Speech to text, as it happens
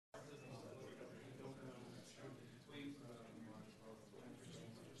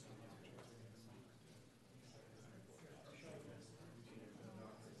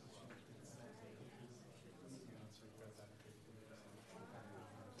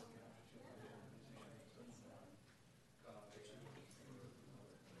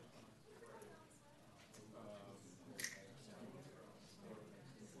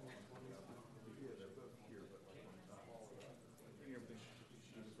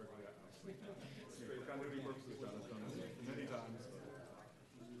continuity purposes, John has done this many times.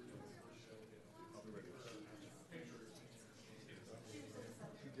 I'll be ready. There's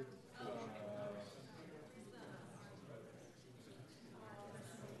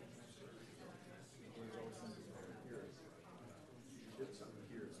always something here. You did something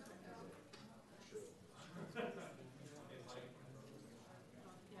here.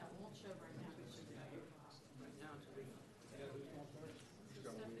 Yeah, it won't show right now. It should tell you right now until we.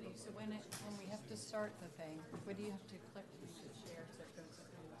 Stephanie, so when we have to start the thing, what do you have to click to share so it goes?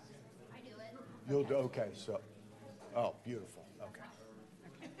 I do it. You'll do, okay, so, oh, beautiful, okay.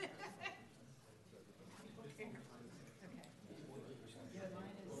 Okay. Yeah,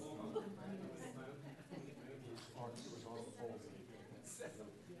 mine is.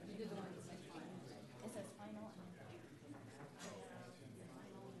 You did the one that says fine. It says final.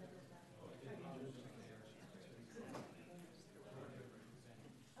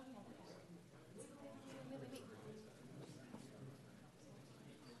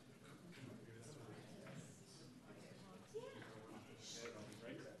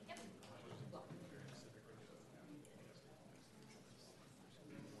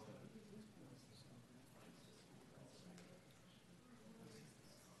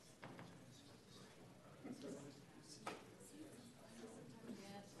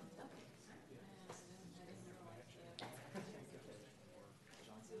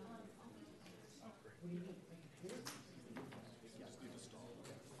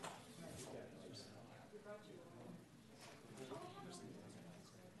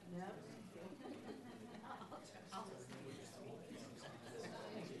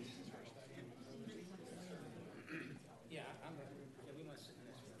 Yeah, I'm ready. Yeah, we must sit in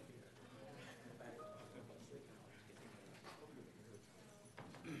this one here. Back.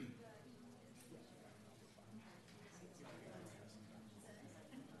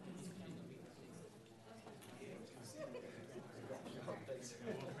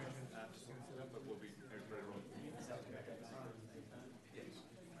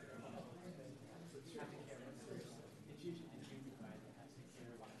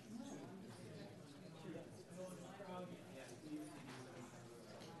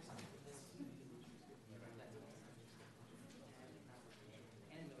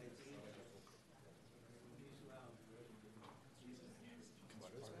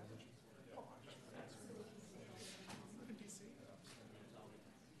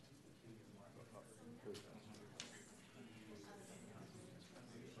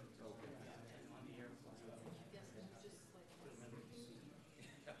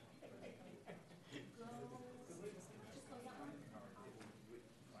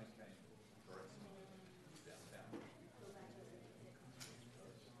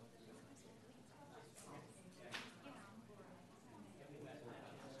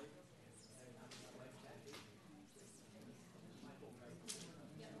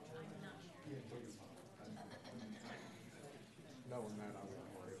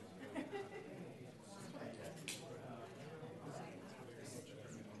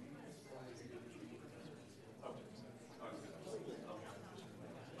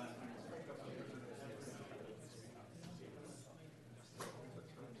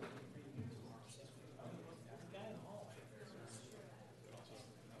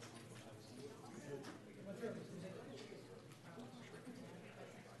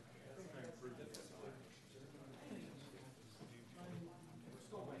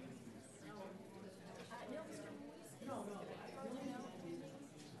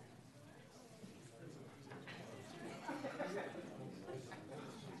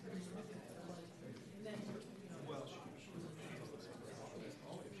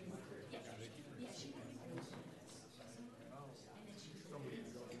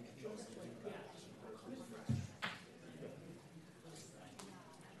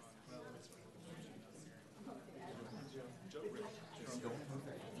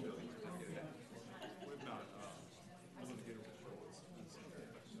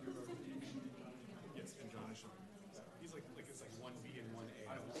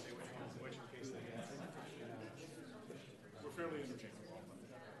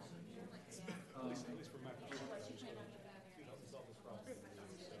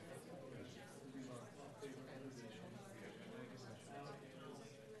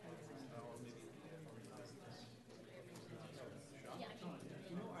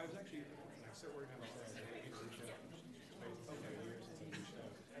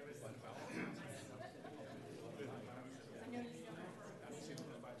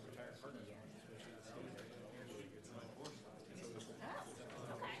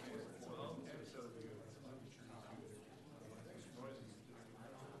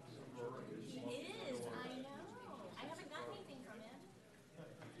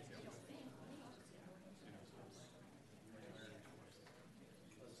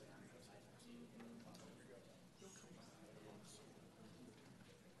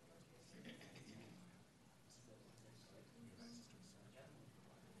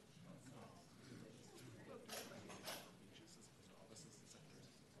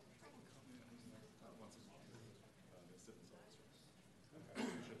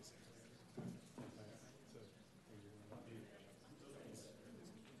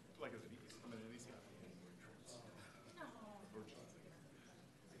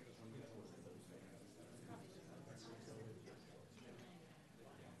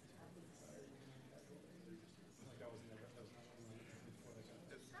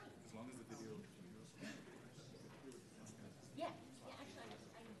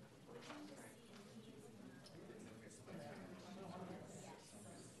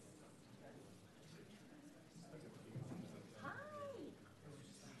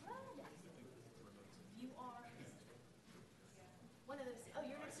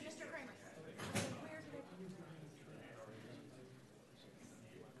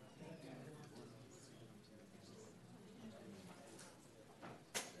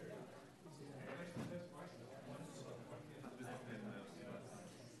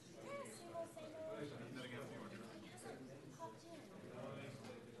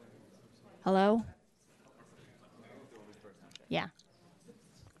 Hello? Yeah.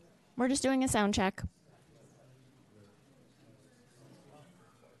 We're just doing a sound check.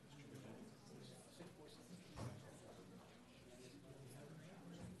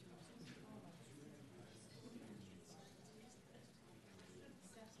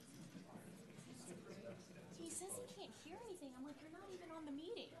 He says he can't hear anything. I'm like, you're not even on the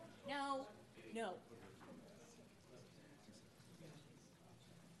meeting. No. No.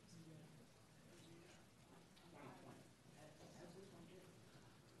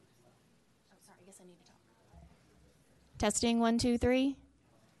 Oh, sorry. I guess I need to talk. Testing 1, 2, 3.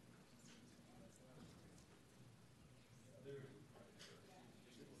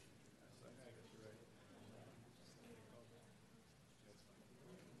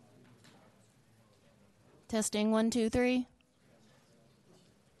 Testing 1, 2, 3.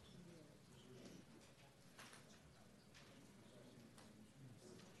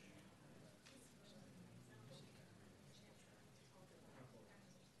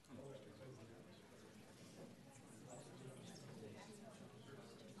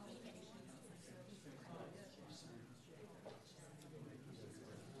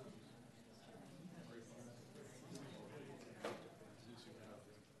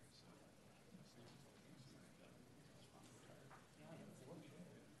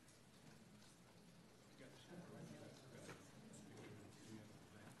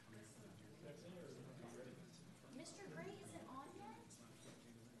 Mr. Gray isn't on yet?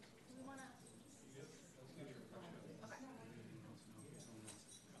 Do we want to?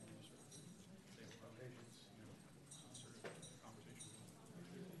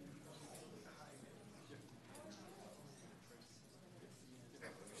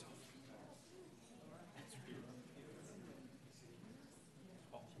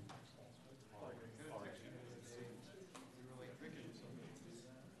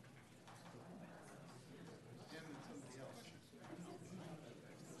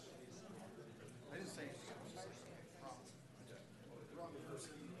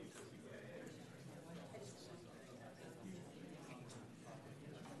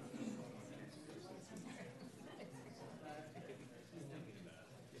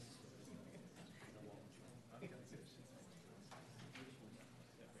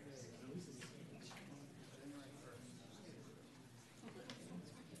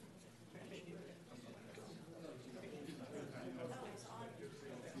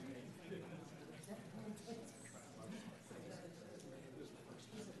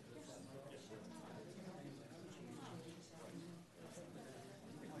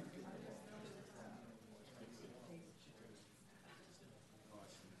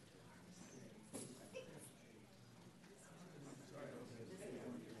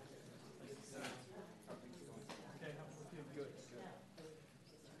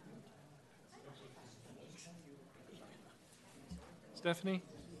 Stephanie,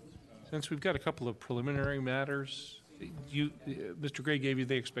 since we've got a couple of preliminary matters, Mr. Gray gave you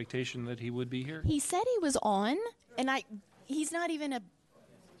the expectation that he would be here? He said he was on, and he's not even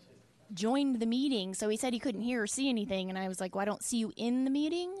joined the meeting, so he said he couldn't hear or see anything, and I was like, well, I don't see you in the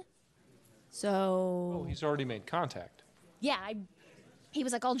meeting. So. Oh, he's already made contact. Yeah, he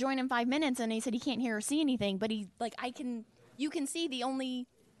was like, I'll join in 5 minutes, and he said he can't hear or see anything, but you can see the only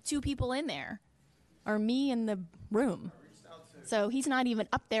 2 people in there are me and the room. So he's not even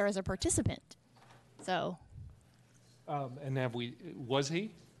up there as a participant. So. And was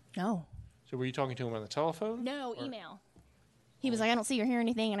he? No. So were you talking to him on the telephone? No, email. He was like, I don't see or hear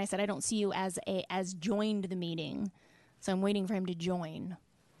anything, and I said, I don't see you as joined the meeting. So I'm waiting for him to join.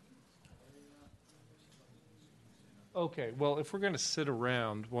 Okay, well, if we're going to sit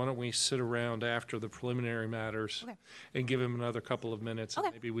around, why don't we sit around after the preliminary matters and give him another couple of minutes, and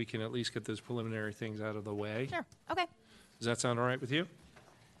maybe we can at least get those preliminary things out of the way. Sure. Okay. Does that sound all right with you?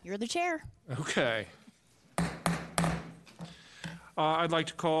 You're the chair. Okay. I'd like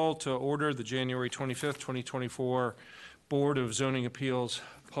to call to order the January 25th, 2024 Board of Zoning Appeals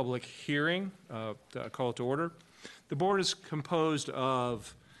public hearing. Call it to order. The board is composed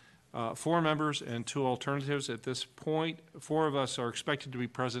of 4 members and 2 alternatives at this point. 4 of us are expected to be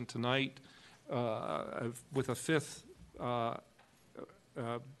present tonight, with a 5th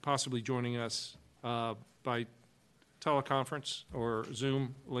possibly joining us by teleconference or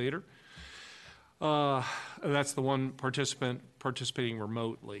Zoom later. That's the one participant participating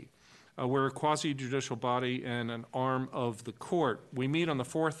remotely. We're a quasi-judicial body and an arm of the court. We meet on the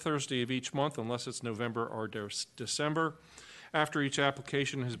 4th Thursday of each month, unless it's November or December, after each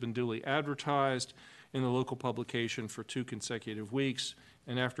application has been duly advertised in the local publication for 2 consecutive weeks,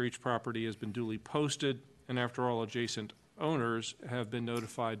 and after each property has been duly posted, and after all adjacent owners have been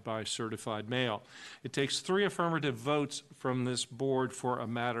notified by certified mail. It takes 3 affirmative votes from this board for a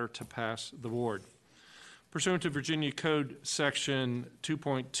matter to pass the board. Pursuant to Virginia Code Section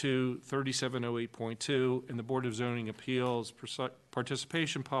 2.2, 3708.2, and the Board of Zoning Appeals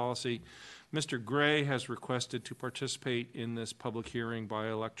participation policy, Mr. Gray has requested to participate in this public hearing by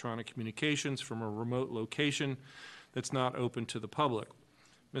electronic communications from a remote location that's not open to the public.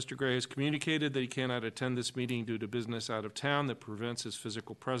 Mr. Gray has communicated that he cannot attend this meeting due to business out of town that prevents his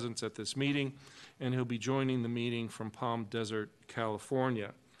physical presence at this meeting, and he'll be joining the meeting from Palm Desert,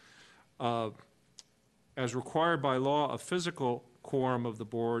 California. As required by law, a physical quorum of the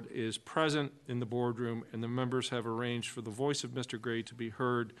board is present in the boardroom, and the members have arranged for the voice of Mr. Gray to be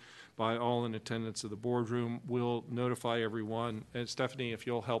heard by all in attendance of the boardroom. We'll notify everyone, and Stephanie, if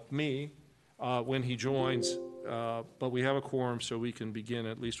you'll help me when he joins, but we have a quorum, so we can begin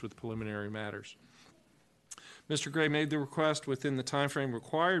at least with preliminary matters. Mr. Gray made the request within the time frame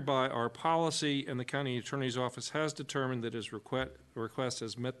required by our policy, and the county attorney's office has determined that his request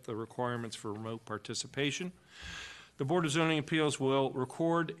has met the requirements for remote participation. The Board of Zoning Appeals will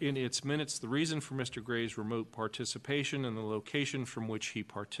record in its minutes the reason for Mr. Gray's remote participation and the location from which he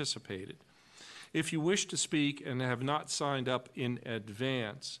participated. If you wish to speak and have not signed up in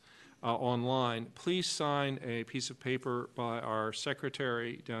advance online, please sign a piece of paper by our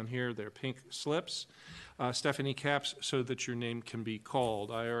secretary down here. They're pink slips. Stephanie Capps, so that your name can be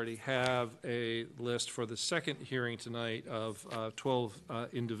called. I already have a list for the second hearing tonight of 12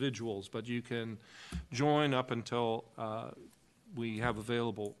 individuals, but you can join up until we have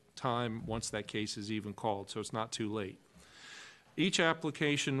available time once that case is even called, so it's not too late. Each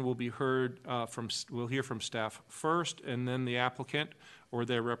application will be heard we'll hear from staff first, and then the applicant or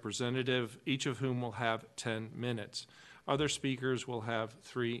their representative, each of whom will have 10 minutes. Other speakers will have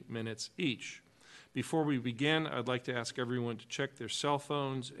 3 minutes each. Before we begin, I'd like to ask everyone to check their cell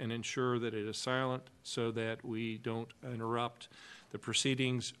phones and ensure that it is silent so that we don't interrupt the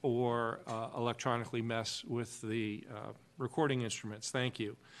proceedings or electronically mess with the recording instruments. Thank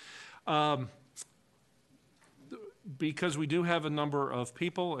you. Because we do have a number of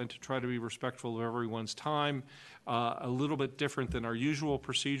people, and to try to be respectful of everyone's time, a little bit different than our usual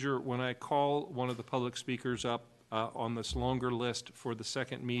procedure, when I call one of the public speakers up on this longer list for the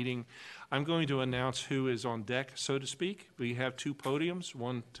second meeting, I'm going to announce who is on deck, so to speak. We have 2 podiums,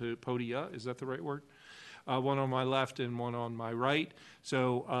 one to podia, is that the right word? One on my left and one on my right.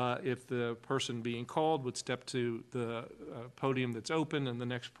 So if the person being called would step to the podium that's open and the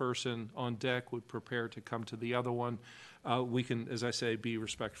next person on deck would prepare to come to the other one, we can, as I say, be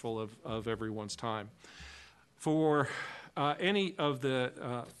respectful of everyone's time. For any of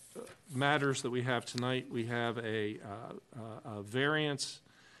the matters that we have tonight, we have a variance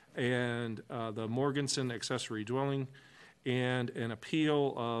and the Morganson accessory dwelling and an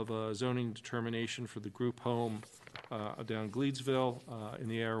appeal of a zoning determination for the group home down Gleadsville in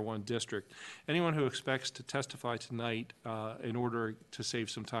the AR1 district. Anyone who expects to testify tonight, in order to save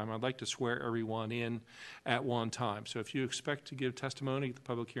some time, I'd like to swear everyone in at one time. So if you expect to give testimony at the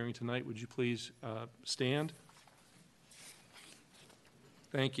public hearing tonight, would you please stand?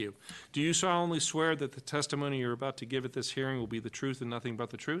 Thank you. Do you solemnly swear that the testimony you're about to give at this hearing will be the truth and nothing but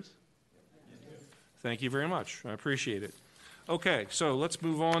the truth? Yes. Thank you very much. I appreciate it. Okay, so let's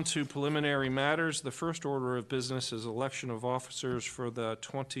move on to preliminary matters. The first order of business is election of officers for the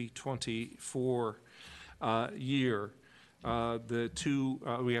 2024 year.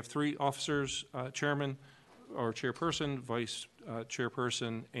 We have 3 officers, chairman or chairperson, vice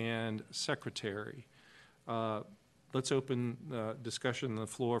chairperson, and secretary. Let's open discussion on the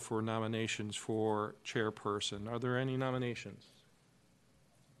floor for nominations for chairperson. Are there any nominations?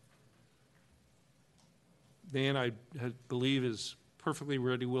 Dan, I believe, is perfectly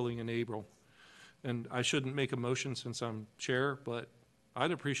ready, willing, and able. And I shouldn't make a motion since I'm chair, but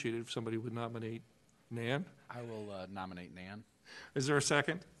I'd appreciate it if somebody would nominate Nan. I will nominate Nan. Is there a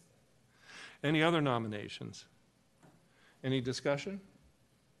second? Any other nominations? Any discussion?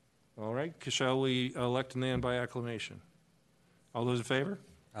 All right, shall we elect Nan by acclamation? All those in favor?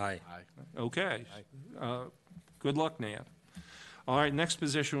 Aye. Okay. Good luck, Nan. All right, next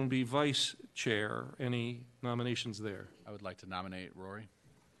position would be vice chair. Any nominations there? I would like to nominate Rory.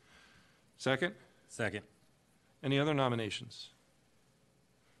 Second? Second. Any other nominations?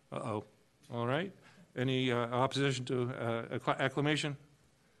 Uh-oh. All right. Any opposition to acclamation?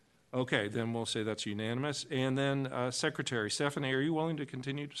 Okay, then we'll say that's unanimous. And then secretary. Stephanie, are you willing to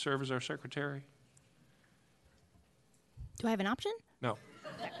continue to serve as our secretary? Do I have an option? No.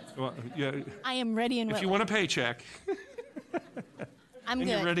 Well, yeah, I am ready and willing. if you want a paycheck I'm and good.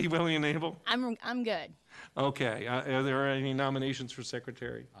 you're ready, willing, and able. I'm good. Okay, are there any nominations for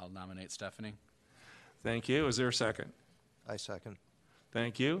secretary? I'll nominate Stephanie. Thank you. Is there a second? I second.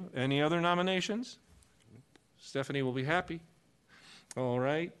 Thank you. Any other nominations? Stephanie will be happy. All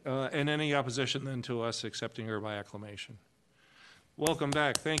right. And any opposition then to us accepting her by acclamation? Welcome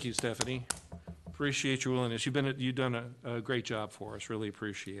back. Thank you, Stephanie. Appreciate your willingness. You've done a great job for us. Really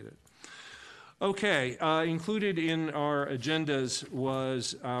appreciate it. Okay. Included in our agendas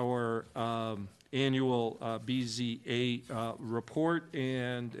was our annual BZA report,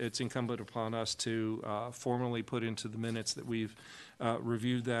 and it's incumbent upon us to formally put into the minutes that we've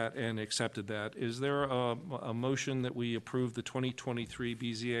reviewed that and accepted that. Is there a motion that we approve the 2023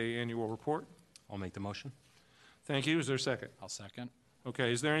 BZA annual report? I'll make the motion. Thank you. Is there a second? I'll second.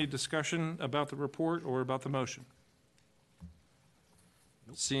 Okay. Is there any discussion about the report or about the motion?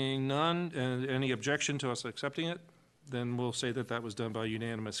 Seeing none, and any objection to us accepting it? Then we'll say that that was done by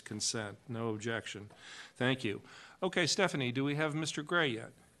unanimous consent. No objection. Thank you. Okay, Stephanie, do we have Mr. Gray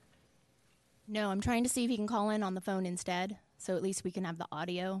yet? No, I'm trying to see if he can call in on the phone instead, so at least we can have the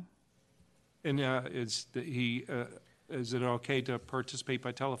audio. And is it okay to participate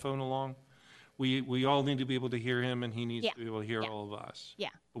by telephone along? We all need to be able to hear him, and he needs to be able to hear all of us. Yeah.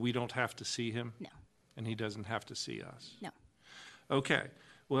 But we don't have to see him? No. And he doesn't have to see us? No. Okay.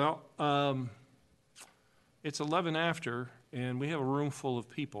 Well, it's 11 after, and we have a room full of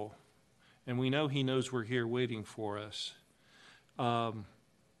people, and we know he knows we're here waiting for us. So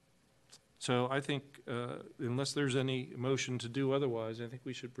I think, unless there's any motion to do otherwise, I think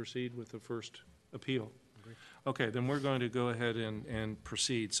we should proceed with the first appeal. Okay, then we're going to go ahead and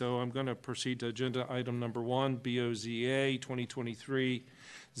proceed. So I'm going to proceed to agenda item number 1, BOZA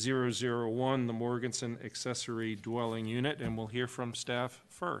 2023-001, the Morganson Accessory Dwelling Unit, and we'll hear from staff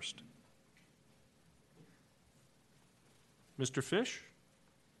first. Mr. Fish?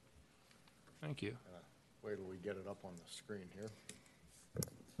 Thank you. Wait till we get it up on the screen here.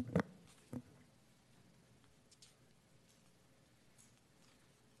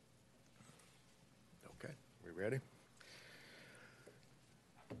 Okay, we ready?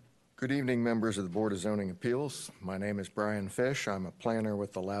 Good evening, members of the Board of Zoning Appeals. My name is Brian Fish. I'm a planner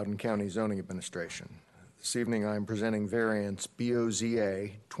with the Loudoun County Zoning Administration. This evening, I'm presenting variance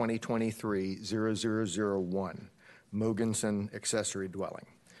BOZA 2023-0001. Mogensen Accessory Dwelling.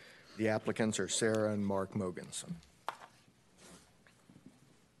 The applicants are Sarah and Mark Mogensen.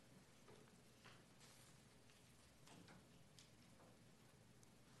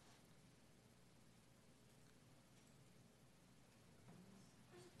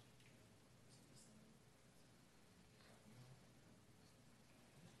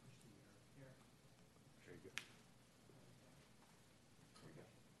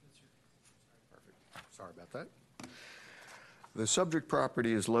 Perfect. Sorry about that. The subject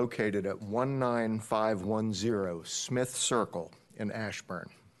property is located at 19510 Smith Circle in Ashburn.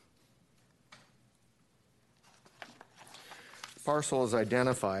 The parcel is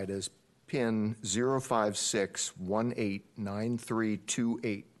identified as PIN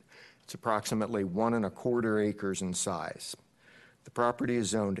 056189328. It's approximately 1 1/4 acres in size. The property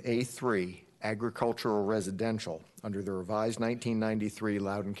is zoned A3, agricultural residential, under the revised 1993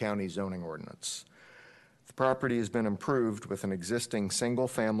 Loudoun County zoning ordinance. The property has been improved with an existing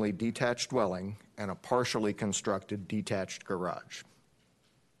single-family detached dwelling and a partially constructed detached garage.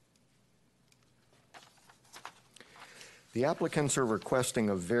 The applicants are requesting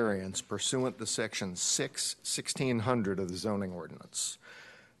a variance pursuant to Section 6-1600 of the zoning ordinance.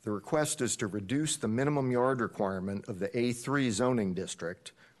 The request is to reduce the minimum yard requirement of the A3 zoning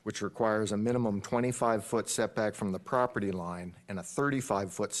district, which requires a minimum 25-foot setback from the property line and a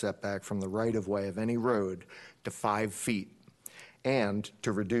 35-foot setback from the right-of-way of any road, to 5 feet, and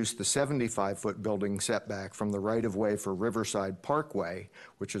to reduce the 75-foot building setback from the right-of-way for Riverside Parkway,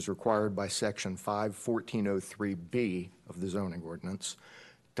 which is required by Section 5-1403B of the zoning ordinance,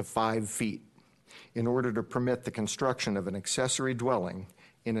 to 5 feet, in order to permit the construction of an accessory dwelling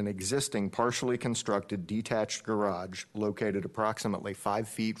in an existing partially constructed detached garage located approximately 5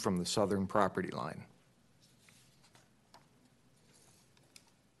 feet from the southern property line.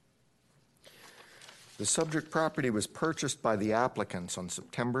 The subject property was purchased by the applicants on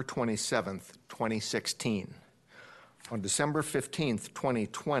September 27, 2016. On December 15,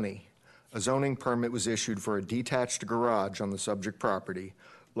 2020, a zoning permit was issued for a detached garage on the subject property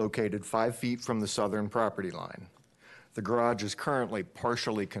located 5 feet from the southern property line. The garage is currently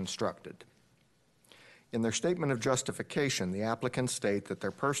partially constructed. In their statement of justification, the applicants state that their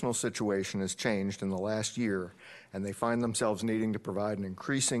personal situation has changed in the last year, and they find themselves needing to provide an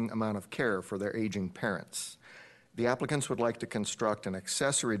increasing amount of care for their aging parents. The applicants would like to construct an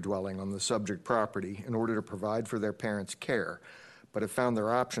accessory dwelling on the subject property in order to provide for their parents' care, but have found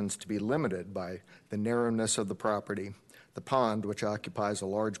their options to be limited by the narrowness of the property, the pond, which occupies a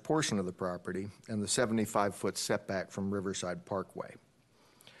large portion of the property, and the 75-foot setback from Riverside Parkway.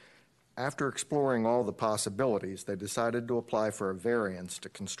 After exploring all the possibilities, they decided to apply for a variance to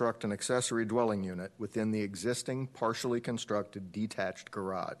construct an accessory dwelling unit within the existing partially constructed detached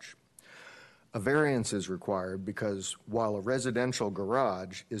garage. A variance is required because while a residential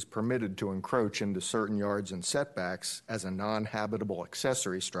garage is permitted to encroach into certain yards and setbacks as a non-habitable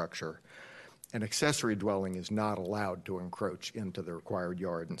accessory structure, an accessory dwelling is not allowed to encroach into the required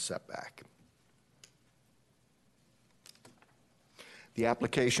yard and setback. The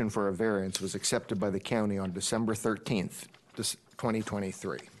application for a variance was accepted by the county on December 13th,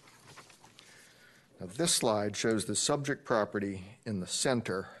 2023. Now, this slide shows the subject property in the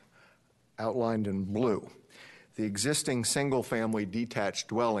center, outlined in blue. The existing single-family detached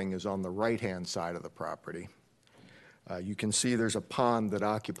dwelling is on the right-hand side of the property. You can see there's a pond that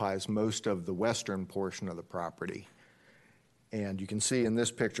occupies most of the western portion of the property. And you can see in this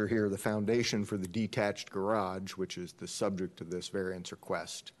picture here the foundation for the detached garage, which is the subject of this variance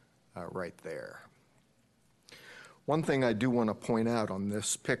request right there. One thing I do want to point out on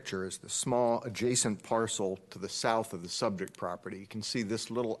this picture is the small adjacent parcel to the south of the subject property. You can see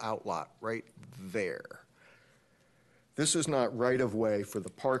this little outlot right there. This is not right-of-way for the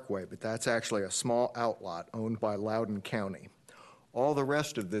parkway, but that's actually a small outlot owned by Loudoun County. All the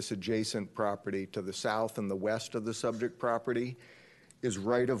rest of this adjacent property to the south and the west of the subject property is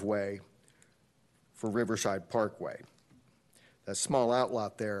right-of-way for Riverside Parkway. That small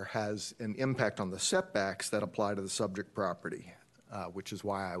outlot there has an impact on the setbacks that apply to the subject property, which is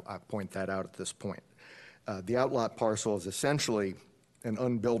why I point that out at this point. The outlot parcel is essentially an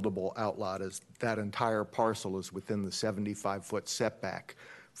unbuildable outlot, as that entire parcel is within the 75-foot setback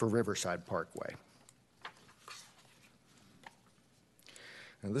for Riverside Parkway.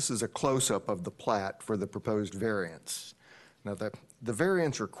 And this is a close-up of the plat for the proposed variance. Now, the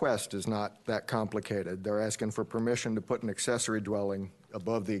variance request is not that complicated. They're asking for permission to put an accessory dwelling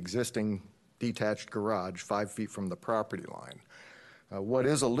above the existing detached garage 5 feet from the property line. What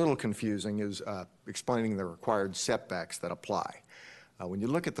is a little confusing is explaining the required setbacks that apply. When you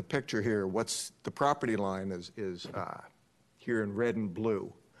look at the picture here, what's the property line is here in red and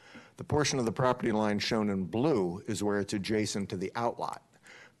blue. The portion of the property line shown in blue is where it's adjacent to the outlot.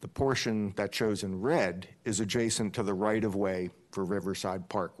 The portion that shows in red is adjacent to the right-of-way for Riverside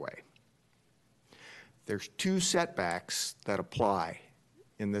Parkway. There's two setbacks that apply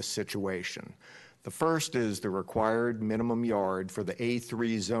in this situation. The first is the required minimum yard for the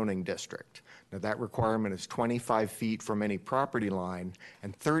A3 zoning district. Now, that requirement is 25 feet from any property line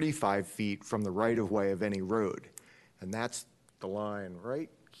and 35 feet from the right-of-way of any road. And that's the line right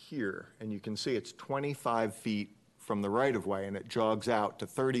here. And you can see it's 25 feet from the right-of-way, and it jogs out to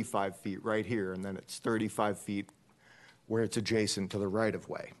 35 feet right here, and then it's 35 feet where it's adjacent to the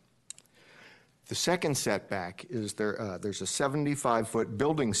right-of-way. The second setback is there's a 75-foot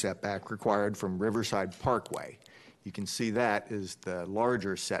building setback required from Riverside Parkway. You can see that is the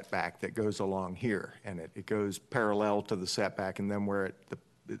larger setback that goes along here, and it goes parallel to the setback, and then where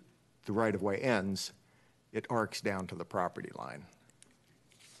the right-of-way ends, it arcs down to the property line.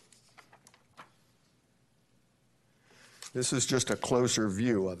 This is just a closer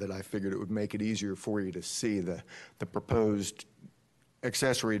view of it. I figured it would make it easier for you to see the proposed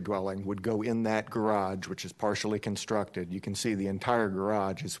accessory dwelling would go in that garage, which is partially constructed. You can see the entire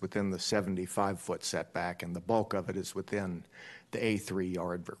garage is within the 75-foot setback, and the bulk of it is within the A3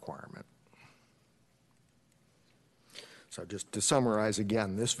 yard requirement. So just to summarize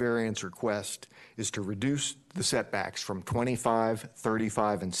again, this variance request is to reduce the setbacks from 25,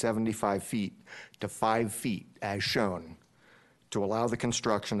 35, and 75 feet to 5 feet, as shown, to allow the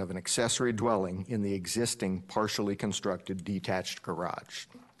construction of an accessory dwelling in the existing partially constructed detached garage.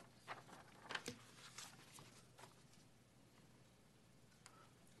 I'm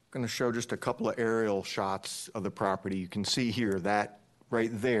going to show just a couple of aerial shots of the property. You can see here that right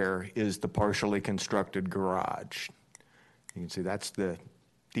there is the partially constructed garage. You can see that's the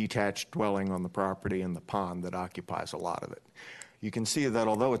detached dwelling on the property and the pond that occupies a lot of it. You can see that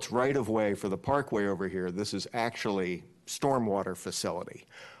although it's right-of-way for the parkway over here, this is actually stormwater facility.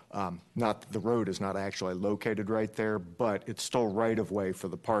 Not the road is not actually located right there, but it's still right-of-way for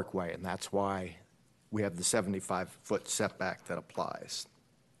the parkway, and that's why we have the 75-foot setback that applies.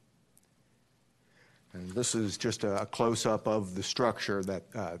 And this is just a close-up of the structure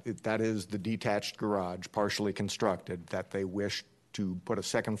that is the detached garage, partially constructed, that they wish to put a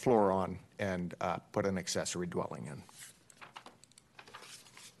second floor on and put an accessory dwelling in.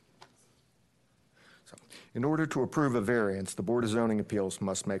 So, in order to approve a variance, the Board of Zoning Appeals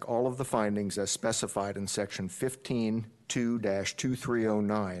must make all of the findings as specified in Section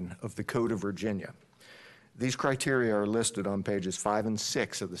 15-2-2309 of the Code of Virginia. These criteria are listed on pages 5 and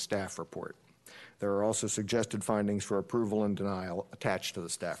 6 of the staff report. There are also suggested findings for approval and denial attached to the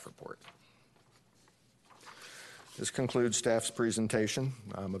staff report. This concludes staff's presentation.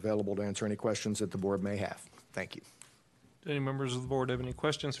 I'm available to answer any questions that the board may have. Thank you. Do any members of the board have any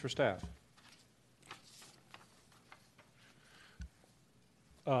questions for staff?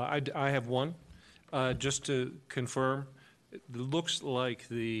 I have one. Just to confirm, it looks like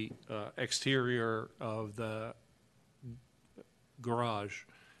the exterior of the garage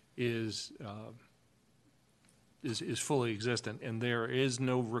is fully existent, and there is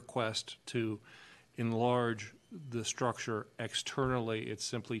no request to enlarge the structure externally. It's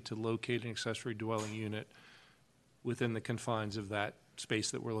simply to locate an accessory dwelling unit within the confines of that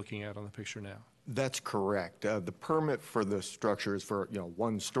space that we're looking at on the picture now. That's correct. The permit for the structure is for,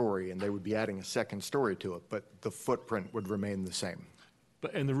 one story, and they would be adding a second story to it, but the footprint would remain the same.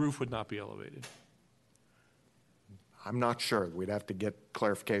 And the roof would not be elevated. I'm not sure. We'd have to get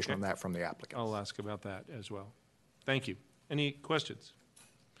clarification on Okay. that from the applicant. I'll ask about that as well. Thank you. Any questions?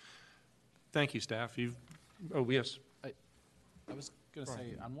 Thank you, staff. Oh, yes. I was going to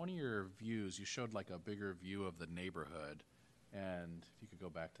say, on one of your views, you showed like a bigger view of the neighborhood. And if you could go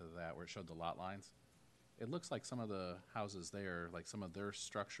back to that where it showed the lot lines, it looks like some of the houses there, like some of their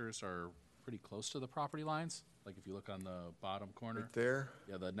structures are pretty close to the property lines. Like if you look on the bottom corner. Right there?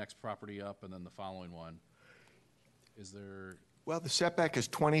 Yeah, the next property up and then the following one. Is there, Well, the setback is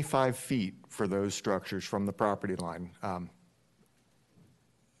 25 feet for those structures from the property line.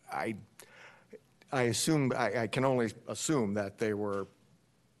 I assume, I can only assume that they were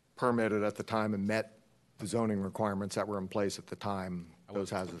permitted at the time and met the zoning requirements that were in place at the time I those wasn't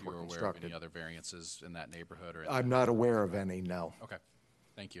sure houses if you were were aware of constructed. any other variances in that neighborhood or? I'm not aware of any, no. Okay,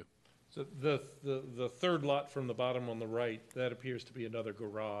 thank you. So the third lot from the bottom on the right, that appears to be another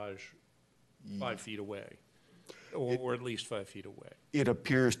garage 5 feet away, or at least 5 feet away. It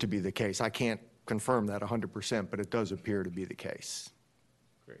appears to be the case. I can't confirm that 100%, but it does appear to be the case.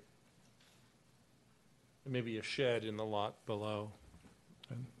 Great. And maybe a shed in the lot below.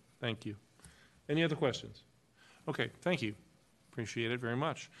 Thank you. Any other questions? Okay, thank you. Appreciate it very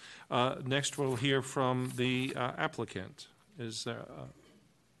much. Next, we'll hear from the applicant. Here's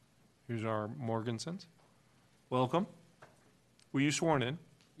our Morgansons. Welcome. Were you sworn in?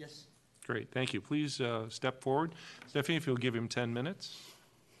 Yes. Great, thank you. Please step forward. Stephanie, if you'll give him 10 minutes.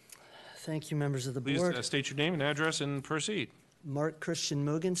 Thank you, members of the Please board. state your name and address and proceed. Mark Christian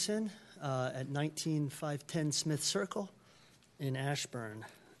Mogensen at 19510 Smith Circle in Ashburn.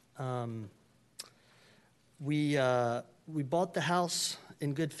 We bought the house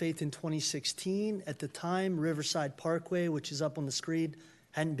in good faith in 2016. At the time, Riverside Parkway, which is up on the screen,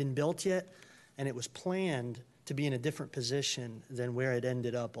 hadn't been built yet, and it was planned to be in a different position than where it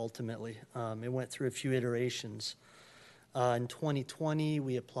ended up ultimately. It went through a few iterations. In 2020,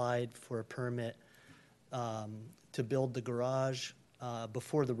 we applied for a permit to build the garage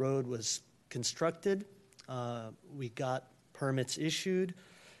before the road was constructed. We got permits issued,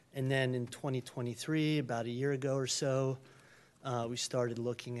 and then in 2023, about a year ago or so, we started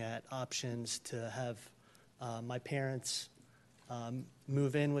looking at options to have my parents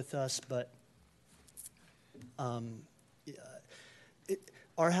move in with us, but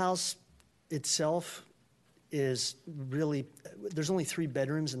our house itself is really, there's only 3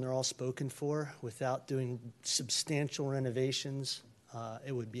 bedrooms and they're all spoken for. Without doing substantial renovations,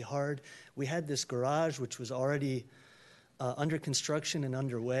 it would be hard. We had this garage which was already under construction and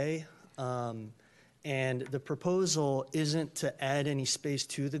underway, and the proposal isn't to add any space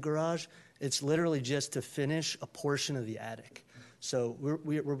to the garage. It's literally just to finish a portion of the attic. So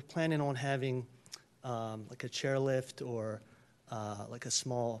we're planning on having like a chairlift or like a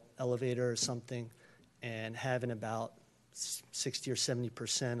small elevator or something, and having about 60 or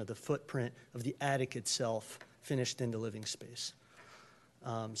 70% of the footprint of the attic itself finished into living space.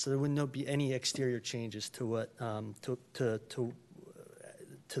 So there would not be any exterior changes to what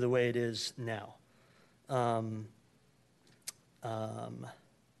to the way it is now.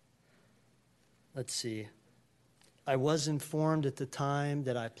 Let's see. I was informed at the time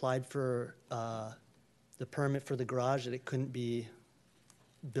that I applied for the permit for the garage that it couldn't be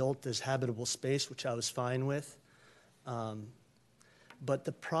built as habitable space, which I was fine with. But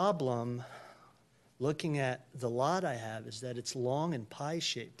the problem, looking at the lot I have, is that it's long and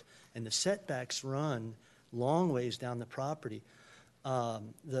pie-shaped, and the setbacks run long ways down the property.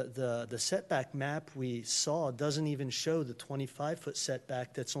 The setback map we saw doesn't even show the 25-foot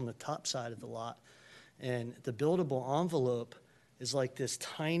setback that's on the top side of the lot. And the buildable envelope is like this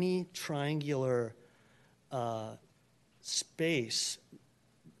tiny triangular space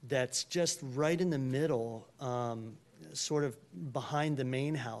that's just right in the middle, sort of behind the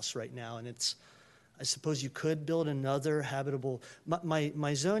main house right now. And I suppose you could build another habitable.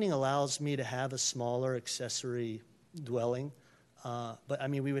 My zoning allows me to have a smaller accessory dwelling, but I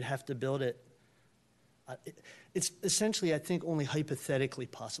mean, we would have to build it. It's essentially, I think, only hypothetically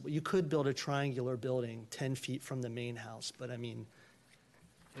possible. You could build a triangular building 10 feet from the main house, but I mean,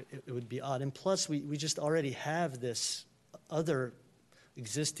 it would be odd. And plus, we just already have this other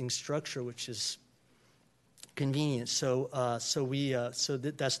existing structure, which is convenient. So that's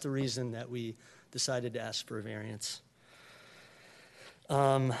the reason that we decided to ask for a variance.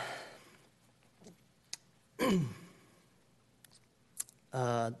 I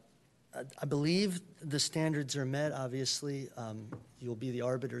believe the standards are met, obviously. You'll be the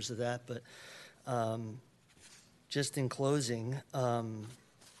arbiters of that, but just in closing,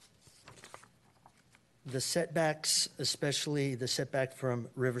 the setbacks, especially the setback from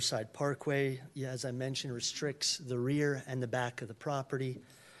Riverside Parkway, as I mentioned, restricts the rear and the back of the property.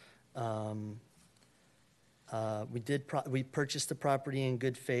 We purchased the property in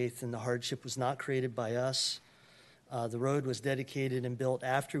good faith, and the hardship was not created by us. The road was dedicated and built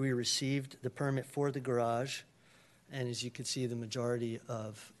after we received the permit for the garage. And as you can see, the majority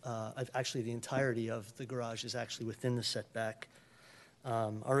actually the entirety of the garage is actually within the setback.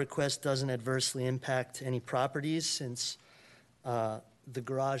 Our request doesn't adversely impact any properties since the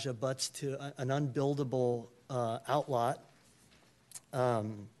garage abuts to an unbuildable outlot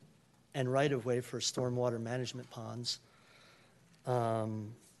and right-of-way for stormwater management ponds.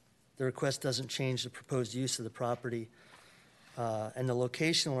 The request doesn't change the proposed use of the property, and the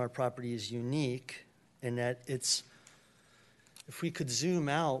location on our property is unique in that if we could zoom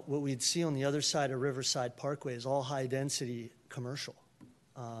out, what we'd see on the other side of Riverside Parkway is all high-density commercial.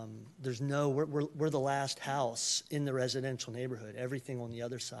 We're the last house in the residential neighborhood. Everything on the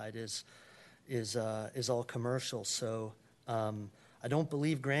other side is all commercial. So I don't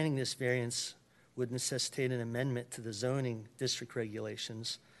believe granting this variance would necessitate an amendment to the zoning district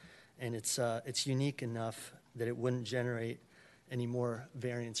regulations. And it's unique enough that it wouldn't generate any more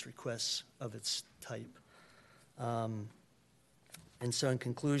variance requests of its type. And so in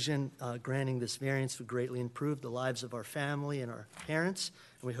conclusion, granting this variance would greatly improve the lives of our family and our parents,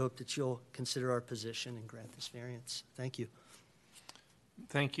 and we hope that you'll consider our position and grant this variance. Thank you.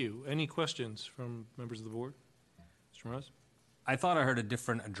 Thank you. Any questions from members of the board? Mr. Moroz? I thought I heard a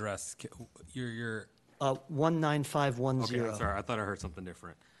different address. Your 19510. Okay, sorry. I thought I heard something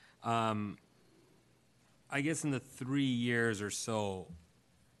different. I guess in the 3 years or so,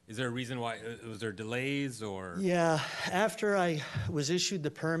 is there a reason why? Was there delays or? Yeah, after I was issued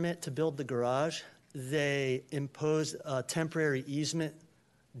the permit to build the garage, they imposed a temporary easement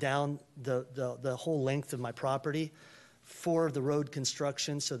down the whole length of my property for the road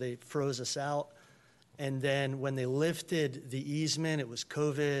construction, so they froze us out. And then when they lifted the easement, it was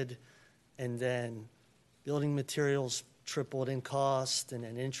COVID, and then building materials tripled in cost, and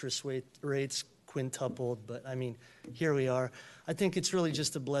then interest rates quintupled. But I mean, here we are. I think it's really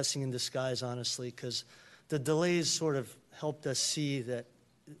just a blessing in disguise, honestly, because the delays sort of helped us see that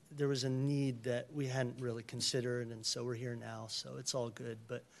there was a need that we hadn't really considered, and so we're here now, so it's all good.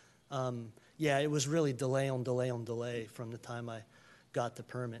 But yeah, it was really delay on delay on delay from the time I got the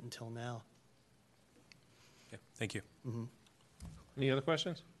permit until now. Yeah, thank you. Mm-hmm. Any other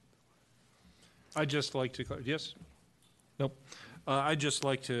questions? I'd just like to, yes? Nope. I'd just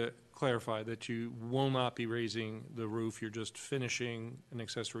like to clarify that you will not be raising the roof. You're just finishing an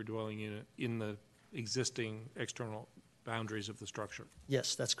accessory dwelling unit in the existing external boundaries of the structure.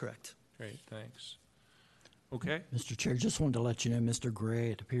 Yes, that's correct. Great, thanks. Okay. Mr. Chair, just wanted to let you know Mr.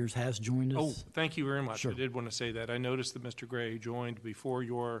 Gray, it appears, has joined us. Oh, thank you very much. Sure. I did want to say that. I noticed that Mr. Gray joined before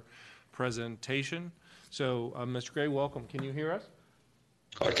your presentation. So, Mr. Gray, welcome. Can you hear us?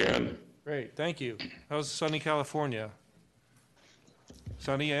 I can. Great, thank you. How's sunny California?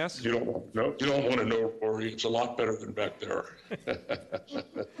 Sunny, yes? You don't want to know, Rory. It's a lot better than back there.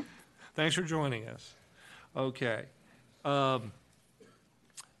 Thanks for joining us. Okay. All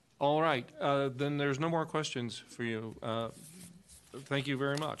right. Then there's no more questions for you. Thank you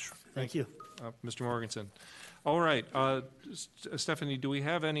very much. Thank you. Mr. Morganson. All right. Stephanie, do we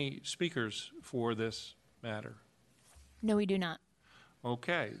have any speakers for this matter? No, we do not.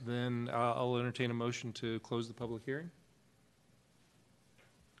 Okay. Then I'll entertain a motion to close the public hearing.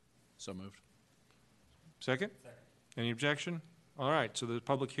 So moved. Second? Any objection? All right, so the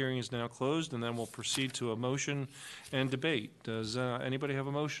public hearing is now closed, and then we'll proceed to a motion and debate. Does anybody have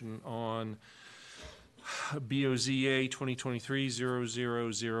a motion on BOZA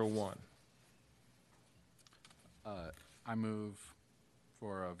 2023-0001? I move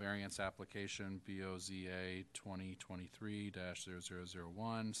for a variance application, BOZA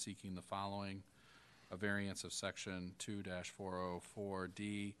 2023-0001, seeking the following: a variance of section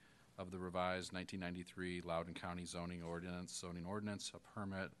 2-404D of the revised 1993 Loudoun County zoning ordinance, a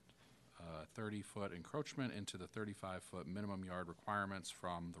permit 30-foot encroachment into the 35-foot minimum yard requirements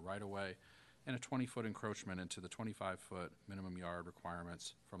from the right-of-way, and a 20-foot encroachment into the 25-foot minimum yard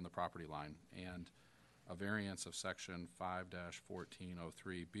requirements from the property line, and a variance of section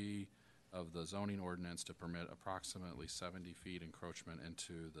 5-1403B of the zoning ordinance to permit approximately 70 feet encroachment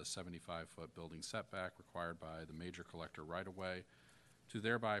into the 75-foot building setback required by the major collector right-of-way, to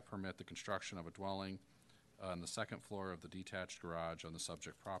thereby permit the construction of a dwelling on the second floor of the detached garage on the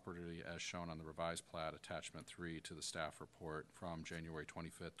subject property as shown on the revised plat attachment 3 to the staff report from January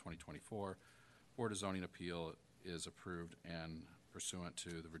 25th, 2024. Board of Zoning Appeal is approved and pursuant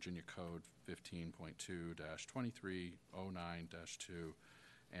to the Virginia Code 15.2-2309-2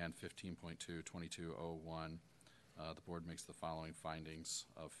 and 15.2-2201. The board makes the following findings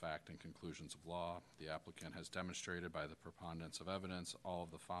of fact and conclusions of law. The applicant has demonstrated by the preponderance of evidence all of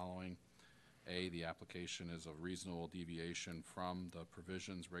the following. A, the application is a reasonable deviation from the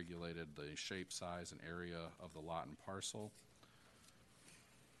provisions regulated the shape, size, and area of the lot and parcel,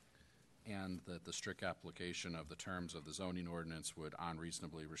 and that the strict application of the terms of the zoning ordinance would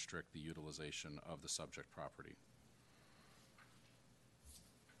unreasonably restrict the utilization of the subject property.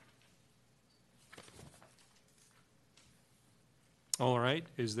 All right,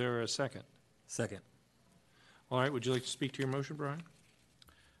 is there a second? Second. All right, would you like to speak to your motion, Brian?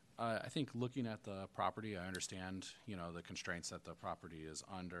 I think looking at the property, I understand, the constraints that the property is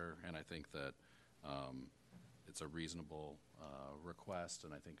under, and I think that it's a reasonable request,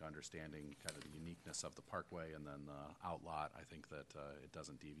 and I think understanding kind of the uniqueness of the parkway and then the outlot, I think that it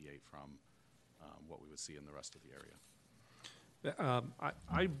doesn't deviate from what we would see in the rest of the area.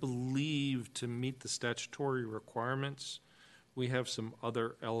 I believe to meet the statutory requirements, we have some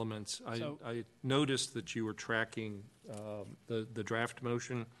other elements. I noticed that you were tracking the draft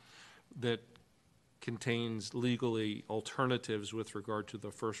motion that contains legally alternatives with regard to the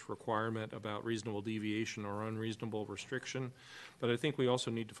first requirement about reasonable deviation or unreasonable restriction. But I think we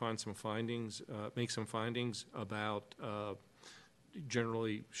also need to find some findings, make some findings about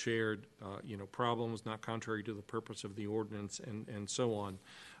generally shared, problems not contrary to the purpose of the ordinance and so on.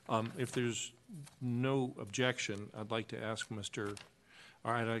 If there's no objection, I'd like to ask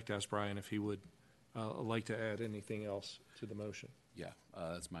Brian if he would like to add anything else to the motion. Yeah,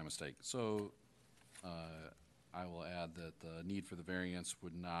 that's my mistake. So I will add that the need for the variance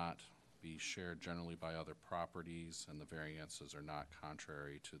would not be shared generally by other properties, and the variances are not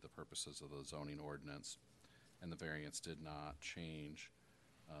contrary to the purposes of the zoning ordinance, and the variance did not change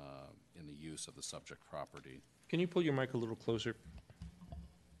in the use of the subject property. Can you pull your mic a little closer?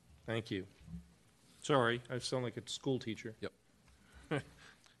 Thank you. Sorry, I sound like a school teacher. Yep.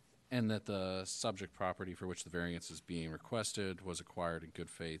 And that the subject property for which the variance is being requested was acquired in good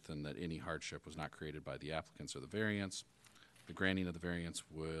faith, and that any hardship was not created by the applicants or the variance. The granting of the variance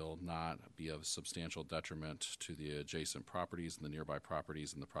will not be of substantial detriment to the adjacent properties and the nearby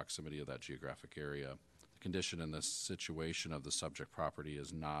properties in the proximity of that geographic area. The condition in this situation of the subject property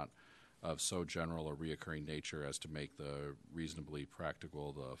is not of so general or reoccurring nature as to make the reasonably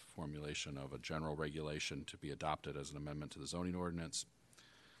practical the formulation of a general regulation to be adopted as an amendment to the zoning ordinance.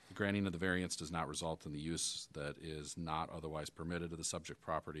 The granting of the variance does not result in the use that is not otherwise permitted of the subject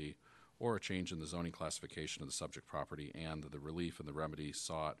property or a change in the zoning classification of the subject property, and the relief and the remedy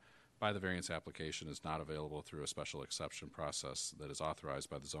sought by the variance application is not available through a special exception process that is authorized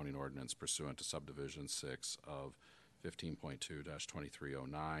by the zoning ordinance pursuant to subdivision 6 of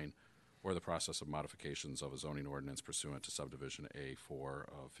 15.2-2309, or the process of modifications of a zoning ordinance pursuant to subdivision A4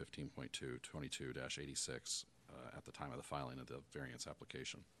 of 15.2-22-86 at the time of the filing of the variance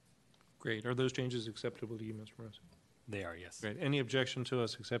application. Great. Are those changes acceptable to you, Mr. Morris? They are, yes. Great. Any objection to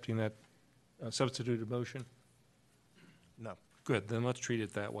us accepting that substituted motion? No. Good. Then let's treat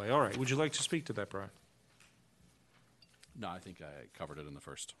it that way. All right. Would you like to speak to that, Brian? No, I think I covered it in the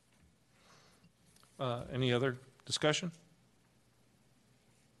first. Any other discussion?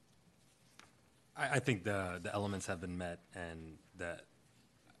 I think the elements have been met, and that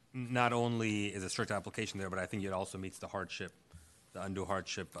not only is a strict application there, but I think it also meets the hardship, the undue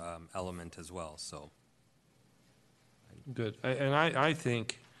hardship element as well. So good. I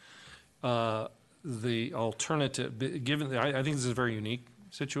think the alternative, given, I think this is a very unique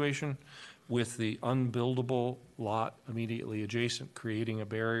situation with the unbuildable lot immediately adjacent, creating a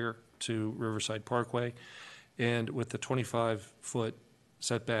barrier to Riverside Parkway, and with the 25-foot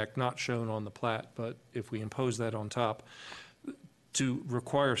setback not shown on the plat, but if we impose that on top, to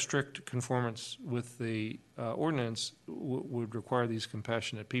require strict conformance with the ordinance would require these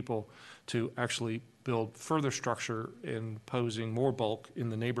compassionate people to actually build further structure, imposing more bulk in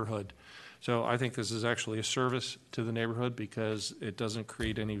the neighborhood. So I think this is actually a service to the neighborhood because it doesn't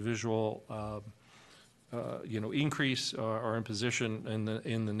create any visual, increase or imposition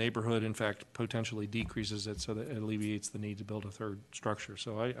in the neighborhood. In fact, potentially decreases it so that it alleviates the need to build a third structure.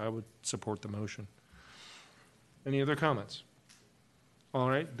 So I would support the motion. Any other comments? All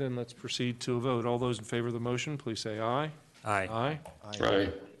right, then let's proceed to a vote. All those in favor of the motion, please say aye. Aye. Aye. Aye.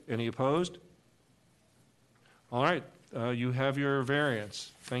 Any opposed? All right, you have your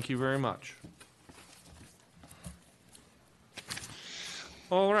variance. Thank you very much.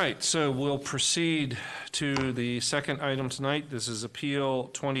 All right, so we'll proceed to the second item tonight. This is Appeal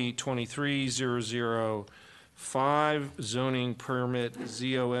 2023-005, zoning permit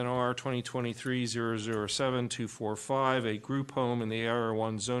ZONR 2023-007-245, a group home in the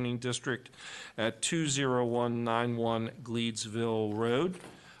AR1 zoning district at 20191 Gleedsville Road.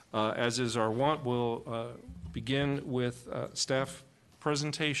 As is our wont, we'll begin with staff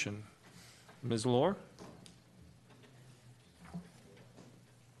presentation. Ms. Lohr?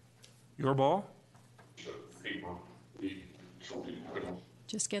 Your ball?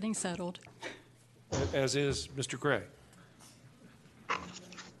 Just getting settled. As is Mr. Gray.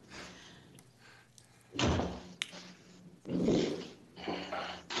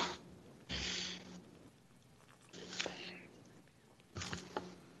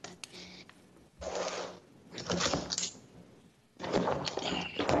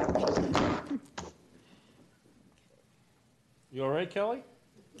 You all right, Kelly?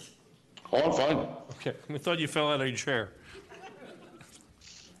 Oh, I'm fine. Okay, we thought you fell out of your chair.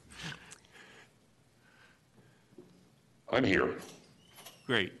 I'm here.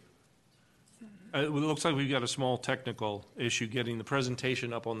 Great. It looks like we've got a small technical issue getting the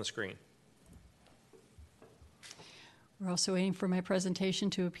presentation up on the screen. We're also waiting for my presentation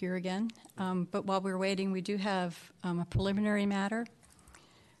to appear again. But while we're waiting, we do have a preliminary matter.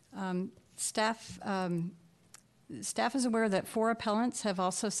 Staff is aware that 4 appellants have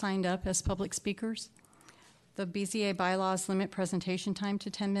also signed up as public speakers. The BZA bylaws limit presentation time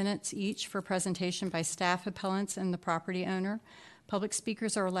to 10 minutes each for presentation by staff appellants and the property owner. Public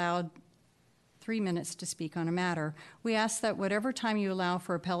speakers are allowed 3 minutes to speak on a matter. We ask that whatever time you allow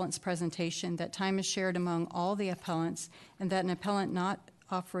for appellant's presentation, that time is shared among all the appellants and that an appellant not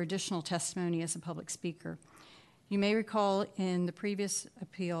offer additional testimony as a public speaker. You may recall in the previous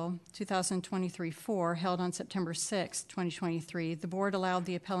appeal, 2023-4, held on September 6, 2023, the board allowed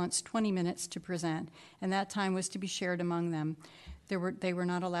the appellants 20 minutes to present, and that time was to be shared among them. They were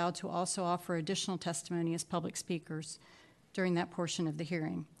not allowed to also offer additional testimony as public speakers during that portion of the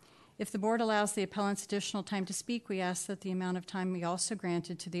hearing. If the board allows the appellants additional time to speak, we ask that the amount of time be also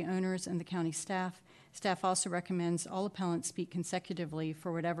granted to the owners and the county staff. Staff also recommends all appellants speak consecutively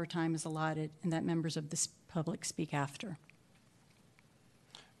for whatever time is allotted and that members of the public speak after.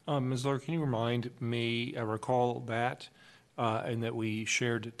 Ms. Lohr, can you remind me, I recall that, and that we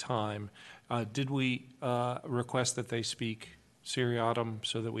shared time. Did we request that they speak seriatim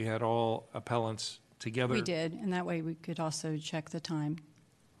so that we had all appellants together? We did, and that way we could also check the time.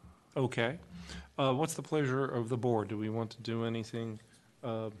 Okay. What's the pleasure of the board? Do we want to do anything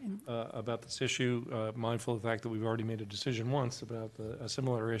about this issue, mindful of the fact that we've already made a decision once about a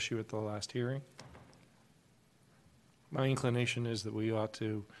similar issue at the last hearing? My inclination is that we ought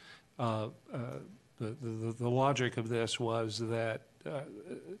to, the logic of this was that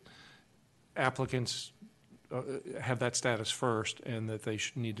applicants have that status first and that they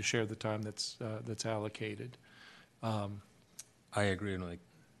need to share the time that's allocated. I agree, and I think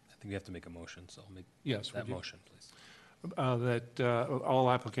we have to make a motion, so I'll make that motion, please. That all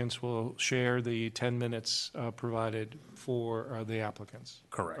applicants will share the 10 minutes provided for the applicants.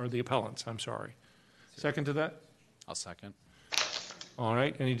 Correct. Or the appellants, I'm sorry. Second to that? I'll second. All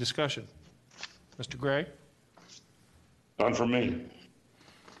right, any discussion? Mr. Gray? None for me.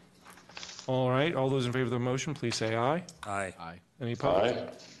 All right, all those in favor of the motion, please say aye. Aye. Aye. Any opposed? Aye.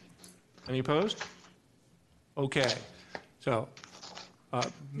 Any opposed? Okay, so,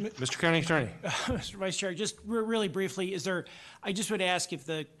 Mr. County Attorney. Mr. Vice Chair, just really briefly, I just would ask if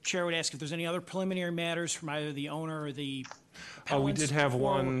the chair would ask if there's any other preliminary matters from either the owner or the appellants. We did have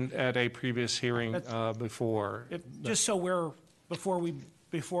one at a previous hearing before. Just so before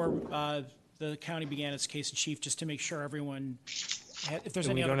the county began its case in chief, just to make sure everyone, if there's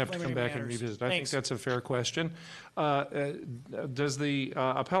And any we other don't have to come preliminary back and matters. revisit. I think Thanks. that's a fair question. Does the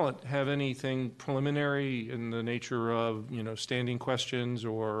appellant have anything preliminary in the nature of, standing questions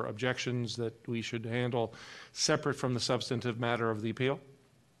or objections that we should handle separate from the substantive matter of the appeal?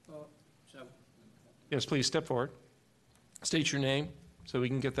 Yes, please step forward. State your name so we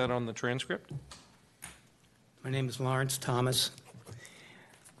can get that on the transcript. My name is Lawrence Thomas.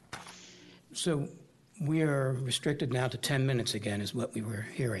 So we are restricted now to 10 minutes again, is what we were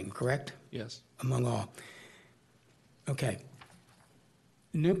hearing, correct? Yes. Among all. Okay.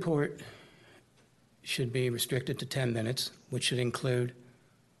 Newport should be restricted to 10 minutes, which should include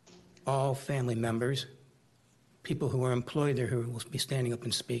all family members, people who are employed there who will be standing up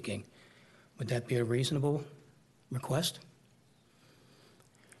and speaking. Would that be a reasonable request?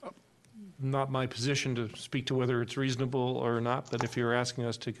 Not my position to speak to whether it's reasonable or not, but if you're asking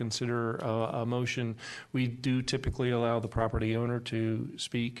us to consider a motion, we do typically allow the property owner to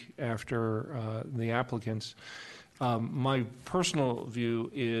speak after the applicants. My personal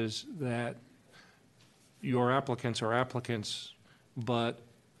view is that your applicants are applicants, but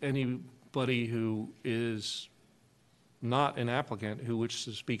anybody who is not an applicant who wishes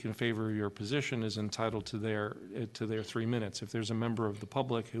to speak in favor of your position is entitled to their 3 minutes. If there's a member of the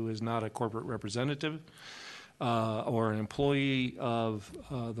public who is not a corporate representative or an employee of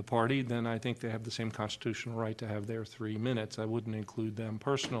the party, then I think they have the same constitutional right to have their 3 minutes. I wouldn't include them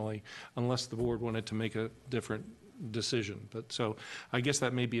personally unless the board wanted to make a different decision. But so I guess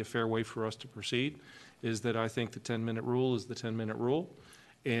that may be a fair way for us to proceed, is that I think the 10-minute rule is the 10-minute rule,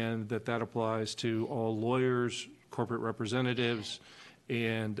 and that applies to all lawyers, corporate representatives,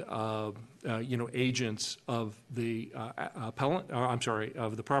 and agents of the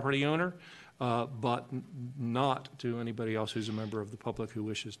of the property owner, but not to anybody else who's a member of the public who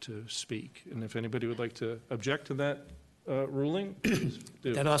wishes to speak. And if anybody would like to object to that ruling, please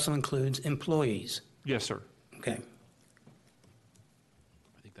do. That also includes employees. Yes, sir. Okay.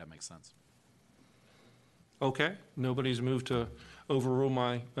 I think that makes sense. Okay. Nobody's moved to overrule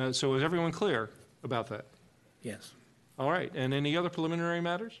my. So is everyone clear about that? Yes. All right. And any other preliminary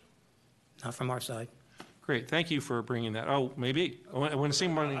matters? Not from our side. Great. Thank you for bringing that. Oh, maybe. When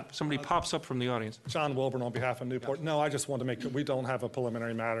somebody pops up from the audience. John Wilburn on behalf of Newport. No, I just wanted to make sure we don't have a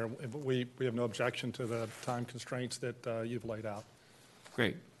preliminary matter. We have no objection to the time constraints that you've laid out.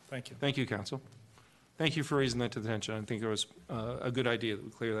 Great. Thank you. Thank you, counsel. Thank you for raising that to the attention. I think it was a good idea that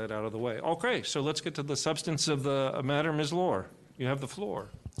we clear that out of the way. Okay, so let's get to the substance of the matter. Ms. Lohr, you have the floor.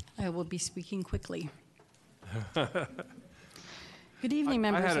 I will be speaking quickly. Good evening,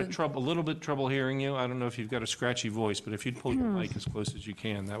 members. I had a little bit trouble hearing you. I don't know if you've got a scratchy voice, but if you'd pull your mic as close as you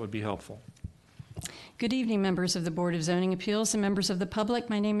can, that would be helpful. Good evening, members of the Board of Zoning Appeals and members of the public.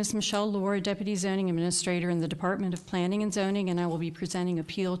 My name is Michelle Lohr, Deputy Zoning Administrator in the Department of Planning and Zoning, and I will be presenting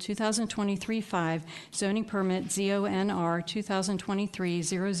Appeal 2023-5, Zoning Permit ZONR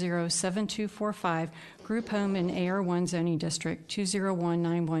 2023-007245, Group Home in AR1 Zoning District,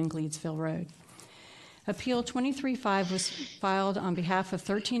 20191 Gleadsville Road. Appeal 23-5 was filed on behalf of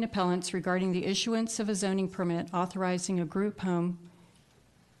 13 appellants regarding the issuance of a zoning permit authorizing a group home.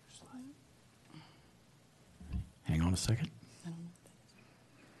 Hang on a second.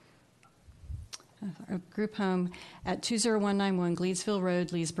 A group home at 20191 Gleadsville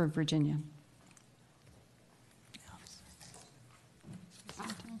Road, Leesburg, Virginia.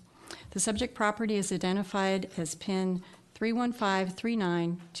 The subject property is identified as PIN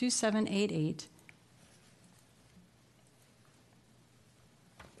 315392788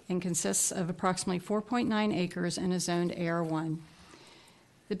 and consists of approximately 4.9 acres and is zoned AR1.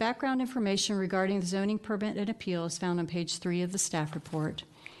 The background information regarding the zoning permit and appeal is found on page 3 of the staff report,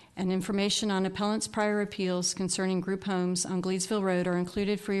 and information on appellants' prior appeals concerning group homes on Gleadsville Road are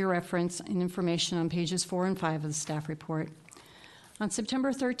included for your reference and information on pages 4 and 5 of the staff report. On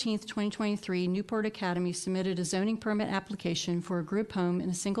September 13, 2023, Newport Academy submitted a zoning permit application for a group home in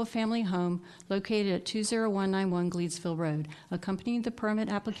a single-family home located at 20191 Gleadsville Road. Accompanying the permit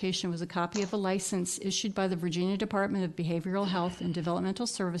application was a copy of a license issued by the Virginia Department of Behavioral Health and Developmental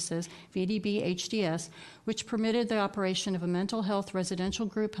Services, VDB-HDS, which permitted the operation of a mental health residential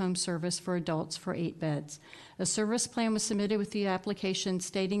group home service for adults for 8 beds. A service plan was submitted with the application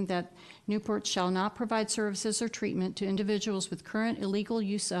stating that Newport shall not provide services or treatment to individuals with current illegal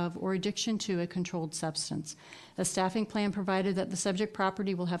use of or addiction to a controlled substance. A staffing plan provided that the subject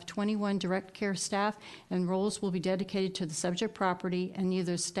property will have 21 direct care staff, and roles will be dedicated to the subject property, and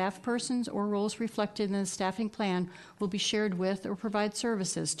neither staff persons or roles reflected in the staffing plan will be shared with or provide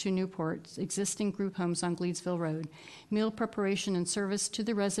services to Newport's existing group homes on Gleedsville Road. Meal preparation and service to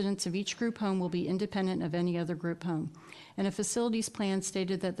the residents of each group home will be independent of any other group home. And a facilities plan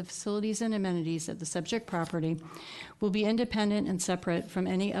stated that the facilities and amenities at the subject property will be independent and separate from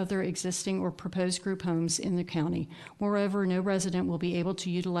any other existing or proposed group homes in the county. Moreover, no resident will be able to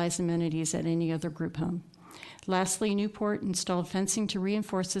utilize amenities at any other group home. Lastly, Newport installed fencing to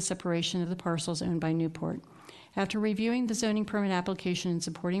reinforce the separation of the parcels owned by Newport. After reviewing the zoning permit application and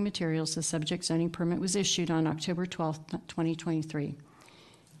supporting materials, the subject zoning permit was issued on October 12, 2023.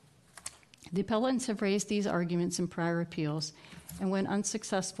 The appellants have raised these arguments in prior appeals and were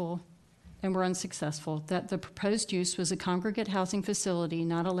unsuccessful, that the proposed use was a congregate housing facility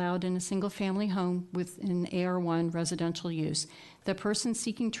not allowed in a single-family home with an AR1 residential use, that persons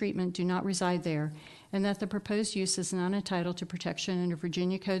seeking treatment do not reside there, and that the proposed use is not entitled to protection under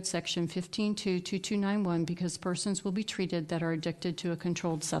Virginia Code Section 15.2.2291 because persons will be treated that are addicted to a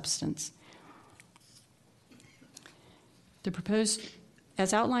controlled substance. The proposed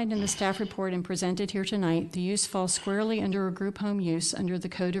As outlined in the staff report and presented here tonight, the use falls squarely under a group home use under the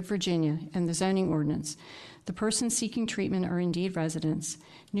Code of Virginia and the zoning ordinance. The persons seeking treatment are indeed residents.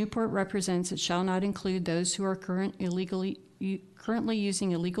 Newport represents it shall not include those who are currently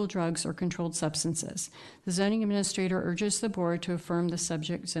using illegal drugs or controlled substances. The zoning administrator urges the board to affirm the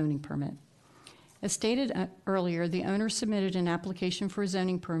subject zoning permit. As stated earlier, the owner submitted an application for a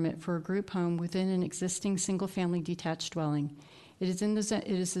zoning permit for a group home within an existing single-family detached dwelling. It is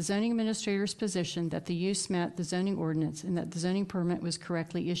the zoning administrator's position that the use met the zoning ordinance and that the zoning permit was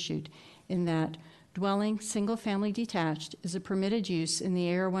correctly issued, in that dwelling, single-family detached, is a permitted use in the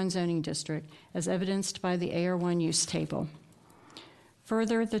AR1 zoning district, as evidenced by the AR1 use table.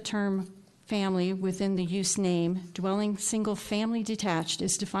 Further, the term family within the use name, dwelling, single-family detached,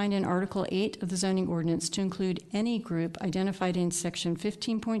 is defined in Article 8 of the zoning ordinance to include any group identified in Section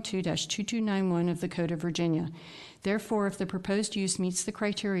 15.2-2291 of the Code of Virginia. Therefore, if the proposed use meets the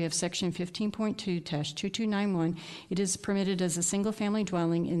criteria of Section 15.2-2291, it is permitted as a single-family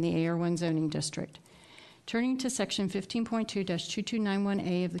dwelling in the AR1 zoning district. Turning to Section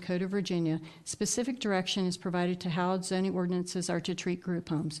 15.2-2291A of the Code of Virginia, specific direction is provided to how zoning ordinances are to treat group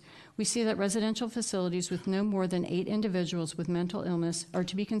homes. We see that residential facilities with no more than 8 individuals with mental illness are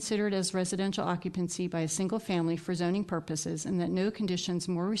to be considered as residential occupancy by a single family for zoning purposes, and that no conditions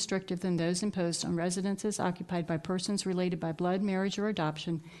more restrictive than those imposed on residences occupied by persons related by blood, marriage, or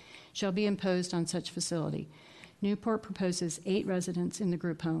adoption shall be imposed on such facility. Newport proposes 8 residents in the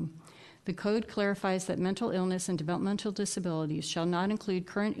group home. The code clarifies that mental illness and developmental disabilities shall not include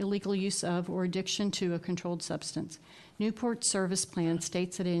current illegal use of or addiction to a controlled substance. Newport's service plan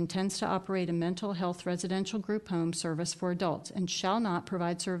states that it intends to operate a mental health residential group home service for adults and shall not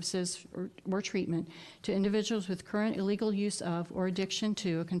provide services or treatment to individuals with current illegal use of or addiction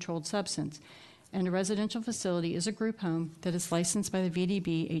to a controlled substance. And a residential facility is a group home that is licensed by the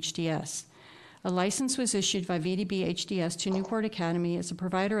VDB HDS. A license was issued by VDB HDS to Newport Academy as a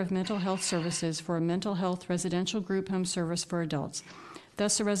provider of mental health services for a mental health residential group home service for adults.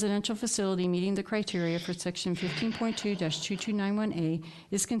 Thus, a residential facility meeting the criteria for Section 15.2-2291A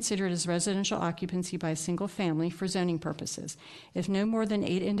is considered as residential occupancy by a single family for zoning purposes. If no more than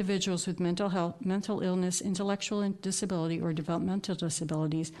 8 individuals with mental illness, intellectual disability, or developmental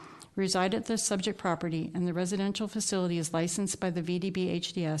disabilities reside at the subject property and the residential facility is licensed by the VDB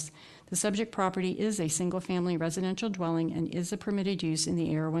HDS, the subject property is a single-family residential dwelling and is a permitted use in the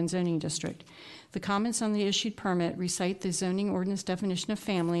AR1 zoning district. The comments on the issued permit recite the zoning ordinance definition of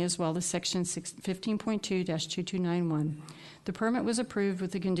family as well as Section 15.2-2291. The permit was approved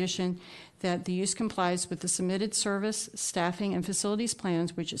with the condition that the use complies with the submitted service, staffing, and facilities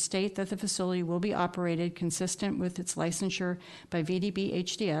plans, which state that the facility will be operated consistent with its licensure by VDB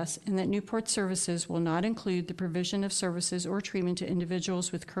HDS, and that Newport services will not include the provision of services or treatment to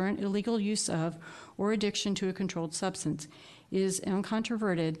individuals with current illegal use of or addiction to a controlled substance. It is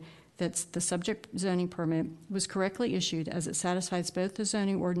uncontroverted that the subject zoning permit was correctly issued as it satisfies both the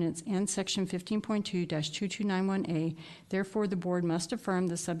zoning ordinance and Section 15.2-2291A. Therefore, the board must affirm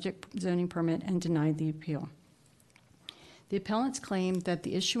the subject zoning permit and deny the appeal. The appellants claim that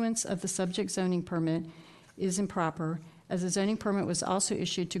the issuance of the subject zoning permit is improper, as the zoning permit was also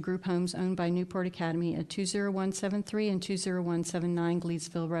issued to group homes owned by Newport Academy at 20173 and 20179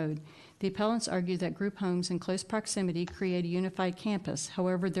 Gleedsville Road. The appellants argue that group homes in close proximity create a unified campus.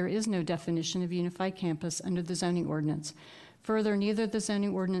 However, there is no definition of unified campus under the zoning ordinance. Further, neither the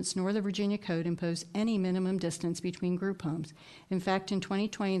zoning ordinance nor the Virginia Code impose any minimum distance between group homes. In fact, in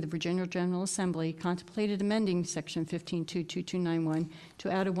 2020, the Virginia General Assembly contemplated amending Section 15.2.2291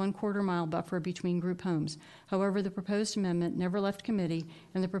 to add a 1/4 mile buffer between group homes. However, the proposed amendment never left committee,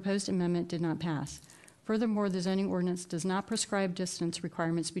 and the proposed amendment did not pass. Furthermore, the zoning ordinance does not prescribe distance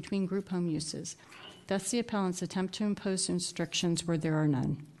requirements between group home uses. Thus, the appellants attempt to impose restrictions where there are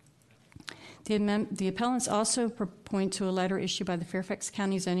none. The appellants also point to a letter issued by the Fairfax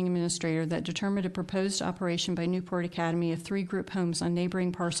County Zoning Administrator that determined a proposed operation by Newport Academy of 3 group homes on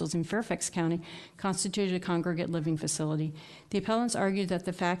neighboring parcels in Fairfax County constituted a congregate living facility. The appellants argued that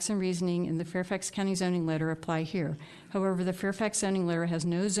the facts and reasoning in the Fairfax County zoning letter apply here. However, the Fairfax zoning letter has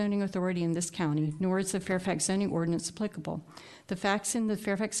no zoning authority in this county, nor is the Fairfax zoning ordinance applicable. The facts in the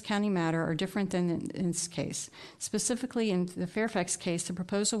Fairfax County matter are different than in this case. Specifically, in the Fairfax case, the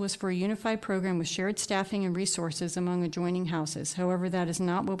proposal was for a unified program with shared staffing and resources among adjoining houses. However, that is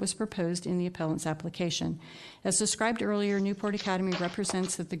not what was proposed in the appellant's application. As described earlier, Newport Academy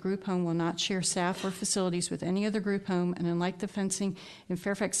represents that the group home will not share staff or facilities with any other group home, and unlike the fencing in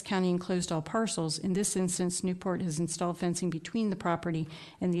Fairfax County enclosed all parcels, in this instance, Newport has installed fencing between the property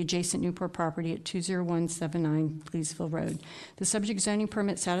and the adjacent Newport property at 20179 Leesville Road. The subject zoning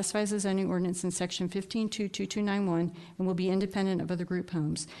permit satisfies the zoning ordinance in Section 15.2.2291 and will be independent of other group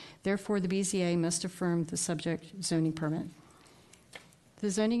homes. Therefore, the BZA must affirm the subject zoning permit. The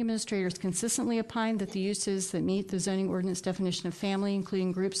zoning administrators consistently opine that the uses that meet the zoning ordinance definition of family,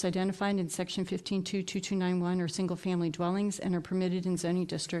 including groups identified in Section 15.2.2291, are single-family dwellings and are permitted in zoning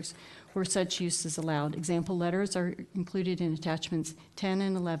districts where such use is allowed. Example letters are included in attachments 10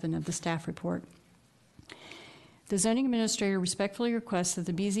 and 11 of the staff report. The zoning administrator respectfully requests that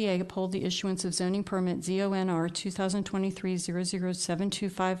the BZA uphold the issuance of zoning permit ZONR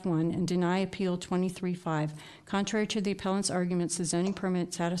 2023-007251 and deny appeal 23-5. Contrary to the appellant's arguments, the zoning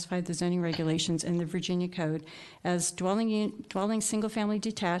permit satisfied the zoning regulations and the Virginia Code. As dwelling single-family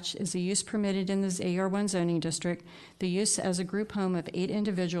detached is a use permitted in the AR1 zoning district, the use as a group home of 8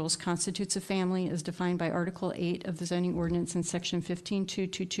 individuals constitutes a family as defined by Article 8 of the zoning ordinance in Section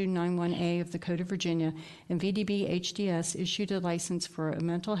 15.2.2291A of the Code of Virginia, and VDB HDS issued a license for a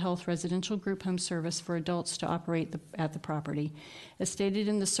mental health residential group home service for adults to operate at the property. As stated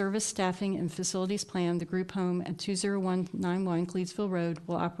in the service, staffing, and facilities plan, the group home at 20191 Cleetsville Road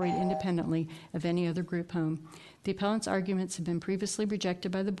will operate independently of any other group home. The appellant's arguments have been previously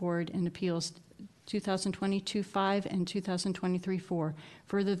rejected by the board in appeals 2022-5 and 2023-4.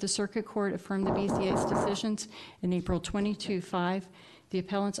 Further, the Circuit Court affirmed the BZA's decisions in April 22-5. The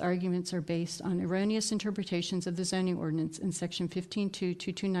appellant's arguments are based on erroneous interpretations of the zoning ordinance in Section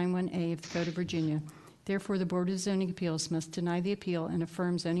 15.2.2291A of the Code of Virginia. Therefore, the Board of Zoning Appeals must deny the appeal and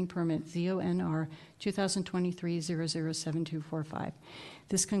affirm zoning permit ZONR 2023-007245.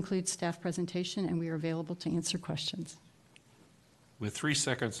 This concludes staff presentation, and we are available to answer questions. With 3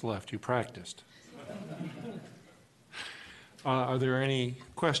 seconds left, you practiced. Are there any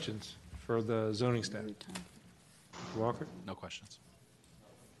questions for the zoning staff? Mr. Walker? No questions.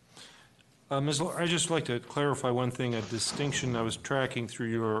 Ms. I'd just like to clarify one thing, a distinction I was tracking through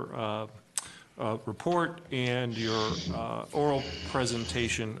your report and your oral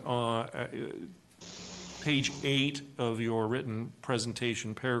presentation. Page 8 of your written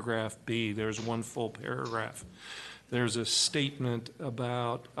presentation, paragraph B, there's one full paragraph. There's a statement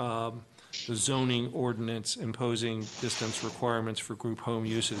about the zoning ordinance imposing distance requirements for group home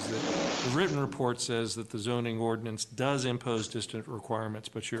uses. The written report says that the zoning ordinance does impose distance requirements,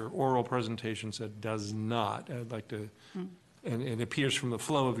 but your oral presentation said does not. I'd like to, and it appears from the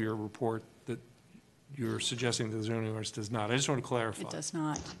flow of your report that you're suggesting that the zoning ordinance does not. I just want to clarify. It does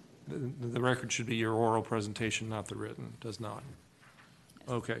not. The record should be your oral presentation, not the written. Does not.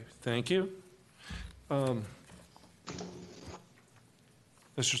 Okay, thank you. Mr.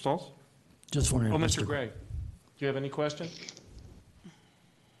 Stoltz? Just wondering. Oh, Mr. Gray, do you have any question?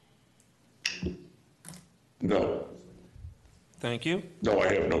 No. Thank you. No,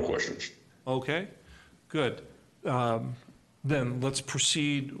 I have no questions. Okay, good. Then let's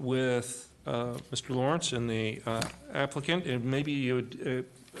proceed with Mr. Lawrence and the applicant, and maybe you would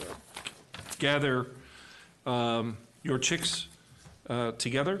gather your chicks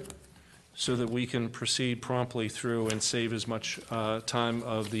together so that we can proceed promptly through and save as much time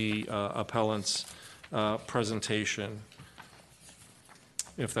of the appellant's presentation,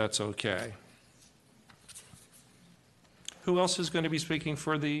 if that's okay. Who else is going to be speaking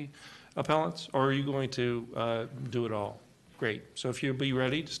for the appellants, or are you going to do it all? Great. So if you'll be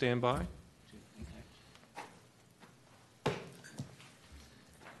ready to stand by.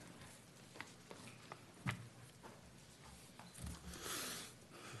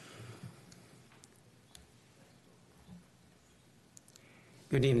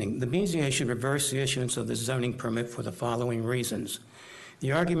 Good evening. The BZA should reverse the issuance of the zoning permit for the following reasons.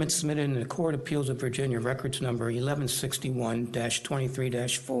 The argument submitted in the Court of Appeals of Virginia, records number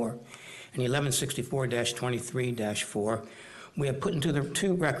 1161-23-4 and 1164-23-4, we have put into the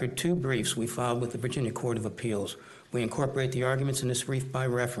two briefs we filed with the Virginia Court of Appeals. We incorporate the arguments in this brief by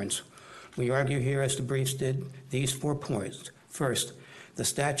reference. We argue here, as the briefs did, these 4 points. First, the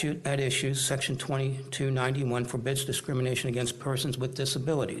statute at issue, Section 2291, forbids discrimination against persons with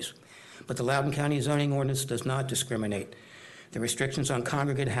disabilities, but the Loudoun County zoning ordinance does not discriminate. The restrictions on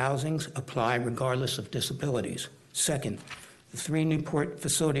congregate housings apply regardless of disabilities. Second, the 3 Newport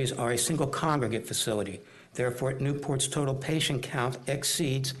facilities are a single congregate facility. Therefore, Newport's total patient count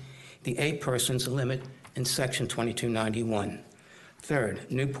exceeds the 8 persons limit in Section 2291.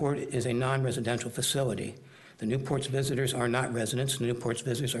 Third, Newport is a non-residential facility. The Newport's visitors are not residents. Newport's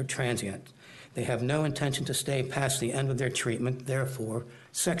visitors are transient. They have no intention to stay past the end of their treatment. Therefore,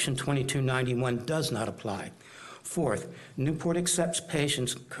 Section 2291 does not apply. Fourth, Newport accepts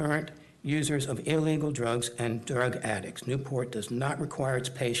patients, current users of illegal drugs and drug addicts. Newport does not require its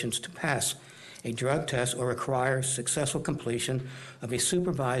patients to pass a drug test or require successful completion of a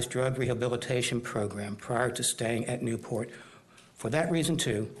supervised drug rehabilitation program prior to staying at Newport. For that reason,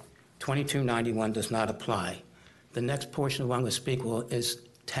 too, 2291 does not apply. The next portion of what I'm going to speak is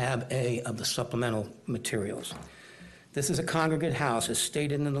tab A of the supplemental materials. This is a congregate house, as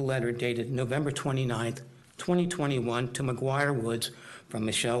stated in the letter dated November 29th, 2021, to McGuire Woods from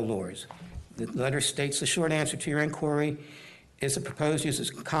Michelle Lors. The letter states the short answer to your inquiry is the proposed use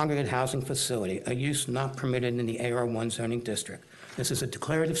is a congregate housing facility, a use not permitted in the AR1 zoning district. This is a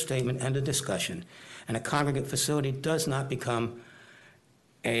declarative statement and a discussion, and a congregate facility does not become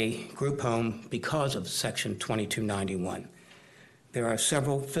a group home because of Section 2291. There are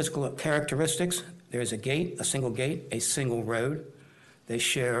several physical characteristics. There is a gate, a single road. They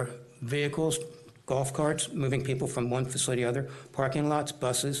share vehicles, golf carts, moving people from one facility to other, parking lots,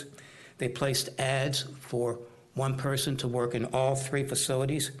 buses. They placed ads for one person to work in all 3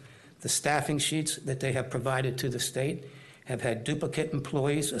 facilities. The staffing sheets that they have provided to the state have had duplicate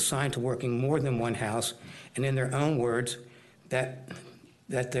employees assigned to working more than one house, and in their own words,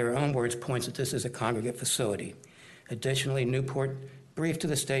 points that this is a congregate facility. Additionally, Newport briefed to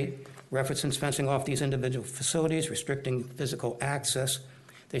the state references fencing off these individual facilities, restricting physical access.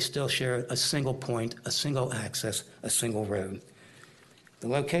 They still share a single point, a single access, a single road. The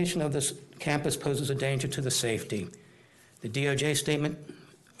location of this campus poses a danger to the safety. The DOJ statement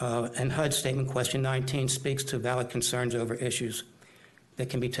and HUD statement, question 19, speaks to valid concerns over issues that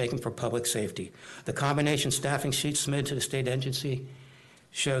can be taken for public safety. The combination staffing sheet submitted to the state agency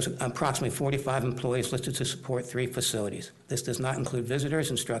shows approximately 45 employees listed to support 3 facilities. This does not include visitors,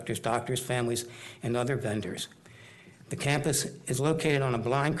 instructors, doctors, families, and other vendors. The campus is located on a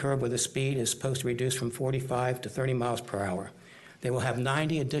blind curve where the speed is supposed to reduce from 45 to 30 miles per hour. They will have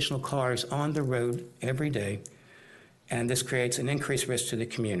 90 additional cars on the road every day, and this creates an increased risk to the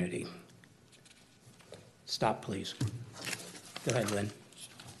community. Stop, please. Go ahead, Lynn.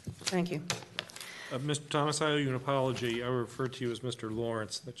 Thank you. Mr. Thomas, I owe you an apology. I referred to you as Mr.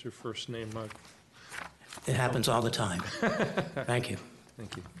 Lawrence. That's your first name. It happens all the time. Thank you.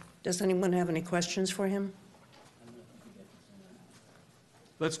 Thank you. Does anyone have any questions for him?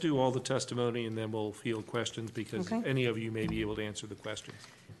 Let's do all the testimony, and then we'll field questions, because Okay. any of you may be able to answer the questions.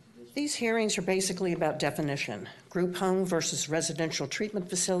 These hearings are basically about definition. Group home versus residential treatment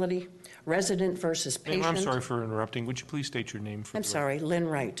facility, resident versus Ma'am, patient. I'm sorry for interrupting. Would you please state your name for I'm the sorry, Lynn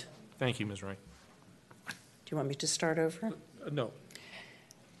Wright. Thank you, Ms. Wright. Do you want me to start over? No.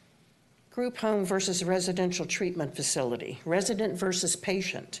 Group home versus residential treatment facility, resident versus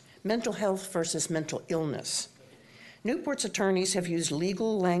patient, mental health versus mental illness. Newport's attorneys have used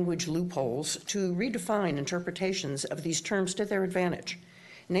legal language loopholes to redefine interpretations of these terms to their advantage.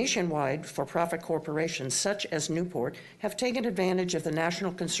 Nationwide, for-profit corporations such as Newport have taken advantage of the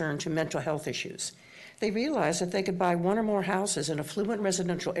national concern to mental health issues. They realized that they could buy 1 or more houses in affluent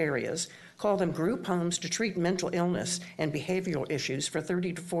residential areas, call them group homes to treat mental illness and behavioral issues for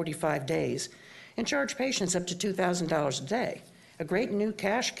 30 to 45 days, and charge patients up to $2,000 a day, a great new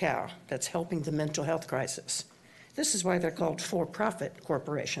cash cow that's helping the mental health crisis. This is why they're called for-profit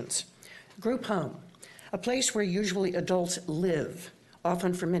corporations. Group home, a place where usually adults live,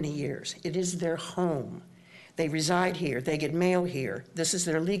 often for many years. It is their home. They reside here. They get mail here. This is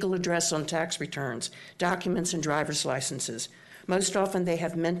their legal address on tax returns, documents, and driver's licenses. Most often they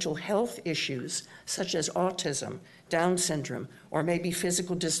have mental health issues such as autism, Down syndrome, or maybe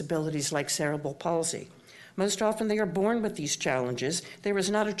physical disabilities like cerebral palsy. Most often they are born with these challenges. There is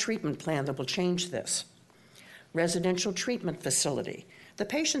not a treatment plan that will change this. Residential treatment facility. The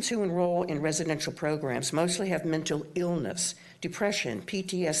patients who enroll in residential programs mostly have mental illness, depression,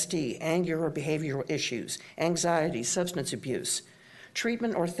 PTSD, anger or behavioral issues, anxiety, substance abuse.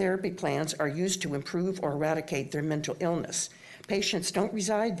 Treatment or therapy plans are used to improve or eradicate their mental illness. Patients don't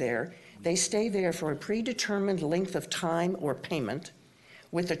reside there. They stay there for a predetermined length of time or payment.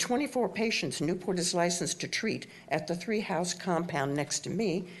 With the 24 patients Newport is licensed to treat at the 3-house compound next to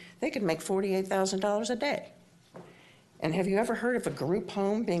me, they could make $48,000 a day. And have you ever heard of a group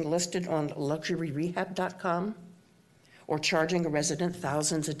home being listed on luxuryrehab.com or charging a resident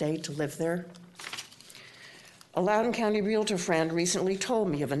thousands a day to live there? A Loudoun County realtor friend recently told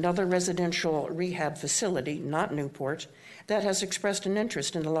me of another residential rehab facility, not Newport, that has expressed an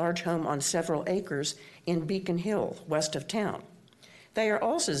interest in a large home on several acres in Beacon Hill, west of town. They are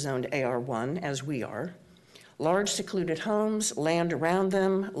also zoned AR1, as we are. Large secluded homes, land around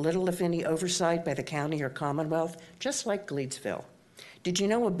them, little if any oversight by the county or Commonwealth, just like Gleadsville. Did you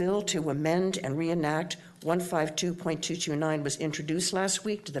know a bill to amend and reenact 152.229 was introduced last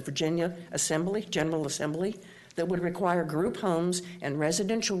week to the Virginia Assembly, General Assembly, that would require group homes and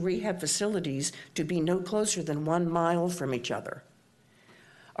residential rehab facilities to be no closer than 1 mile from each other?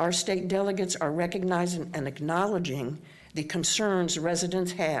 Our state delegates are recognizing and acknowledging the concerns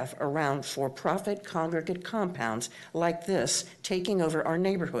residents have around for-profit congregate compounds like this taking over our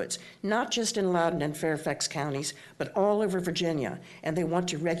neighborhoods, not just in Loudoun and Fairfax counties, but all over Virginia, and they want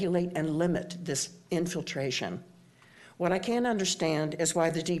to regulate and limit this infiltration. What I can't understand is why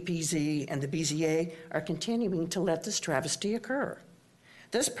the DPZ and the BZA are continuing to let this travesty occur.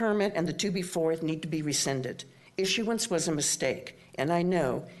 This permit and the two before it need to be rescinded. Issuance was a mistake, and I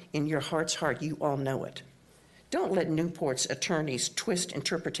know in your heart's heart you all know it. Don't let Newport's attorneys twist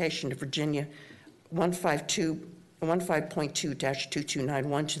interpretation of Virginia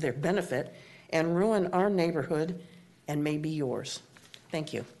 15.2-2291 to their benefit and ruin our neighborhood and maybe yours.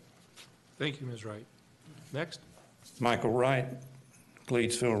 Thank you. Thank you, Ms. Wright. Next. Michael Wright,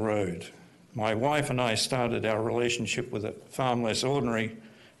 Gleadsville Road. My wife and I started our relationship with a Farm Less Ordinary,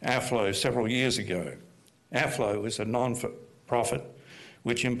 AFLO, several years ago. AFLO is a non-for-profit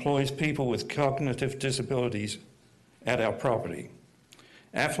which employs people with cognitive disabilities at our property.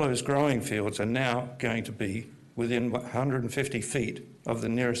 AFLO's growing fields are now going to be within 150 feet of the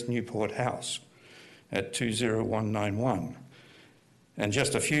nearest Newport house at 20191, and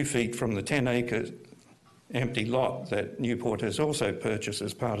just a few feet from the 10-acre empty lot that Newport has also purchased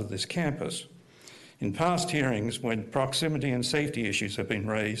as part of this campus. In past hearings, when proximity and safety issues have been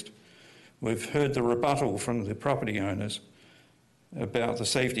raised, we've heard the rebuttal from the property owners about the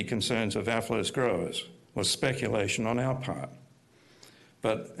safety concerns of AFLO's growers was speculation on our part.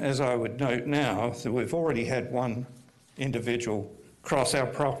 But as I would note now, that we've already had one individual cross our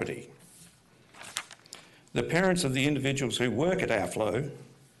property. The parents of the individuals who work at AFLO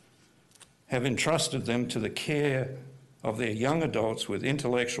have entrusted them to the care of their young adults with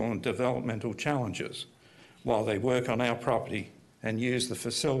intellectual and developmental challenges while they work on our property and use the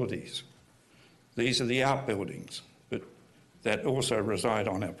facilities. These are the outbuildings that also reside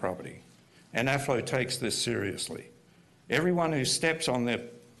on our property. And AFLO takes this seriously. Everyone who steps on their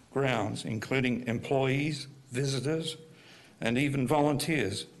grounds, including employees, visitors, and even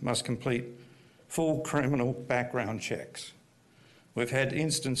volunteers, must complete full criminal background checks. We've had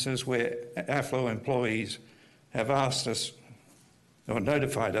instances where AFLO employees have asked us or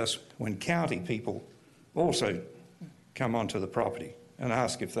notified us when county people also come onto the property and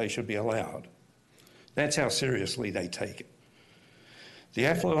ask if they should be allowed. That's how seriously they take it. The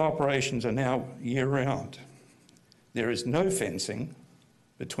AFLO operations are now year-round. There is no fencing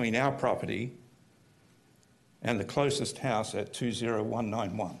between our property and the closest house at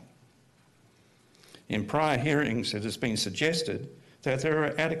 20191. In prior hearings, it has been suggested that there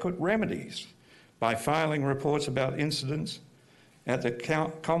are adequate remedies by filing reports about incidents at the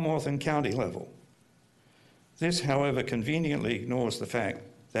Commonwealth and county level. This, however, conveniently ignores the fact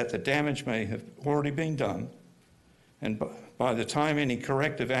that the damage may have already been done, and by the time any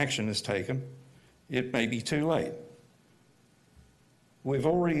corrective action is taken, it may be too late. We've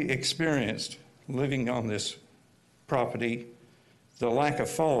already experienced, living on this property, the lack of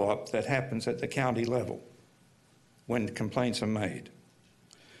follow-up that happens at the county level when complaints are made.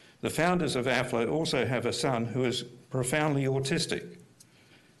 The founders of AFLO also have a son who is profoundly autistic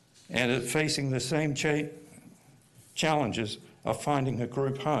and is facing the same challenges of finding a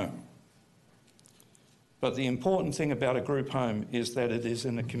group home. But the important thing about a group home is that it is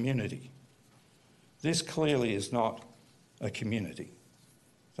in a community. This clearly is not a community.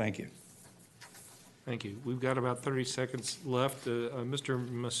 Thank you. Thank you. We've got about 30 seconds left. Mr.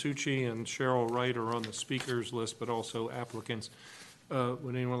 Masucci and Cheryl Wright are on the speakers list, but also applicants.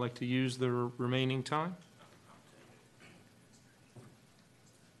 Would anyone like to use the remaining time?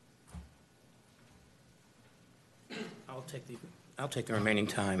 I'll take the remaining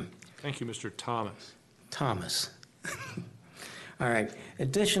time. Thank you, Mr. Thomas. Thomas. All right.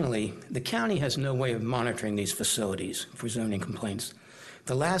 Additionally, the county has no way of monitoring these facilities for zoning complaints.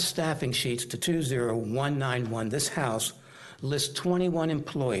 The last staffing sheets to 20191, this house lists 21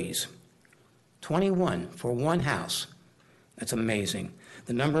 employees. 21 for one house. That's amazing.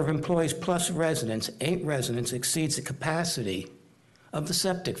 The number of employees plus residents, 8 residents, exceeds the capacity of the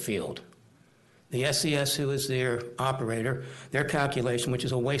septic field. The SES, who is their operator, their calculation, which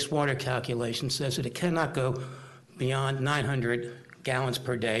is a wastewater calculation, says that it cannot go beyond 900 gallons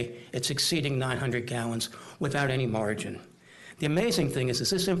per day. It's exceeding 900 gallons without any margin. The amazing thing is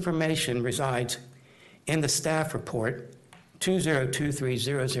this information resides in the staff report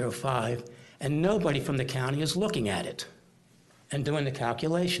 2023005, and nobody from the county is looking at it and doing the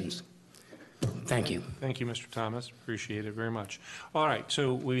calculations. Thank you. Thank you, Mr. Thomas. Appreciate it very much. All right,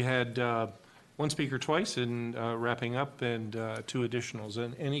 so we had one speaker twice and wrapping up, and 2 additionals.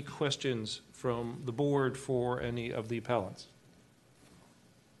 And any questions from the board for any of the appellants?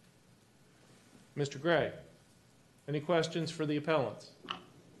 Mr. Gray, any questions for the appellants?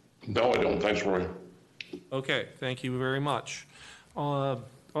 No, I don't. Thanks, Roy. Okay, thank you very much.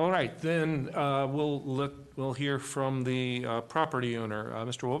 All right, then we'll hear from the property owner,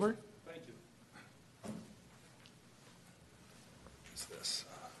 Mr. Wilbur. Thank you. What's this?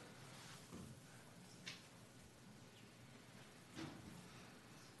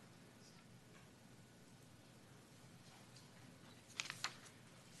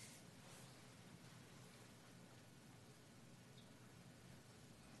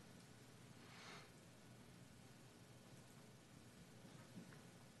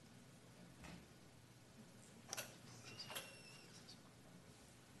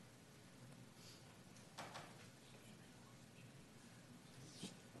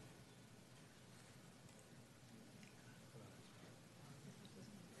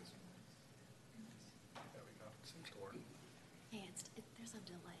 Hey, there's a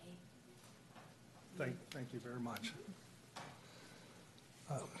delay. Thank you very much.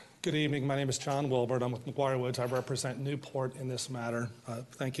 Good evening. My name is John Wilbert. I'm with McGuire Woods. I represent Newport in this matter.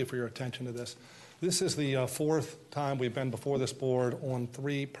 Thank you for your attention to this. This is the 4th time we've been before this board on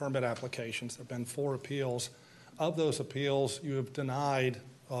 3 permit applications. There have been 4 appeals. Of those appeals, you have denied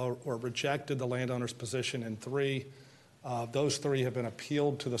or rejected the landowner's position in 3. Those 3 have been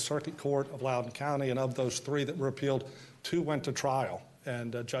appealed to the Circuit Court of Loudoun County, and of those 3 that were appealed, 2 went to trial.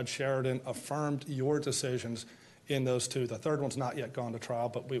 And Judge Sheridan affirmed your decisions in those 2. The 3rd one's not yet gone to trial,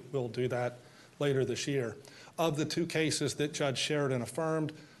 but we will do that later this year. Of the 2 cases that Judge Sheridan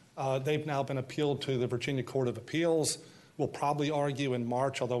affirmed, they've now been appealed to the Virginia Court of Appeals. We'll probably argue in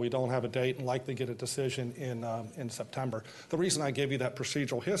March, although we don't have a date, and likely get a decision in September. The reason I give you that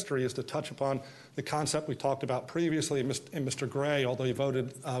procedural history is to touch upon the concept we talked about previously, and Mr. Gray, although he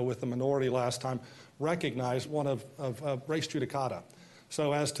voted with the minority last time, recognized one of res judicata.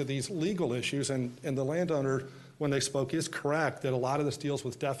 So as to these legal issues, and the landowner, when they spoke, is correct that a lot of this deals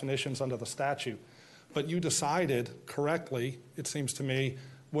with definitions under the statute. But you decided correctly, it seems to me,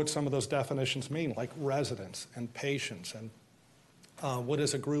 what some of those definitions mean, like residence and patients and what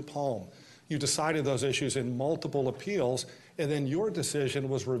is a group home. You decided those issues in multiple appeals, and then your decision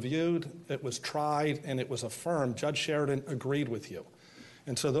was reviewed, it was tried, and it was affirmed. Judge Sheridan agreed with you.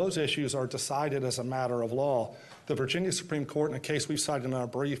 And so those issues are decided as a matter of law. The Virginia Supreme Court, in a case we've cited in our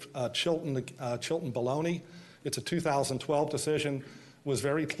brief, Chilton-Baloney, it's a 2012 decision, was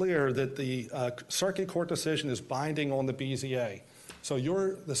very clear that the Circuit Court decision is binding on the BZA. So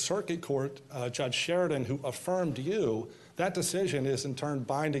the Circuit Court, Judge Sheridan, who affirmed you, that decision is in turn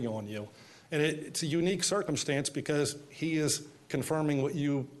binding on you. And it's a unique circumstance because he is confirming what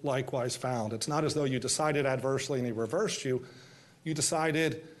you likewise found. It's not as though you decided adversely and he reversed you. You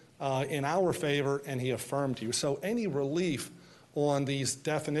decided in our favor and he affirmed you. So any relief on these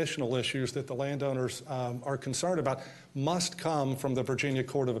definitional issues that the landowners are concerned about must come from the Virginia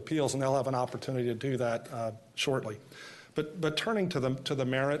Court of Appeals, and they'll have an opportunity to do that shortly. But turning to the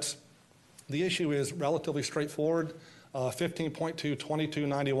merits, the issue is relatively straightforward.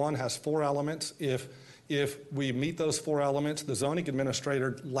 15.22291 has 4 elements. If we meet those 4 elements, the zoning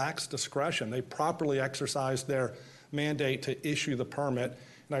administrator lacks discretion. They properly exercised their mandate to issue the permit,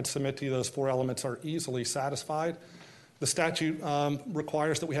 and I'd submit to you those 4 elements are easily satisfied. The statute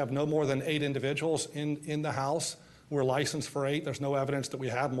requires that we have no more than 8 individuals in the house. We're licensed for 8. There's no evidence that we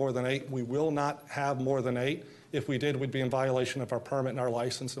have more than 8. We will not have more than 8. If we did, we'd be in violation of our permit and our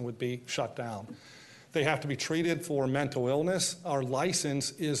license and would be shut down. They have to be treated for mental illness. Our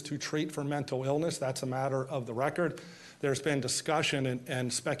license is to treat for mental illness. That's a matter of the record. There's been discussion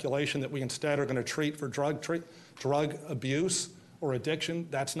and speculation that we instead are going to treat for drug abuse or addiction.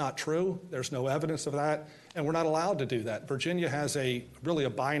 That's not true. There's no evidence of that, and we're not allowed to do that. Virginia has really a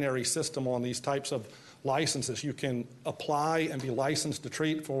binary system on these types of licenses. You can apply and be licensed to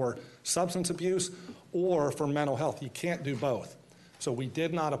treat for substance abuse or for mental health. You can't do both. So we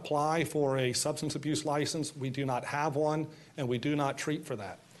did not apply for a substance abuse license. We do not have one, and we do not treat for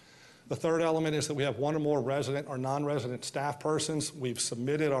that. The third element is that we have one or more resident or non-resident staff persons. We've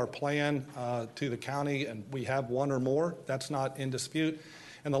submitted our plan to the county, and we have one or more. That's not in dispute.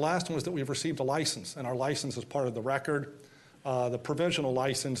 And the last one was that we've received a license, and our license is part of the record. The provisional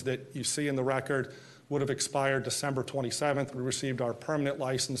license that you see in the record would have expired December 27th. We received our permanent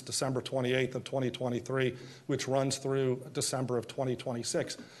license December 28th of 2023, which runs through December of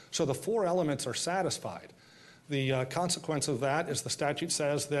 2026. So the four elements are satisfied. The consequence of that is the statute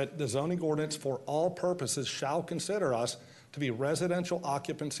says that the zoning ordinance for all purposes shall consider us to be residential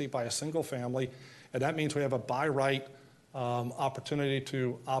occupancy by a single family, and that means we have a by right opportunity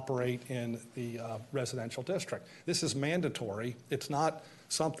to operate in the residential district. This is mandatory. It's not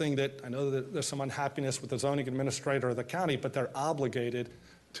something that, I know that there's some unhappiness with the zoning administrator of the county, but they're obligated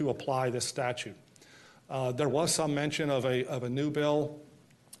to apply this statute. There was some mention of a new bill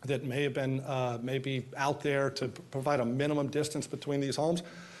that may have been maybe out there to provide a minimum distance between these homes.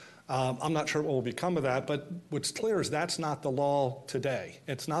 I'm not sure what will become of that, but what's clear is that's not the law today.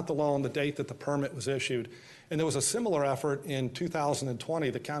 It's not the law on the date that the permit was issued. And there was a similar effort in 2020,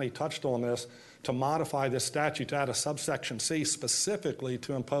 the county touched on this, to modify this statute to add a subsection C specifically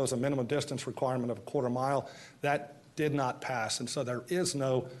to impose a minimum distance requirement of a quarter mile. That did not pass, and so there's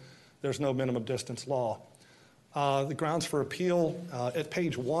no minimum distance law. The grounds for appeal, at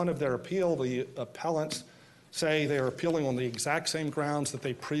page 1 of their appeal, the appellants say they are appealing on the exact same grounds that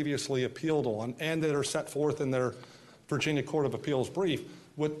they previously appealed on and that are set forth in their Virginia Court of Appeals brief.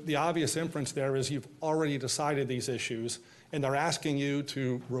 What the obvious inference there is you've already decided these issues, and they're asking you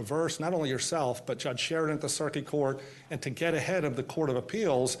to reverse not only yourself, but Judge Sheridan at the Circuit Court, and to get ahead of the Court of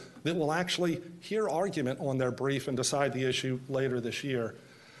Appeals that will actually hear argument on their brief and decide the issue later this year.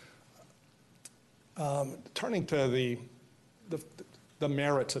 Turning to the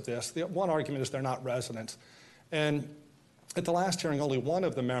merits of this, the one argument is they're not residents. And at the last hearing, only one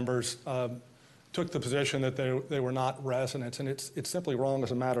of the members took the position that they were not residents, and it's simply wrong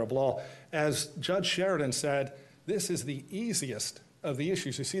as a matter of law. As Judge Sheridan said, this is the easiest of the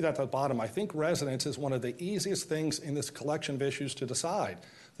issues. You see that at the bottom. I think residence is one of the easiest things in this collection of issues to decide,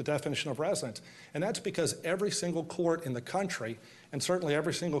 the definition of residence. And that's because every single court in the country, and certainly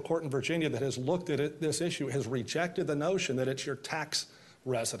every single court in Virginia that has looked at this issue, has rejected the notion that it's your tax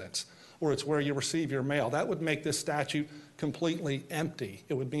residence or it's where you receive your mail. That would make this statute completely empty.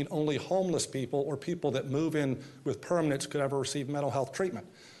 It would mean only homeless people or people that move in with permanents could ever receive mental health treatment.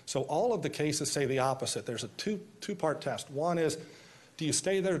 So all of the cases say the opposite. There's a two-part test. One is, do you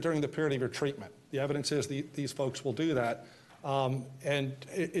stay there during the period of your treatment? The evidence is these folks will do that. And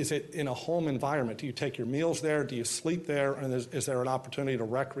is it in a home environment? Do you take your meals there? Do you sleep there? And is there an opportunity to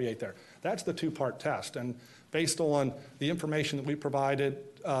recreate there? That's the two-part test. And based on the information that we provided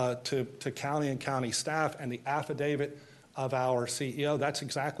to county and county staff and the affidavit of our CEO, that's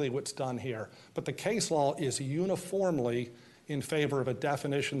exactly what's done here. But the case law is uniformly in favor of a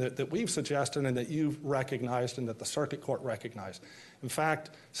definition that we've suggested and that you've recognized and that the Circuit Court recognized. In fact,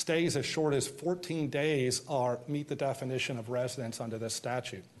 stays as short as 14 days meet the definition of residence under this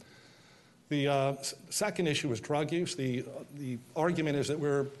statute. The second issue is drug use. The argument is that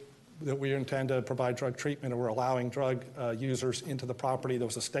we intend to provide drug treatment, and we're allowing drug users into the property. There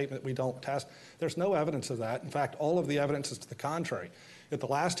was a statement we don't test. There's no evidence of that. In fact, all of the evidence is to the contrary. At the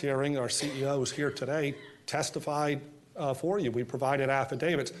last hearing, our CEO was here today, testified for you. We provided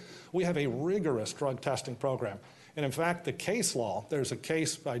affidavits. We have a rigorous drug testing program. And in fact, the case law, there's a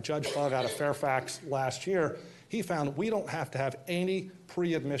case by Judge Bug out of Fairfax last year. He found we don't have to have any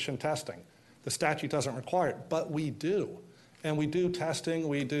pre-admission testing. The statute doesn't require it, but we do. And we do testing.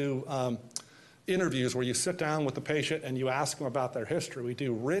 We do interviews where you sit down with the patient and you ask them about their history. We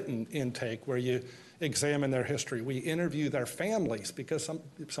do written intake where you examine their history. We interview their families because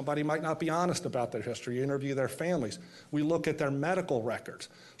somebody might not be honest about their history. You interview their families. We look at their medical records.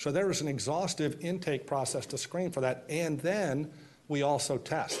 So there is an exhaustive intake process to screen for that. And then we also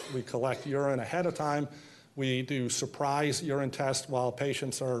test. We collect urine ahead of time. We do surprise urine tests while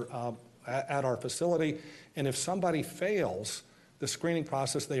patients are at our facility. And if somebody fails the screening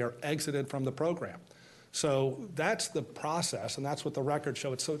process, they are exited from the program. So that's the process, and that's what the records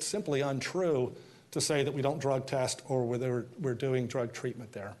show. So it's simply untrue to say that we don't drug test or whether we're doing drug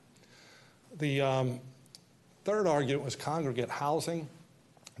treatment there. The third argument was congregate housing.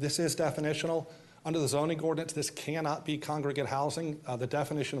 This is definitional. Under the zoning ordinance, this cannot be congregate housing. The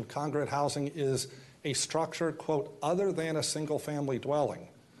definition of congregate housing is a structure, quote, other than a single-family dwelling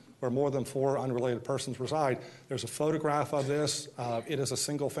where more than 4 unrelated persons reside. There's a photograph of this. It is a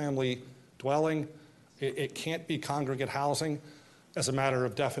single-family dwelling. It can't be congregate housing as a matter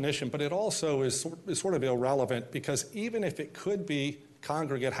of definition, but it also is sort of irrelevant because even if it could be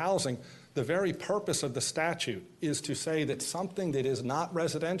congregate housing, the very purpose of the statute is to say that something that is not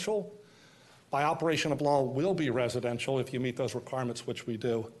residential, by operation of law, will be residential if you meet those requirements, which we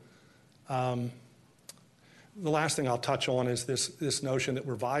do. The last thing I'll touch on is this notion that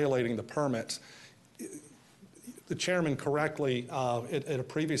we're violating the permits. The chairman correctly at a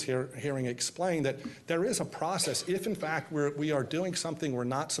previous hearing explained that there is a process. If in fact we are doing something we're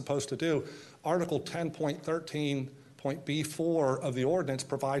not supposed to do, Article 10.13.B4 of the ordinance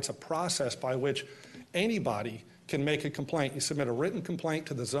provides a process by which anybody can make a complaint. You submit a written complaint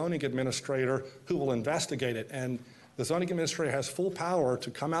to the zoning administrator who will investigate it. And the zoning administrator has full power to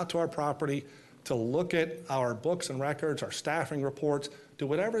come out to our property, to look at our books and records, our staffing reports, do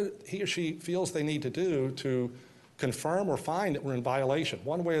whatever he or she feels they need to do to confirm or find that we're in violation,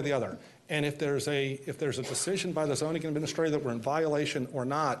 one way or the other. And if there's a decision by the zoning administrator that we're in violation or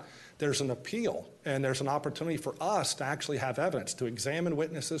not, there's an appeal and there's an opportunity for us to actually have evidence, to examine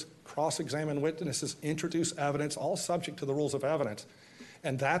witnesses, cross-examine witnesses, introduce evidence, all subject to the rules of evidence.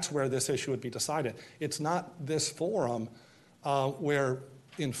 And that's where this issue would be decided. It's not this forum where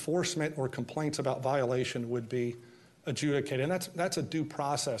enforcement or complaints about violation would be adjudicated. And that's a due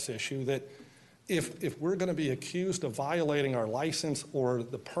process issue that if we're going to be accused of violating our license or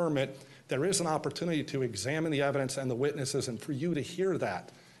the permit, there is an opportunity to examine the evidence and the witnesses and for you to hear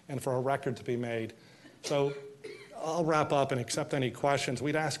that and for a record to be made. So I'll wrap up and accept any questions.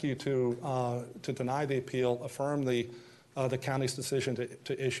 We'd ask you to deny the appeal, affirm the county's decision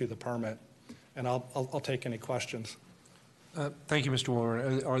to issue the permit, and I'll take any questions. Thank you, Mr.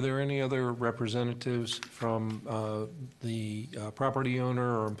 Warren. Are there any other representatives from the property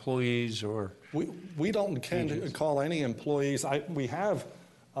owner or employees or? We don't intend to call any employees. We have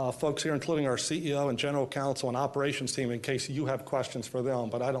folks here, including our CEO and general counsel and operations team, in case you have questions for them,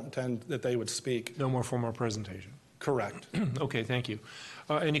 but I don't intend that they would speak. No more formal presentation? Correct. Okay, thank you.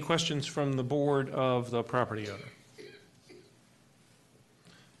 Any questions from the board of the property owner?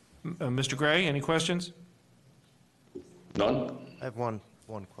 Mr. Gray, any questions? None? I have one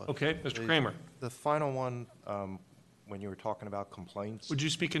question. Okay, Mr. Kramer. The final one, when you were talking about complaints. Would you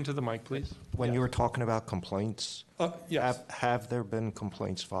speak into the mic, please? When you were talking about complaints, yes. have there been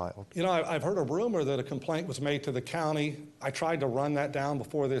complaints filed? You know, I've heard a rumor that a complaint was made to the county. I tried to run that down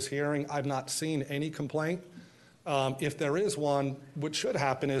before this hearing. I've not seen any complaint. If there is one, what should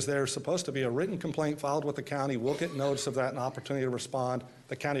happen is there's supposed to be a written complaint filed with the county. We'll get notice of that and opportunity to respond.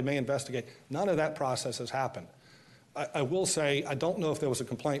 The county may investigate. None of that process has happened. I will say, I don't know if there was a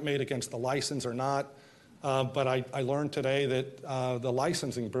complaint made against the license or not, but I learned today that the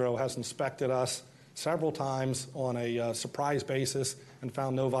Licensing Bureau has inspected us several times on a surprise basis and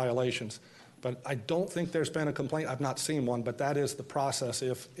found no violations. But I don't think there's been a complaint. I've not seen one, but that is the process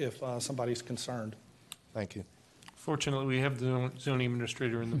if somebody's concerned. Thank you. Fortunately, we have the zoning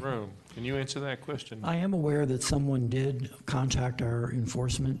administrator in the room. Can you answer that question? I am aware that someone did contact our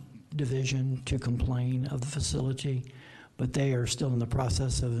enforcement division to complain of the facility, but they are still in the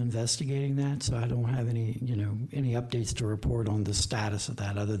process of investigating that, so I don't have any updates to report on the status of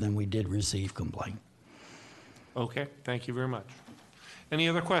that other than we did receive complaint. Okay, thank you very much. Any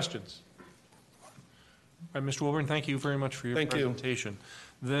other questions? All right, Mr. Wilburn, thank you very much for your presentation.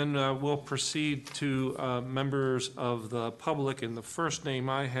 Then we'll proceed to members of the public, and the first name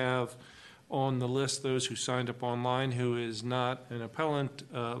I have on the list, those who signed up online, who is not an appellant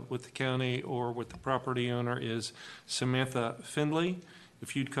with the county or with the property owner, is Samantha Findley.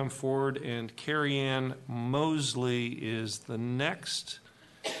 If you'd come forward, and Carrie Ann Mosley is the next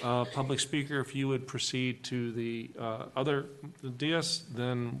public speaker. If you would proceed to the other dais,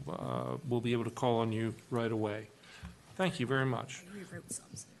 then we'll be able to call on you right away. Thank you very much.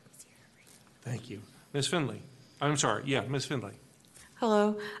 Thank you. Ms. Findley. I'm sorry. Yeah, Ms. Findley.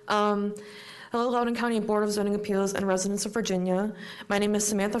 Hello. Hello, Loudoun County Board of Zoning Appeals and residents of Virginia. My name is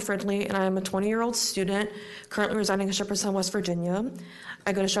Samantha Fridley, and I am a 20-year-old student currently residing in Shepherdstown, West Virginia.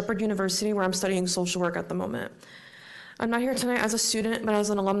 I go to Shepherd University, where I'm studying social work at the moment. I'm not here tonight as a student, but as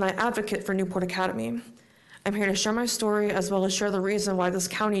an alumni advocate for Newport Academy. I'm here to share my story, as well as share the reason why this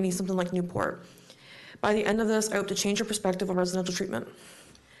county needs something like Newport. By the end of this, I hope to change your perspective on residential treatment.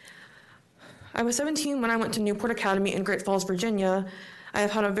 I was 17 when I went to Newport Academy in Great Falls, Virginia. I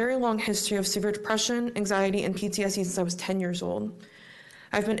have had a very long history of severe depression, anxiety, and PTSD since I was 10 years old.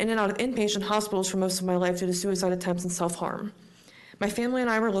 I've been in and out of inpatient hospitals for most of my life due to suicide attempts and self-harm. My family and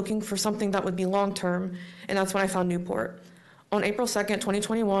I were looking for something that would be long-term, and that's when I found Newport. On April 2nd,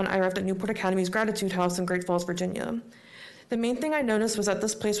 2021, I arrived at Newport Academy's Gratitude House in Great Falls, Virginia. The main thing I noticed was that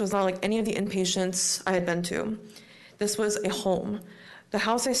this place was not like any of the inpatients I had been to. This was a home. The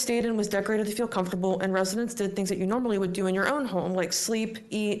house I stayed in was decorated to feel comfortable, and residents did things that you normally would do in your own home, like sleep,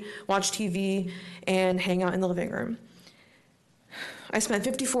 eat, watch TV, and hang out in the living room. I spent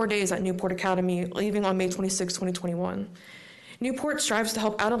 54 days at Newport Academy, leaving on May 26, 2021. Newport strives to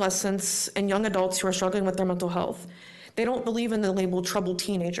help adolescents and young adults who are struggling with their mental health. They don't believe in the label troubled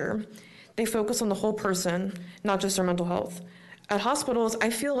teenager. They focus on the whole person, not just their mental health. At hospitals, I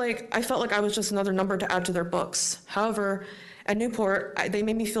felt like I was just another number to add to their books. However, at Newport, they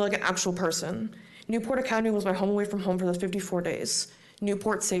made me feel like an actual person. Newport Academy was my home away from home for those 54 days.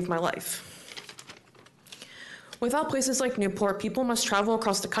 Newport saved my life. Without places like Newport, people must travel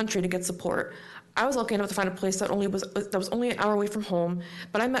across the country to get support. I was lucky enough to find a place that was only an hour away from home,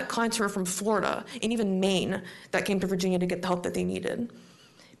 but I met clients who were from Florida and even Maine that came to Virginia to get the help that they needed.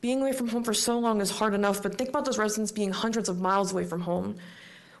 Being away from home for so long is hard enough, but think about those residents being hundreds of miles away from home,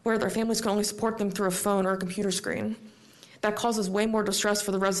 where their families can only support them through a phone or a computer screen. That causes way more distress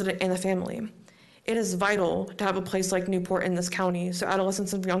for the resident and the family. It is vital to have a place like Newport in this county so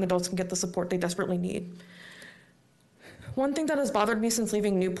adolescents and young adults can get the support they desperately need. One thing that has bothered me since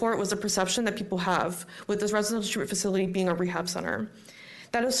leaving Newport was the perception that people have with this residential treatment facility being a rehab center.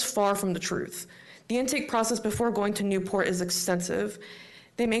 That is far from the truth. The intake process before going to Newport is extensive.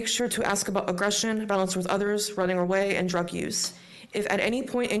 They make sure to ask about aggression, violence with others, running away, and drug use. If at any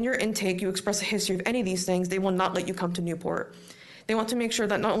point in your intake you express a history of any of these things, they will not let you come to Newport. They want to make sure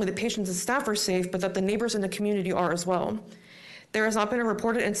that not only the patients and staff are safe, but that the neighbors in the community are as well. There has not been a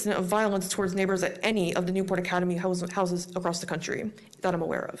reported incident of violence towards neighbors at any of the Newport Academy houses across the country that I'm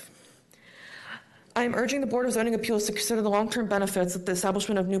aware of. I am urging the Board of Zoning Appeals to consider the long-term benefits that the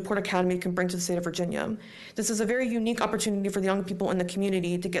establishment of Newport Academy can bring to the state of Virginia. This is a very unique opportunity for the young people in the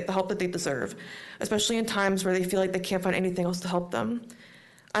community to get the help that they deserve, especially in times where they feel like they can't find anything else to help them.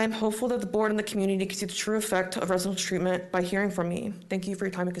 I am hopeful that the board and the community can see the true effect of residential treatment by hearing from me. Thank you for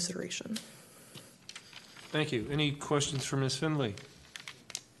your time and consideration. Thank you. Any questions for Ms. Findley?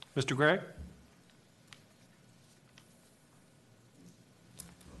 Mr. Gregg?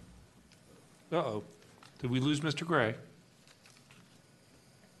 Uh-oh. Did we lose Mr. Gray?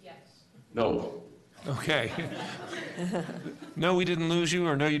 Yes. No. Okay. No, we didn't lose you,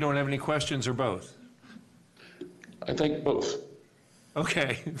 or no, you don't have any questions, or both? I think both.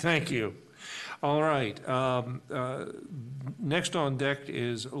 Okay, thank you. All right. Next on deck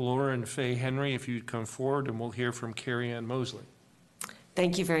is Lauren Faye Henry. If you'd come forward, and we'll hear from Carrie Ann Mosley.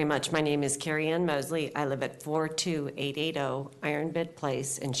 Thank you very much. My name is Carrie Ann Mosley. I live at 42880 Iron Bed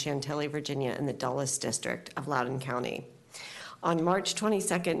Place in Chantilly, Virginia, in the Dulles District of Loudoun County. On March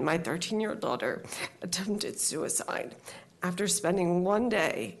 22nd, my 13-year-old daughter attempted suicide after spending 1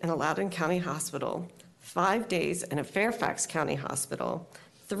 day in a Loudoun County hospital, 5 days in a Fairfax County hospital,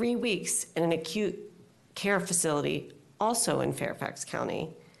 3 weeks in an acute care facility, also in Fairfax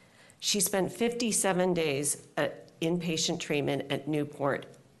County. She spent 57 days at inpatient treatment at Newport,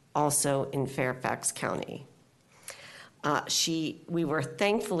 also in Fairfax County. We were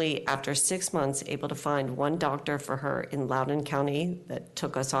thankfully, after 6 months, able to find one doctor for her in Loudoun County that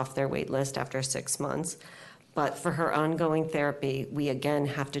took us off their wait list after 6 months. But for her ongoing therapy, we again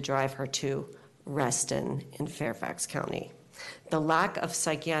have to drive her to Reston in Fairfax County. The lack of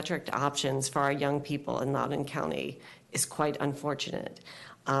psychiatric options for our young people in Loudoun County is quite unfortunate.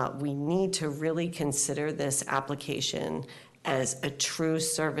 We need to really consider this application as a true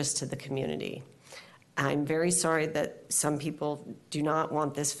service to the community. I'm very sorry that some people do not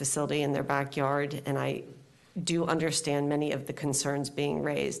want this facility in their backyard, and I do understand many of the concerns being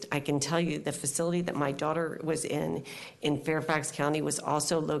raised. I can tell you the facility that my daughter was in Fairfax County was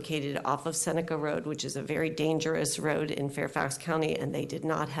also located off of Seneca Road, which is a very dangerous road in Fairfax County, and they did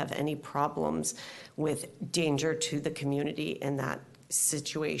not have any problems with danger to the community in that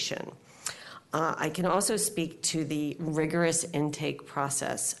situation. I can also speak to the rigorous intake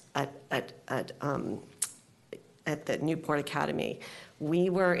process at the Newport Academy.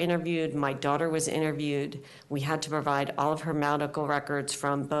 We were interviewed, my daughter was interviewed. We had to provide all of her medical records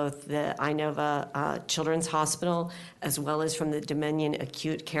from both the Inova Children's Hospital as well as from the Dominion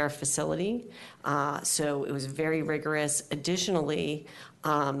Acute Care Facility. So it was very rigorous. Additionally,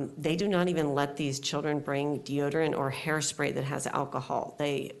 they do not even let these children bring deodorant or hairspray that has alcohol.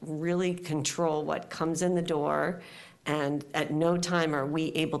 They really control what comes in the door, and at no time are we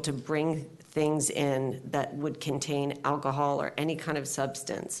able to bring things in that would contain alcohol or any kind of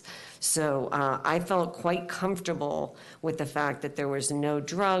substance. So I felt quite comfortable with the fact that there was no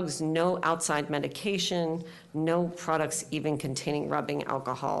drugs, no outside medication, no products even containing rubbing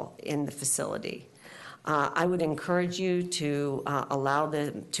alcohol in the facility. I would encourage you to allow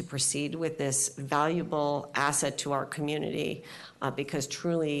them to proceed with this valuable asset to our community because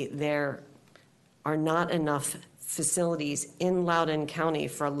truly there are not enough facilities in Loudoun County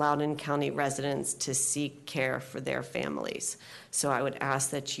for Loudoun County residents to seek care for their families. So I would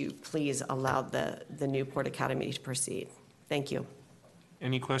ask that you please allow the Newport Academy to proceed. Thank you.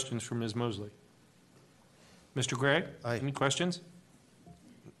 Any questions for Ms. Mosley? Mr. Gregg, any questions?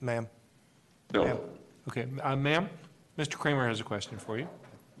 Ma'am? No. Ma'am? Okay, ma'am, Mr. Kramer has a question for you.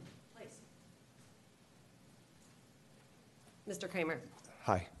 Mr. Kramer.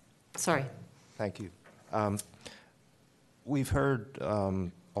 Hi. Sorry. Thank you. We've heard a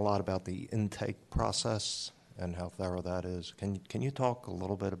lot about the intake process and how thorough that is. Can you talk a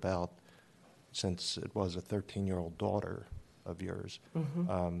little bit about, since it was a 13-year-old daughter of yours,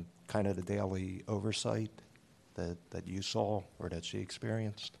 kind of the daily oversight that you saw or that she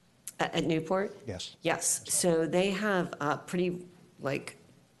experienced? At Newport? Yes. Yes. So they have a pretty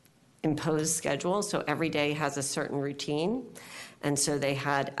imposed schedule. So every day has a certain routine. And so they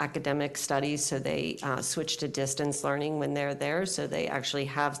had academic studies. So they switched to distance learning when they're there. So they actually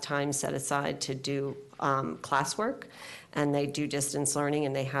have time set aside to do classwork. And they do distance learning,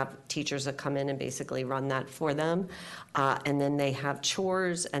 and they have teachers that come in and basically run that for them. And then they have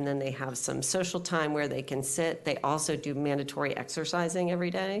chores, and then they have some social time where they can sit. They also do mandatory exercising every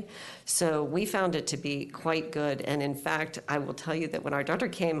day. So we found it to be quite good. And in fact, I will tell you that when our daughter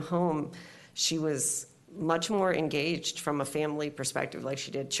came home, she was much more engaged from a family perspective. Like,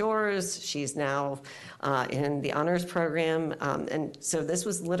 she did chores. She's now in the honors program. And so this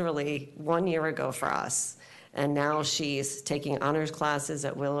was literally 1 year ago for us. And now she's taking honors classes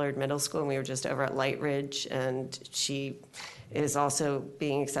at Willard Middle School, and we were just over at Light Ridge, and she is also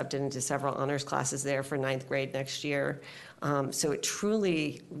being accepted into several honors classes there for 9th grade next year. So it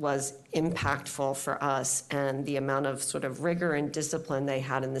truly was impactful for us, and the amount of sort of rigor and discipline they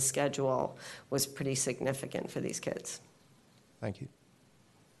had in the schedule was pretty significant for these kids. Thank you.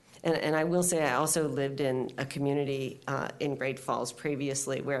 And I will say I also lived in a community in Great Falls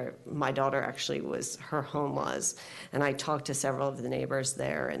previously where my daughter actually her home was. And I talked to several of the neighbors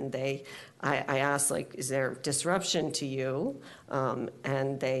there, and I asked, is there disruption to you?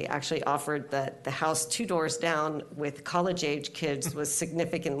 And they actually offered that the house 2 doors down with college-age kids was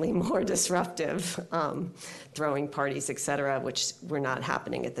significantly more disruptive, throwing parties, et cetera, which were not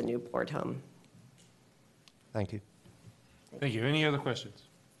happening at the Newport home. Thank you. Thank you. Any other questions?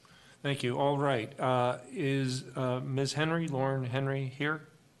 Thank you. All right. Is Ms. Henry, Lauren Henry, here?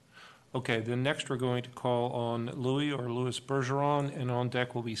 Okay, then next we're going to call on Louis or Louis Bergeron, and on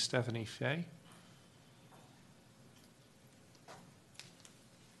deck will be Stephanie Fay.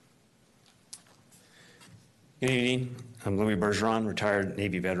 Good evening. I'm Louis Bergeron, retired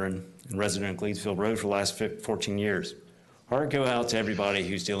Navy veteran and resident of Gleadsville Road for the last 14 years. Heart go out to everybody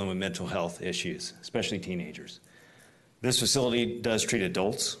who's dealing with mental health issues, especially teenagers. This facility does treat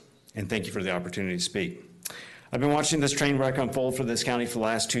adults, and thank you for the opportunity to speak. I've been watching this train wreck unfold for this county for the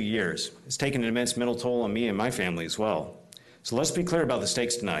last 2 years. It's taken an immense mental toll on me and my family as well. So let's be clear about the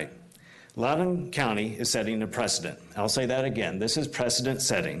stakes tonight. Loudoun County is setting a precedent. I'll say that again. This is precedent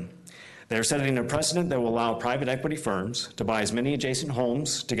setting. They're setting a precedent that will allow private equity firms to buy as many adjacent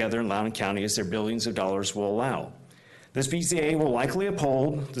homes together in Loudoun County as their billions of dollars will allow. This BZA will likely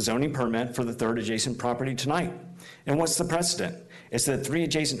uphold the zoning permit for the 3rd adjacent property tonight. And what's the precedent? It's that 3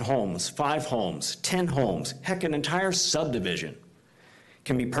 adjacent homes, 5 homes, 10 homes, heck, an entire subdivision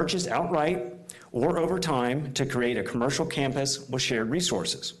can be purchased outright or over time to create a commercial campus with shared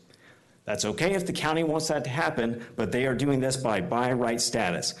resources. That's okay if the county wants that to happen, but they are doing this by right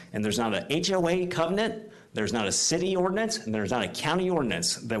status. And there's not an HOA covenant, there's not a city ordinance, and there's not a county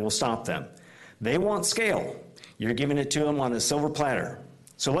ordinance that will stop them. They want scale. You're giving it to them on a silver platter.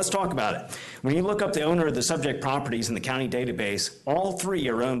 So let's talk about it. When you look up the owner of the subject properties in the county database, all 3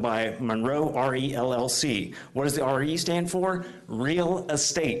 are owned by Monroe RE LLC. What does the RE stand for? Real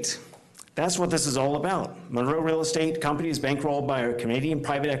estate. That's what this is all about. Monroe Real Estate Company is bankrolled by a Canadian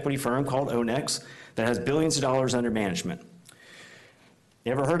private equity firm called Onex that has billions of dollars under management.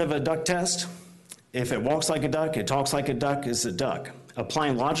 You ever heard of a duck test? If it walks like a duck, it talks like a duck, it's a duck.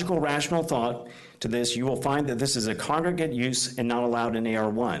 Applying logical, rational thought to this, you will find that this is a congregate use and not allowed in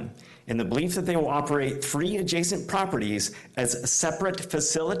AR1. And the belief that they will operate 3 adjacent properties as separate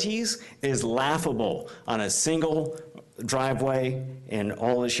facilities is laughable on a single driveway and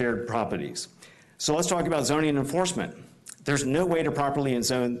all the shared properties. So let's talk about zoning and enforcement. There's no way to properly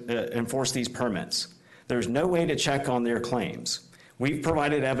enforce these permits. There's no way to check on their claims. We've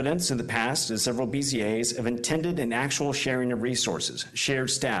provided evidence in the past in several BZAs of intended and actual sharing of resources,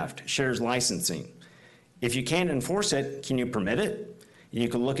 shared staff, shared licensing. If you can't enforce it, can you permit it? You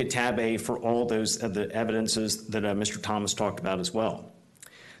can look at tab A for all those the evidences that Mr. Thomas talked about as well.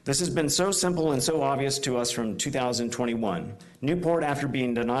 This has been so simple and so obvious to us from 2021. Newport, after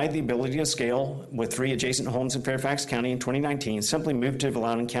being denied the ability to scale with 3 adjacent homes in Fairfax County in 2019, simply moved to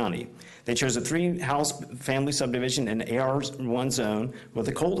Loudoun County. They chose a 3-house family subdivision in AR1 zone with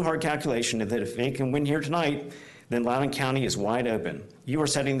a cold hard calculation that if they can win here tonight, then Loudoun County is wide open. You are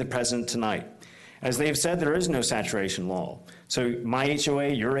setting the precedent tonight. As they have said, there is no saturation law. So my HOA,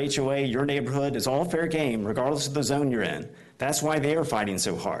 your neighborhood is all fair game, regardless of the zone you're in. That's why they are fighting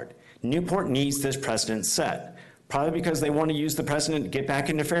so hard. Newport needs this precedent set, probably because they want to use the precedent to get back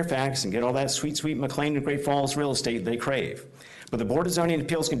into Fairfax and get all that sweet, sweet McLean and Great Falls real estate they crave. But the Board of Zoning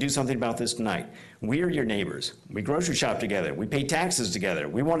Appeals can do something about this tonight. We are your neighbors. We grocery shop together. We pay taxes together.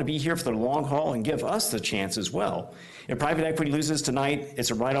 We want to be here for the long haul and give us the chance as well. If private equity loses tonight,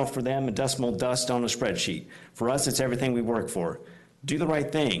 it's a write-off for them and decimal dust on a spreadsheet. For us, it's everything we work for. Do the right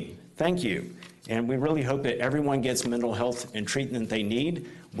thing. Thank you. And we really hope that everyone gets mental health and treatment they need.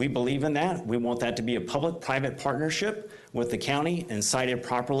 We believe in that. We want that to be a public-private partnership with the county and cited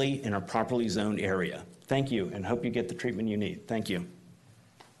properly in a properly zoned area. Thank you, and hope you get the treatment you need. Thank you.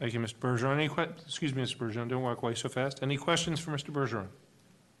 Thank you, Mr. Bergeron. Excuse me, Mr. Bergeron, don't walk away so fast. Any questions for Mr. Bergeron?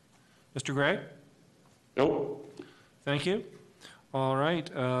 Mr. Gray? Nope. Thank you. All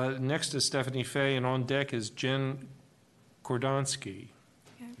right, next is Stephanie Fay, and on deck is Jen Kordonsky.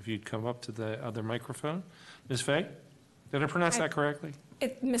 If you'd come up to the other microphone. Ms. Fay, did I pronounce that correctly?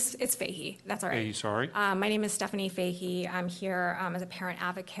 It's Fahey. That's all right. Fahey, sorry. My name is Stephanie Fahey. I'm here as a parent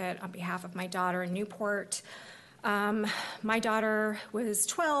advocate on behalf of my daughter in Newport. My daughter was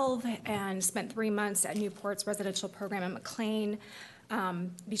 12 and spent 3 months at Newport's residential program in McLean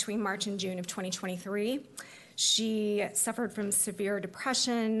between March and June of 2023. She suffered from severe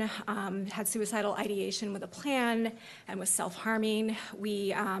depression, had suicidal ideation with a plan, and was self-harming.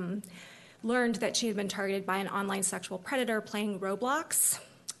 We learned that she had been targeted by an online sexual predator playing Roblox,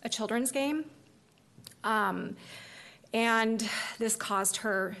 a children's game. And this caused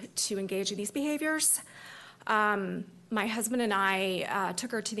her to engage in these behaviors. My husband and I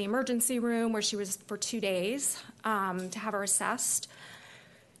took her to the emergency room where she was for 2 days to have her assessed.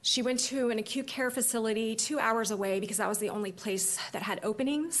 She went to an acute care facility 2 hours away because that was the only place that had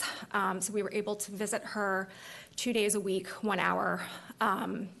openings. So we were able to visit her 2 days a week, 1 hour,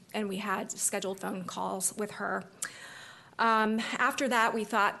 and we had scheduled phone calls with her. After that, we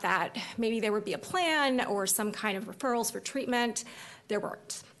thought that maybe there would be a plan or some kind of referrals for treatment. There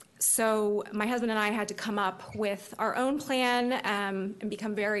weren't. So my husband and I had to come up with our own plan and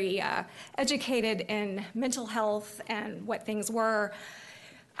become very educated in mental health and what things were.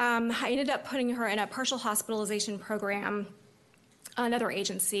 I ended up putting her in a partial hospitalization program, another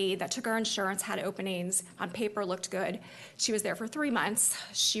agency that took our insurance, had openings, on paper looked good. She was there for 3 months.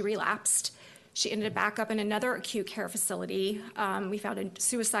 She relapsed. She ended up back up in another acute care facility. We found a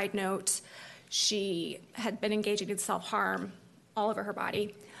suicide note. She had been engaging in self-harm all over her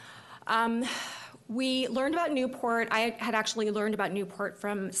body. We learned about Newport. I had actually learned about Newport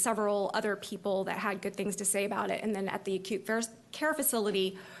from several other people that had good things to say about it. And then at the acute care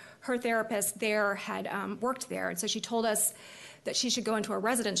facility, her therapist there had worked there. And so she told us that she should go into a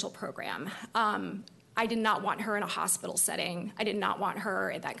residential program. I did not want her in a hospital setting. I did not want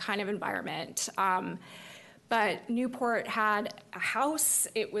her in that kind of environment. But Newport had a house.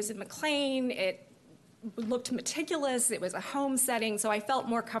 It was in McLean. It looked meticulous. It was a home setting. So I felt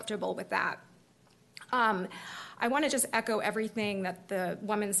more comfortable with that. I want to just echo everything that the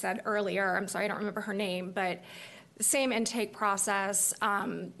woman said earlier. I'm sorry, I don't remember her name, but the same intake process.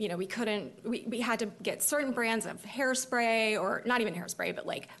 You know, we had to get certain brands of hairspray, or not even hairspray, but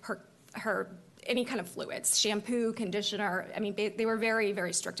like her any kind of fluids, shampoo, conditioner. I mean, they were very,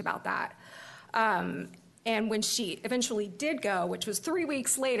 very strict about that. And when she eventually did go, which was 3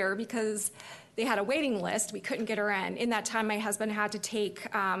 weeks later, because they had a waiting list, we couldn't get her in. In that time, my husband had to take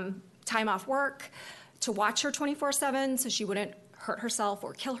time off work to watch her 24/7 so she wouldn't hurt herself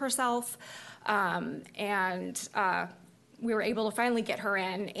or kill herself. We were able to finally get her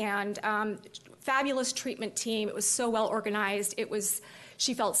in, and fabulous treatment team. It was so well organized.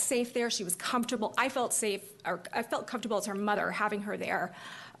 She felt safe there. She was comfortable. I felt safe, or I felt comfortable as her mother having her there.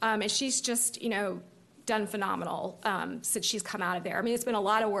 And she's just, done phenomenal since she's come out of there. I mean, it's been a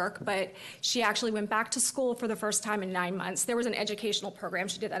lot of work, but she actually went back to school for the first time in 9 months. There was an educational program.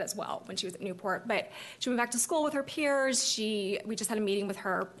 She did that as well when she was at Newport, but she went back to school with her peers. We just had a meeting with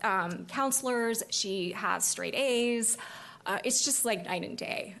her counselors. She has straight A's. It's just like night and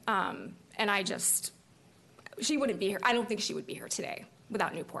day. She wouldn't be here. I don't think she would be here today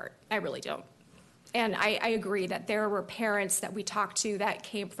without Newport. I really don't. And I agree that there were parents that we talked to that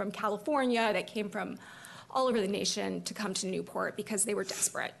came from California, that came from all over the nation to come to Newport because they were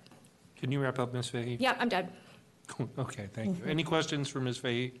desperate. Can you wrap up, Ms. Fahey? Yeah, I'm done. Okay, thank you. Any questions for Ms.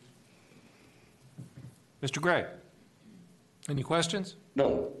 Fahey? Mr. Gray? Any questions?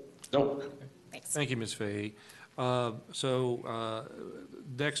 No. Thanks. Thank you, Ms. Fahey.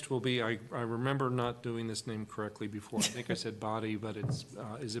 Next will be, I remember not doing this name correctly before. I think I said Bodie, but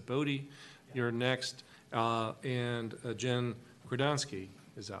is it Bodie? You're next, and Jen Kordonsky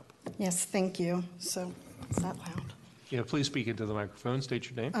is up. Yes, thank you. So, is that loud? Yeah, please speak into the microphone. State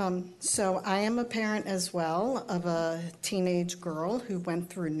your name. So I am a parent as well of a teenage girl who went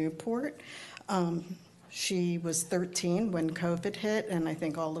through Newport. She was 13 when COVID hit, and I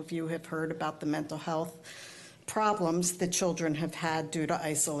think all of you have heard about the mental health problems that children have had due to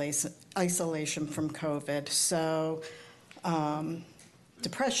isolation from COVID. So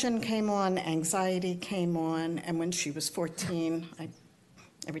depression came on, anxiety came on, and when she was 14,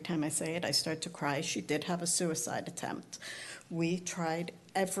 every time I say it, I start to cry. She did have a suicide attempt. We tried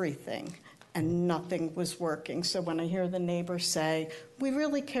everything, and nothing was working. So when I hear the neighbors say, we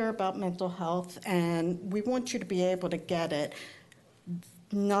really care about mental health, and we want you to be able to get it,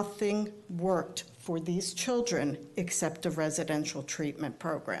 nothing worked for these children except a residential treatment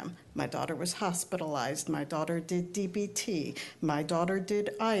program. My daughter was hospitalized. My daughter did DBT. My daughter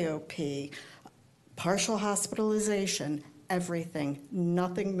did IOP, partial hospitalization, everything.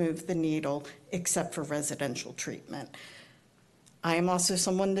 Nothing moved the needle except for residential treatment. I am also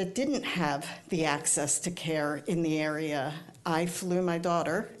someone that didn't have the access to care in the area. I flew my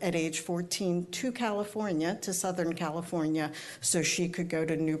daughter at age 14 to California, to Southern California, so she could go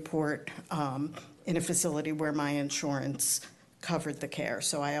to Newport in a facility where my insurance covered the care.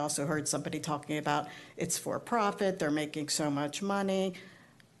 So I also heard somebody talking about it's for profit, they're making so much money.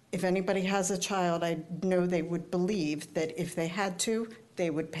 If anybody has a child, I know they would believe that if they had to, they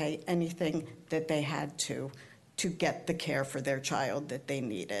would pay anything that they had to get the care for their child that they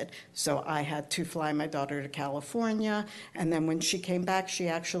needed. So I had to fly my daughter to California, and then when she came back, she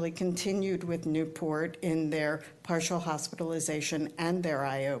actually continued with Newport in their partial hospitalization and their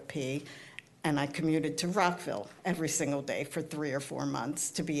IOP, and I commuted to Rockville every single day for 3 or 4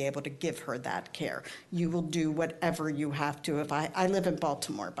 months to be able to give her that care. You will do whatever you have to. I live in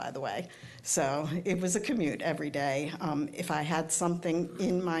Baltimore, by the way, so it was a commute every day. If I had something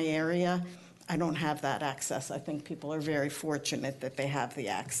in my area, I don't have that access. I think people are very fortunate that they have the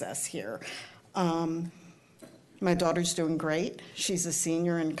access here. My daughter's doing great. She's a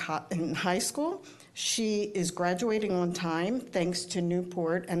senior in high school. She is graduating on time thanks to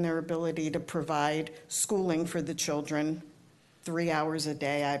Newport and their ability to provide schooling for the children 3 hours a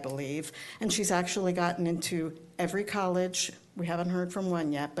day, I believe. And she's actually gotten into every college. We haven't heard from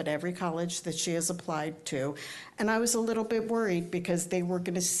one yet, but every college that she has applied to. And I was a little bit worried because they were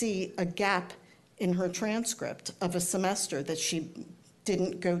going to see a gap in her transcript of a semester that she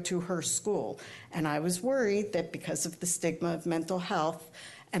didn't go to her school. And I was worried that because of the stigma of mental health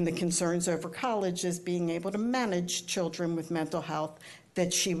and the concerns over colleges being able to manage children with mental health,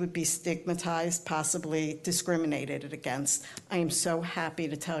 that she would be stigmatized, possibly discriminated against. I am so happy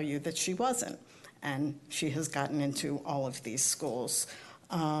to tell you that she wasn't, and she has gotten into all of these schools.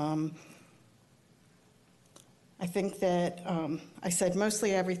 I think that I said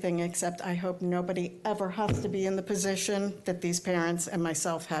mostly everything, except I hope nobody ever has to be in the position that these parents and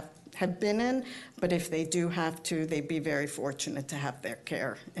myself have been in, but if they do have to, they'd be very fortunate to have their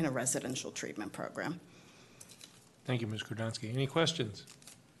care in a residential treatment program. Thank you, Ms. Kordonsky. Any questions?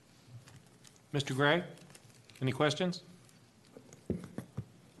 Mr. Gray, any questions?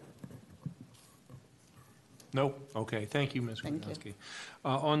 Nope. Okay, thank you, Ms. Kordonsky.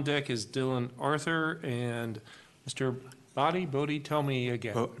 On deck is Dylan Arthur and Mr. Bodie, tell me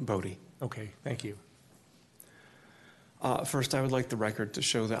again. Bodie. Okay, thank you. First, I would like the record to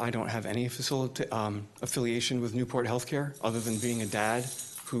show that I don't have any affiliation with Newport Healthcare other than being a dad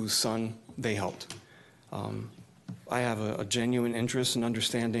whose son they helped. I have a genuine interest in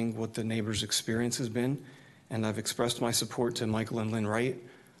understanding what the neighbors' experience has been, and I've expressed my support to Michael and Lynn Wright.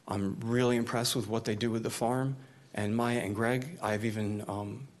 I'm really impressed with what they do with the farm, and Maya and Greg. I've even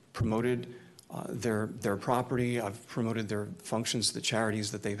promoted their property. I've promoted their functions, the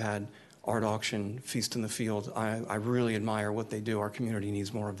charities that they've had, art auction, Feast in the Field. I really admire what they do. Our community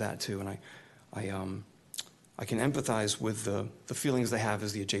needs more of that too, and I can empathize with the feelings they have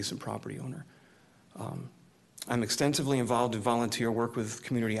as the adjacent property owner. I'm extensively involved in volunteer work with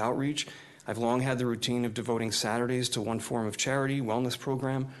community outreach. I've long had the routine of devoting Saturdays to one form of charity, wellness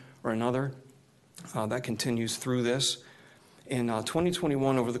program, or another. That continues through this. In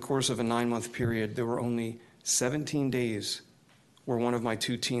 2021, over the course of a 9-month period, there were only 17 days where one of my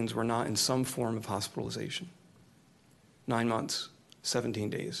 2 teens were not in some form of hospitalization. 9 months, 17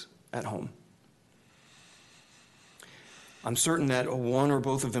 days at home. I'm certain that one or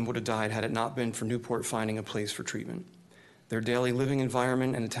both of them would have died had it not been for Newport finding a place for treatment. Their daily living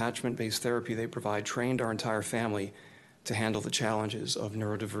environment and attachment-based therapy they provide trained our entire family to handle the challenges of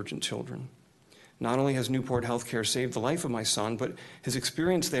neurodivergent children. Not only has Newport Healthcare saved the life of my son, but his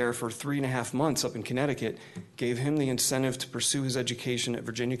experience there for 3.5 months up in Connecticut gave him the incentive to pursue his education at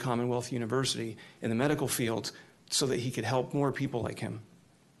Virginia Commonwealth University in the medical field so that he could help more people like him.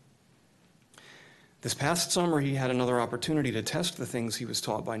 This past summer, he had another opportunity to test the things he was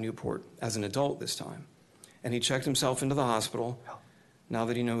taught by Newport, as an adult this time. And he checked himself into the hospital. Now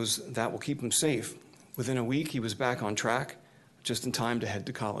that he knows that will keep him safe, within a week he was back on track, just in time to head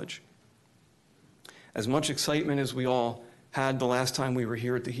to college. As much excitement as we all had the last time we were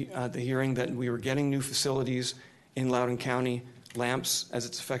here at the hearing that we were getting new facilities in Loudoun County, LAMPS, as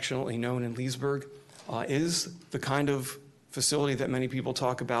it's affectionately known in Leesburg, is the kind of facility that many people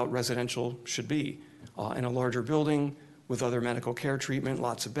talk about residential should be. In a larger building with other medical care treatment,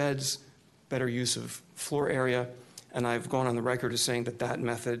 lots of beds, better use of floor area. And I've gone on the record as saying that that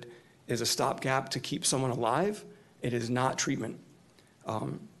method is a stopgap to keep someone alive. It is not treatment.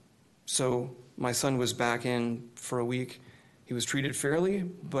 So my son was back in for a week. He was treated fairly,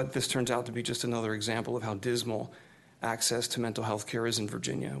 but this turns out to be just another example of how dismal access to mental health care is in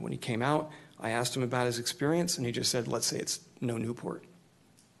Virginia. When he came out, I asked him about his experience, and he just said, let's say it's no Newport.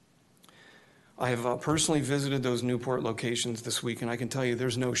 I have personally visited those Newport locations this week, and I can tell you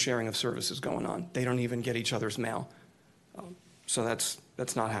there's no sharing of services going on. They don't even get each other's mail. So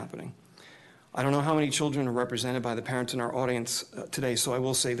that's not happening. I don't know how many children are represented by the parents in our audience today, so I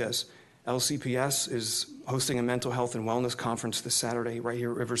will say this. LCPS is hosting a mental health and wellness conference this Saturday right here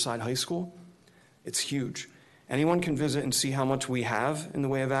at Riverside High School. It's huge. Anyone can visit and see how much we have in the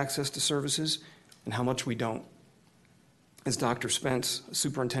way of access to services and how much we don't. As Dr. Spence,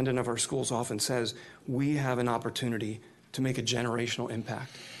 superintendent of our schools, often says, we have an opportunity to make a generational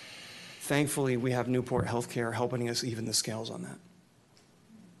impact. Thankfully, we have Newport Healthcare helping us even the scales on that.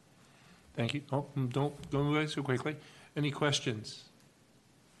 Thank you. Oh, don't move away so quickly. Any questions?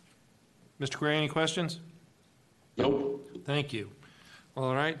 Mr. Gray, any questions? Nope. Thank you.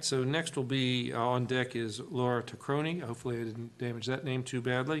 All right, so next will be on deck is Laura Tacroni. Hopefully I didn't damage that name too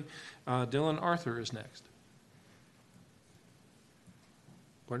badly. Dylan Arthur is next.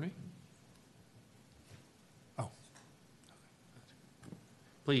 Pardon me? Oh.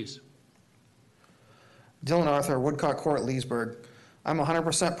 Please. Dylan Arthur, Woodcock Court, Leesburg. I'm a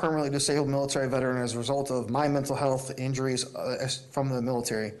 100% permanently disabled military veteran as a result of my mental health injuries from the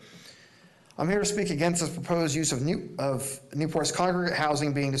military. I'm here to speak against this proposed use of Newport's congregate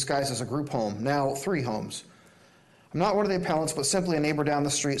housing being disguised as a group home, now 3 homes. I'm not one of the appellants, but simply a neighbor down the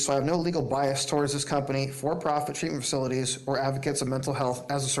street, so I have no legal bias towards this company, for-profit treatment facilities, or advocates of mental health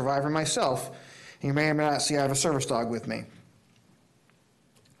as a survivor myself, and you may or may not see I have a service dog with me.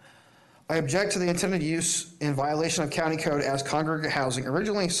 I object to the intended use in violation of county code as congregate housing,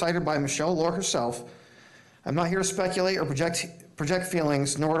 originally cited by Michelle Lohr herself. I'm not here to speculate or project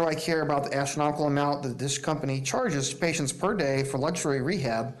feelings, nor do I care about the astronomical amount that this company charges patients per day for luxury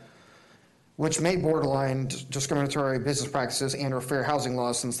rehab, which may borderline discriminatory business practices and or fair housing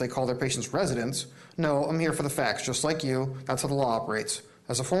laws since they call their patients residents. No, I'm here for the facts. Just like you, that's how the law operates.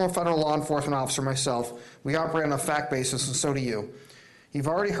 As a former federal law enforcement officer myself, we operate on a fact basis, and so do you. You've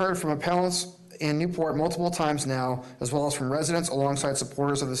already heard from appellants in Newport multiple times now, as well as from residents alongside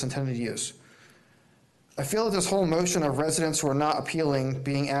supporters of this intended use. I feel that this whole motion of residents who are not appealing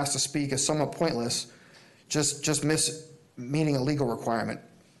being asked to speak is somewhat pointless, just meeting a legal requirement.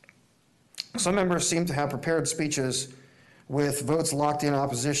 Some members seem to have prepared speeches with votes locked in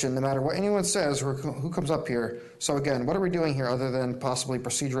opposition, no matter what anyone says or who comes up here. So again, what are we doing here other than possibly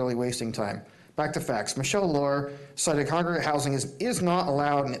procedurally wasting time? Back to facts. Michelle Lohr cited congregate housing is not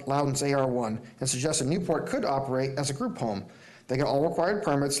allowed in Loudoun's AR1 and suggested Newport could operate as a group home. They get all required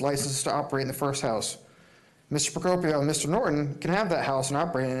permits, licenses to operate in the first house. Mr. Procopio and Mr. Norton can have that house and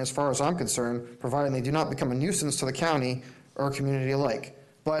operate in it as far as I'm concerned, providing they do not become a nuisance to the county or community alike.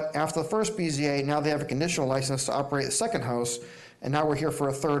 But after the first BZA, now they have a conditional license to operate the second house, and now we're here for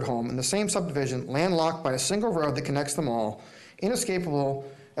a third home in the same subdivision, landlocked by a single road that connects them all, inescapable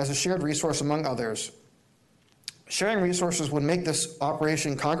as a shared resource among others. Sharing resources would make this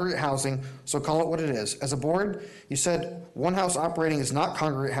operation congregate housing, so call it what it is. As a board, you said one house operating is not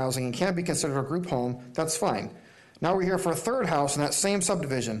congregate housing and can't be considered a group home. That's fine. Now we're here for a third house in that same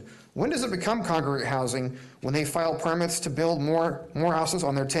subdivision. When does it become congregate housing? When they file permits to build more houses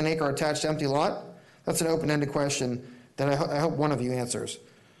on their 10-acre attached empty lot? That's an open-ended question that I hope one of you answers.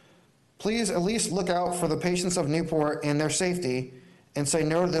 Please at least look out for the patients of Newport and their safety and say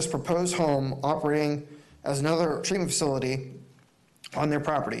no to this proposed home operating as another treatment facility on their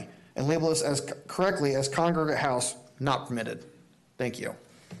property and label this as correctly as congregate house not permitted. Thank you.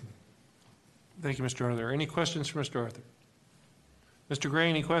 Thank you, Mr. Arthur. Any questions for Mr. Arthur? Mr. Gray,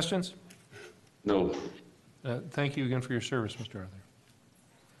 any questions? No. Thank you again for your service, Mr. Arthur.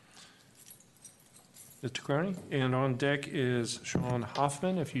 Mr. Crony, and on deck is Sean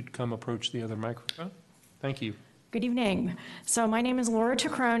Hoffman, if you'd come approach the other microphone. Thank you. Good evening. So my name is Laura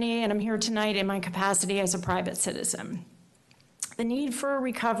Tacroni, and I'm here tonight in my capacity as a private citizen. The need for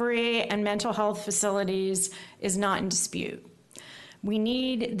recovery and mental health facilities is not in dispute. We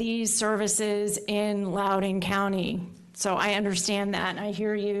need these services in Loudoun County. So I understand that. I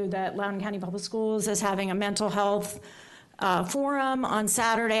hear you that Loudoun County Public Schools is having a mental health forum on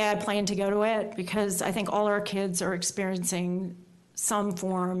Saturday. I plan to go to it because I think all our kids are experiencing some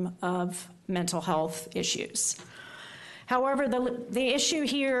form of mental health issues. However, the issue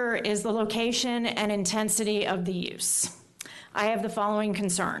here is the location and intensity of the use. I have the following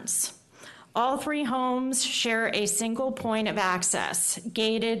concerns. All three homes share a single point of access, a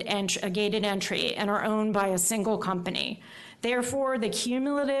gated entry, and are owned by a single company. Therefore, the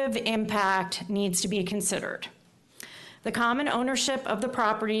cumulative impact needs to be considered. The common ownership of the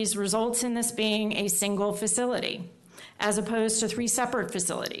properties results in this being a single facility, as opposed to three separate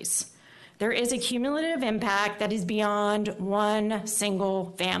facilities. There is a cumulative impact that is beyond one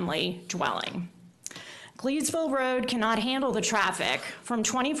single family dwelling. Gleadsville Road cannot handle the traffic from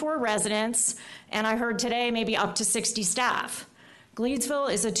 24 residents, and I heard today maybe up to 60 staff.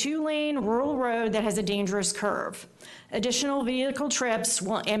 Gleadsville is a 2-lane rural road that has a dangerous curve. Additional vehicle trips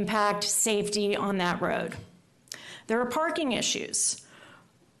will impact safety on that road. There are parking issues.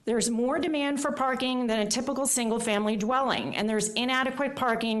 There's more demand for parking than a typical single-family dwelling, and there's inadequate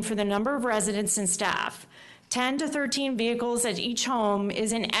parking for the number of residents and staff. 10 to 13 vehicles at each home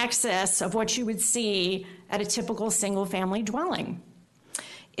is in excess of what you would see at a typical single-family dwelling.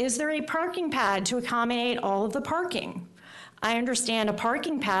 Is there a parking pad to accommodate all of the parking? I understand a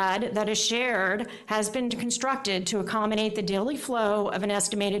parking pad that is shared has been constructed to accommodate the daily flow of an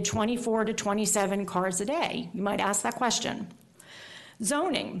estimated 24 to 27 cars a day. You might ask that question.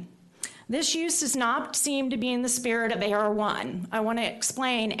 Zoning. This use does not seem to be in the spirit of AR1. I want to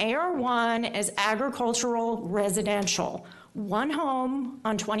explain. AR1 is agricultural residential, one home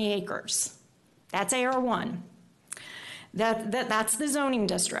on 20 acres. That's AR1. That's the zoning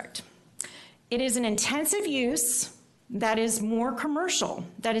district. It is an intensive use that is more commercial,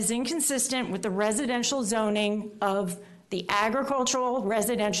 that is inconsistent with the residential zoning of the agricultural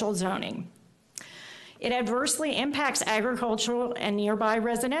residential zoning. It adversely impacts agricultural and nearby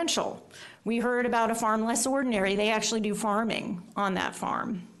residential. We heard about a farm less ordinary. They actually do farming on that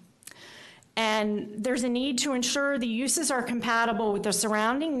farm. And there's a need to ensure the uses are compatible with the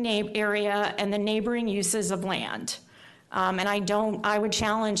surrounding area and the neighboring uses of land. And I would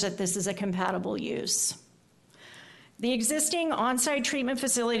challenge that this is a compatible use. The existing on-site treatment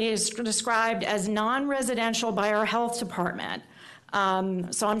facility is described as non-residential by our health department.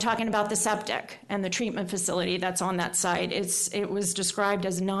 So I'm talking about the septic and the treatment facility that's on that site. It was described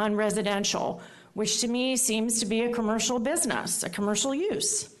as non-residential, which to me seems to be a commercial business, a commercial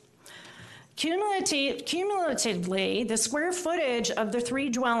use. Cumulatively, the square footage of the three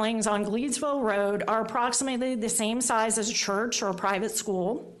dwellings on Gleadsville Road are approximately the same size as a church or a private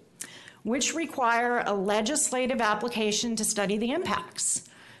school, which require a legislative application to study the impacts.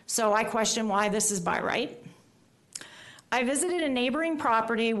 So I question why this is by right. I visited a neighboring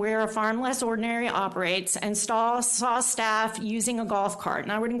property where a farm less ordinary operates and saw staff using a golf cart,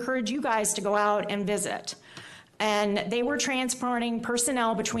 and I would encourage you guys to go out and visit. And they were transporting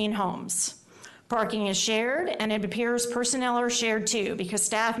personnel between homes. Parking is shared, and it appears personnel are shared too, because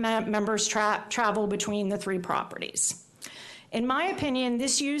staff members travel between the 3 properties. In my opinion,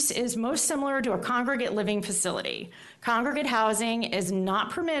 this use is most similar to a congregate living facility. Congregate housing is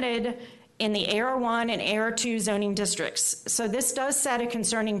not permitted in the AR1 and AR2 zoning districts. So this does set a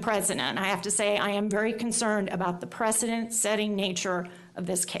concerning precedent. I have to say I am very concerned about the precedent-setting nature of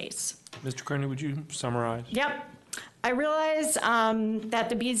this case. Mr. Kearney, would you summarize? Yep. I realize that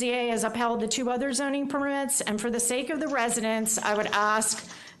the BZA has upheld the 2 other zoning permits, and for the sake of the residents, I would ask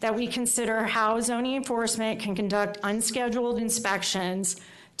that we consider how zoning enforcement can conduct unscheduled inspections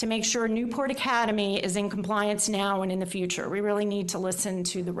to make sure Newport Academy is in compliance now and in the future. We really need to listen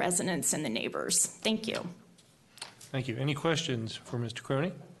to the residents and the neighbors. Thank you. Thank you. Any questions for Mr.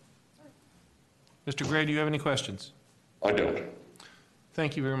 Kearney? Mr. Gray, do you have any questions? I don't.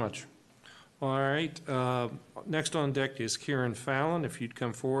 Thank you very much. All right. Next on deck is Kieran Fallon. If you'd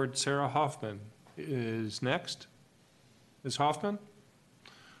come forward. Sarah Hoffman is next. Ms. Hoffman?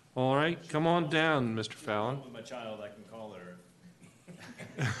 All right. Come on down, Mr. Fallon. With my child, I can call her.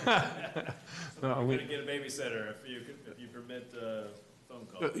 No, I'm going to get a babysitter if you permit a phone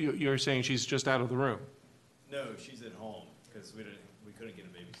call. You're saying she's just out of the room? No, she's at home because we couldn't get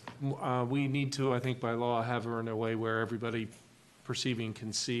a babysitter. We need to, I think by law, have her in a way where everybody perceiving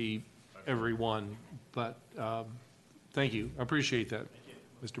can see everyone, but thank you. I appreciate that,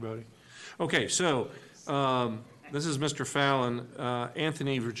 Mr. Bodie. Okay, so this is Mr. Fallon.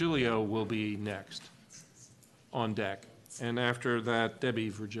 Anthony Virgilio will be next on deck, and after that, Debbie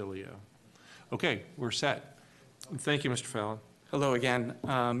Virgilio. Okay, we're set. Thank you, Mr. Fallon. Hello again.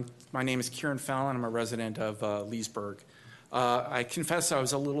 My name is Kieran Fallon. I'm a resident of Leesburg. I confess I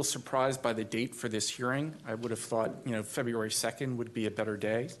was a little surprised by the date for this hearing. I would have thought, February 2nd would be a better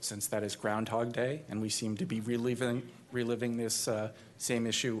day, since that is Groundhog Day, and we seem to be reliving this same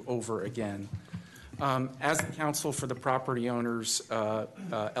issue over again. As the counsel for the property owners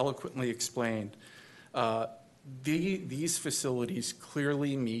eloquently explained, these facilities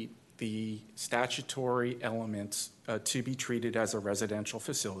clearly meet the statutory elements to be treated as a residential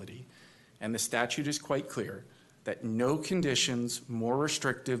facility, and the statute is quite clear that no conditions more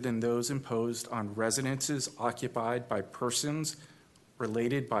restrictive than those imposed on residences occupied by persons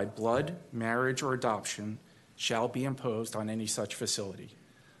related by blood, marriage, or adoption shall be imposed on any such facility.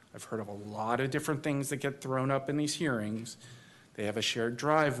 I've heard of a lot of different things that get thrown up in these hearings. They have a shared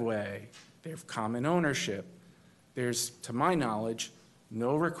driveway, they have common ownership. There's, to my knowledge,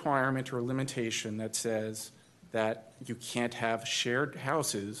 no requirement or limitation that says that you can't have shared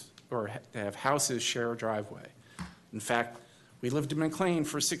houses or have houses share a driveway. In fact, we lived in McLean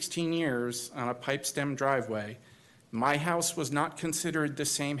for 16 years on a pipe stem driveway. My house was not considered the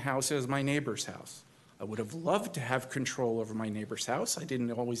same house as my neighbor's house. I would have loved to have control over my neighbor's house. I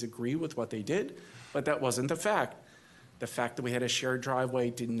didn't always agree with what they did, but that wasn't the fact. The fact that we had a shared driveway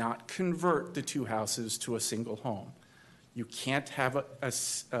did not convert the 2 houses to a single home. You can't have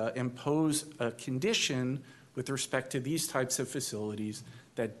impose a condition with respect to these types of facilities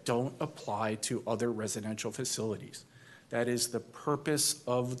that don't apply to other residential facilities. That is the purpose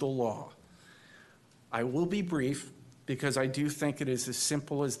of the law. I will be brief because I do think it is as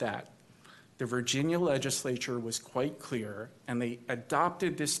simple as that. The Virginia legislature was quite clear, and they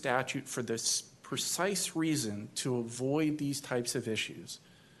adopted this statute for this precise reason to avoid these types of issues.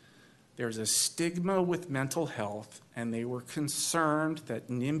 There's a stigma with mental health, and they were concerned that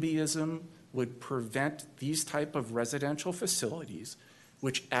NIMBYism would prevent these type of residential facilities,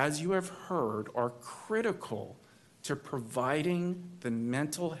 which, as you have heard, are critical to providing the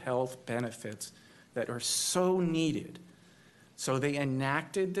mental health benefits that are so needed. So they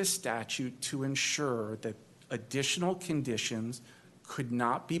enacted this statute to ensure that additional conditions could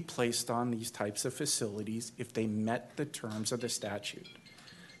not be placed on these types of facilities if they met the terms of the statute.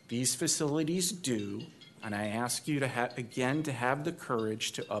 These facilities do, and I ask you to again to have the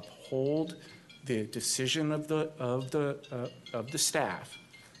courage to uphold the decision of the staff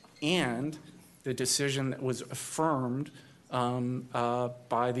and the decision that was affirmed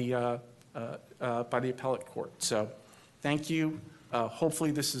by the appellate court. So, thank you.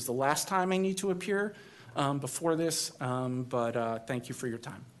 Hopefully, this is the last time I need to appear before this, but thank you for your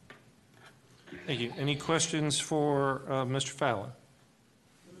time. Thank you. Any questions for Mr. Fallon?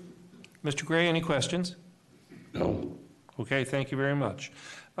 Mr. Gray, any questions? No. Okay, thank you very much.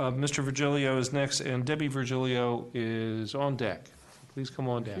 Mr. Virgilio is next, and Debbie Virgilio is on deck. Please come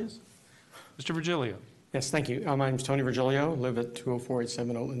on down. Yes. Mr. Virgilio. Yes, thank you. My name is Tony Virgilio, live at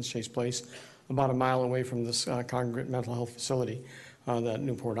 20487 Oatlands Chase Place, about a mile away from this congregate mental health facility. that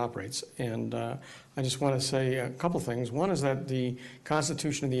Newport operates. And I just want to say a couple things. One is that the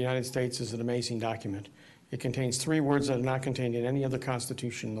Constitution of the United States is an amazing document. It contains 3 words that are not contained in any other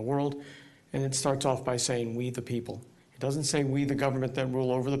constitution in the world, and it starts off by saying, "We the people." It doesn't say we the government that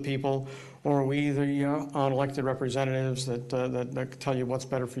rule over the people, or we the unelected representatives that tell you what's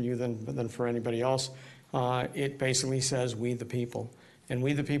better for you than for anybody else. It basically says we the people. And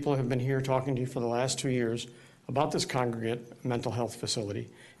we the people have been here talking to you for the last 2 years about this congregate mental health facility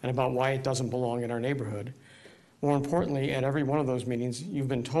and about why it doesn't belong in our neighborhood. More importantly, at every one of those meetings, you've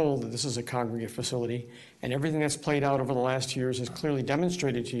been told that this is a congregate facility, and everything that's played out over the last 2 years has clearly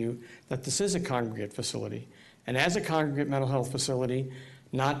demonstrated to you that this is a congregate facility. And as a congregate mental health facility,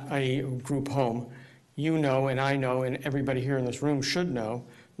 not a group home, you know, and I know, and everybody here in this room should know,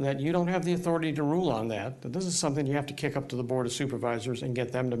 that you don't have the authority to rule on that this is something you have to kick up to the Board of Supervisors and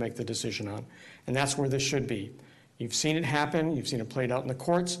get them to make the decision on. And that's where this should be. You've seen it happen, you've seen it played out in the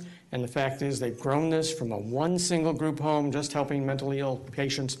courts, and the fact is they've grown this from one single group home just helping mentally ill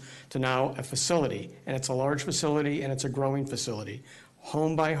patients to now a facility. And it's a large facility and it's a growing facility.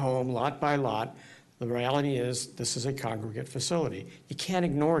 Home by home, lot by lot. The reality is this is a congregate facility. You can't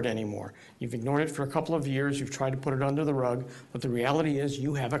ignore it anymore. You've ignored it for a couple of years. You've tried to put it under the rug. But the reality is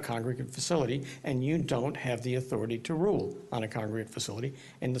you have a congregate facility and you don't have the authority to rule on a congregate facility,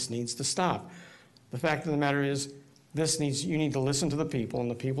 and this needs to stop. The fact of the matter is you need to listen to the people, and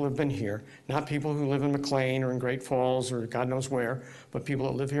the people have been here, not people who live in McLean or in Great Falls or God knows where, but people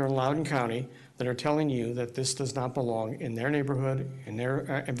that live here in Loudoun County that are telling you that this does not belong in their neighborhood, in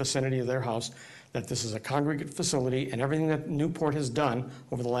their vicinity of their house, that this is a congregate facility, and everything that Newport has done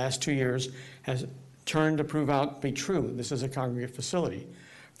over the last 2 years has turned to prove out to be true. This is a congregate facility.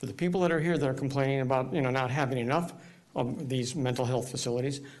 For the people that are here that are complaining about not having enough of these mental health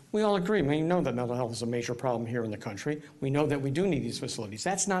facilities, we all agree. We know that mental health is a major problem here in the country. We know that we do need these facilities.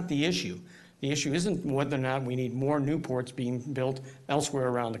 That's not the issue. The issue isn't whether or not we need more Newports being built elsewhere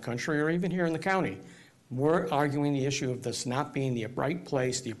around the country or even here in the county. We're arguing the issue of this not being the right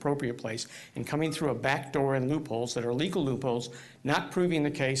place, the appropriate place, and coming through a back door and loopholes that are legal loopholes, not proving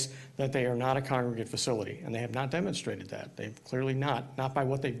the case that they are not a congregate facility. And they have not demonstrated that. They've clearly not by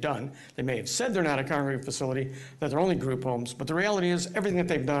what they've done. They may have said they're not a congregate facility, that they're only group homes, but the reality is everything that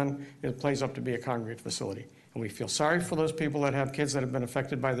they've done, it plays up to be a congregate facility. And we feel sorry for those people that have kids that have been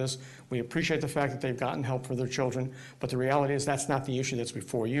affected by this. We appreciate the fact that they've gotten help for their children, but the reality is that's not the issue that's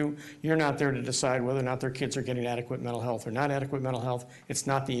before you. You're not there to decide whether or not their kids are getting adequate mental health or not adequate mental health. It's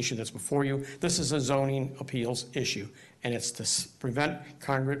not the issue that's before you. This is a zoning appeals issue, and it's to prevent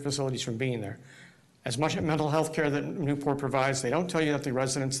congregate facilities from being there. As much mental health care that Newport provides, they don't tell you that the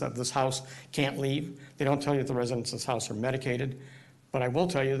residents of this house can't leave. They don't tell you that the residents of this house are medicated. But I will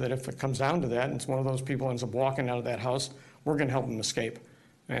tell you that if it comes down to that, and it's one of those people ends up walking out of that house, we're going to help them escape.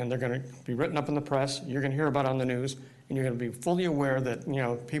 And they're going to be written up in the press. You're going to hear about it on the news, and you're going to be fully aware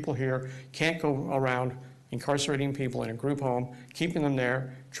that people here can't go around incarcerating people in a group home, keeping them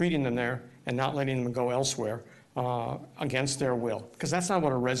there, treating them there, and not letting them go elsewhere against their will. Because that's not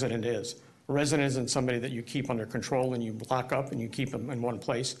what a resident is. A resident isn't somebody that you keep under control and you lock up and you keep them in one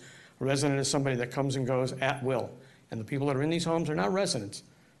place. A resident is somebody that comes and goes at will. And the people that are in these homes are not residents,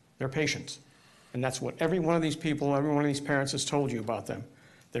 they're patients. And that's what every one of these people, every one of these parents has told you about them.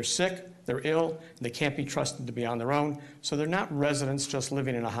 They're sick, they're ill, they can't be trusted to be on their own. So they're not residents just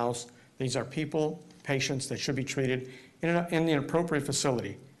living in a house. These are people, patients that should be treated in the appropriate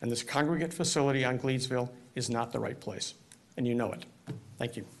facility. And this congregate facility on Gleadsville is not the right place. And you know it.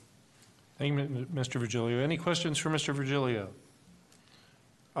 Thank you. Thank you, Mr. Virgilio. Any questions for Mr. Virgilio?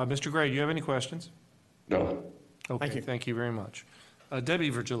 Mr. Gray, do you have any questions? No. Okay, thank you very much. Debbie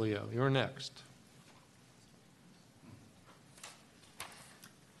Virgilio, you're next.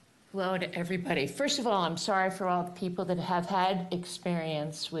 Hello to everybody. First of all, I'm sorry for all the people that have had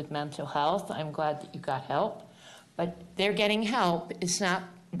experience with mental health. I'm glad that you got help, but they're getting help is not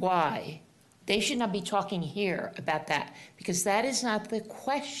why. They should not be talking here about that, because that is not the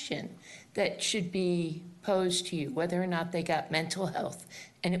question that should be posed to you, whether or not they got mental health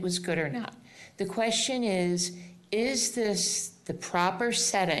and it was good or not. The question is this the proper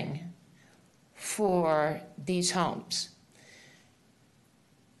setting for these homes?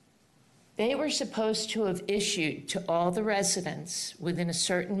 They were supposed to have issued to all the residents within a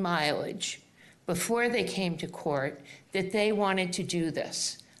certain mileage before they came to court that they wanted to do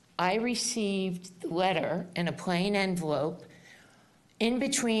this. I received the letter in a plain envelope in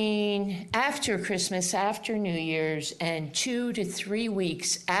between after Christmas, after New Year's, and 2 to 3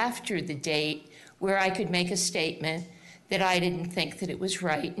 weeks after the date where I could make a statement that I didn't think that it was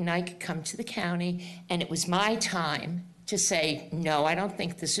right and I could come to the county and it was my time to say, no, I don't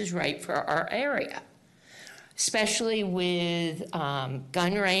think this is right for our area, especially with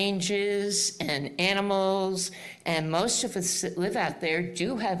gun ranges and animals. And most of us that live out there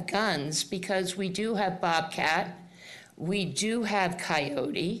do have guns because we do have bobcat, we do have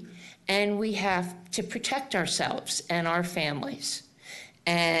coyote, and we have to protect ourselves and our families.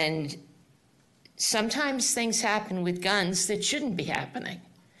 And sometimes things happen with guns that shouldn't be happening.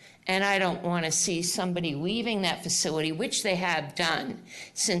 And I don't want to see somebody leaving that facility, which they have done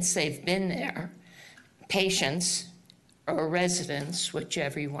since they've been there, patients or residents,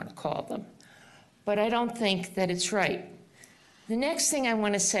 whichever you want to call them. But I don't think that it's right. The next thing I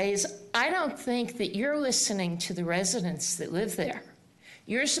want to say is I don't think that you're listening to the residents that live there.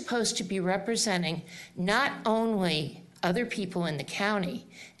 You're supposed to be representing not only other people in the county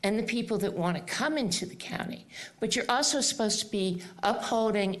and the people that want to come into the county, but you're also supposed to be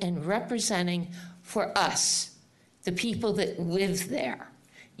upholding and representing for us, the people that live there.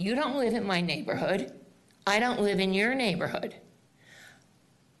 You don't live in my neighborhood. I don't live in your neighborhood.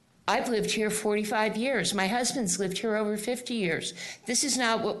 I've lived here 45 years. My husband's lived here over 50 years. This is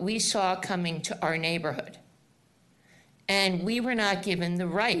not what we saw coming to our neighborhood. And we were not given the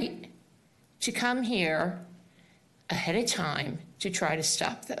right to come here ahead of time to try to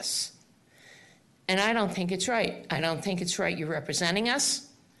stop this. And I don't think it's right. I don't think it's right you're representing us.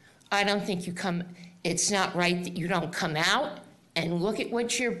 I don't think it's not right that you don't come out and look at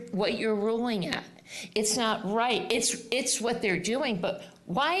what you're ruling at. It's not right. It's what they're doing. But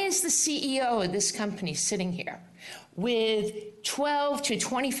why is the CEO of this company sitting here with 12 to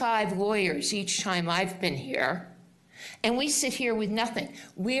 25 lawyers each time I've been here? And we sit here with nothing.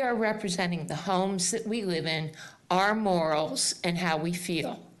 We are representing the homes that we live in, our morals, and how we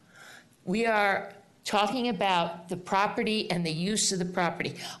feel. We are talking about the property and the use of the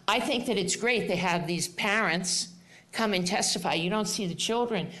property. I think that it's great they have these parents come and testify. You don't see the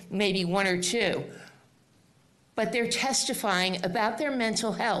children, maybe one or two, but they're testifying about their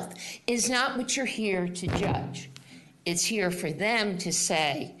mental health is not what you're here to judge. It's here for them to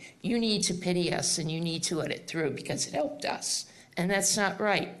say, you need to pity us and you need to let it through because it helped us. And that's not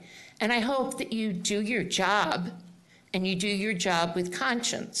right. And I hope that you do your job and you do your job with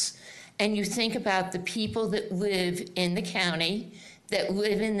conscience. And you think about the people that live in the county, that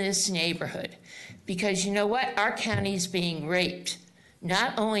live in this neighborhood. Because you know what? Our county is being raped,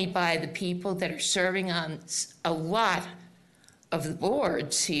 not only by the people that are serving on a lot of the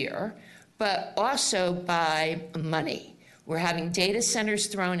boards here, but also by money. We're having data centers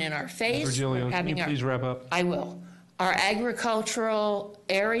thrown in our face. Virgilio, can you please wrap up? I will. Our agricultural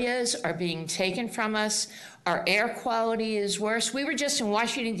areas are being taken from us. Our air quality is worse. We were just in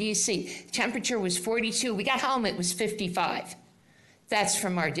Washington, D.C. The temperature was 42. We got home, it was 55. That's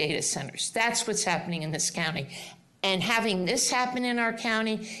from our data centers. That's what's happening in this county. And having this happen in our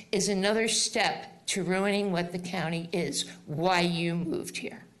county is another step to ruining what the county is, why you moved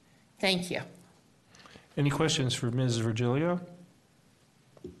here. Thank you. Any questions for Ms. Virgilio?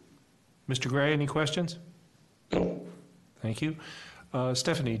 Mr. Gray, any questions? No. Thank you.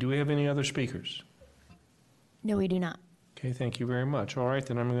 Stephanie, do we have any other speakers? No, we do not. Okay, thank you very much. All right,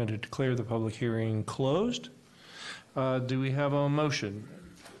 then I'm going to declare the public hearing closed. Do we have a motion?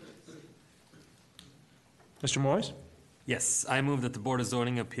 Mr. Moyes? Yes, I move that the Board of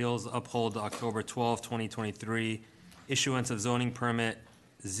Zoning Appeals uphold the October 12, 2023 issuance of zoning permit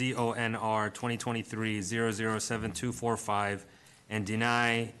ZONR 2023-007245 and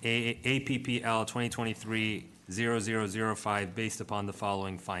deny APPL 2023-0005 based upon the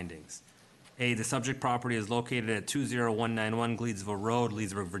following findings. A, the subject property is located at 20191 Gleadsville Road,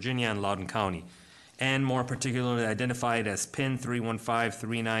 Leesburg, Virginia, in Loudoun County, and more particularly identified as PIN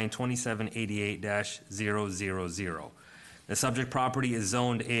 315392788-000. The subject property is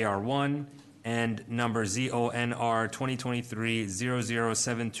zoned AR1 and number ZONR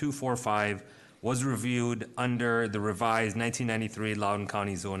 2023-007245 was reviewed under the revised 1993 Loudoun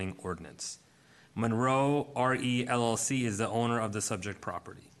County zoning ordinance. Monroe RE LLC is the owner of the subject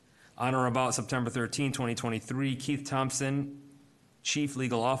property. On or about September 13, 2023, Keith Thompson, Chief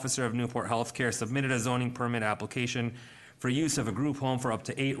Legal Officer of Newport Healthcare, submitted a zoning permit application for use of a group home for up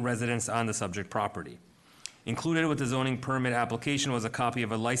to 8 residents on the subject property. Included with the zoning permit application was a copy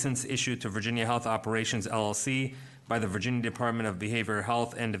of a license issued to Virginia Health Operations LLC by the Virginia Department of Behavioral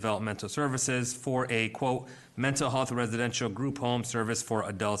Health and Developmental Services for a, quote, mental health residential group home service for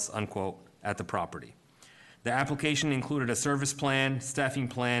adults, unquote, at the property. The application included a service plan, staffing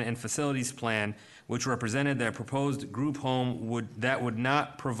plan, and facilities plan, which represented that a proposed group home would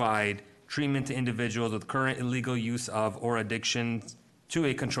not provide treatment to individuals with current illegal use of or addiction to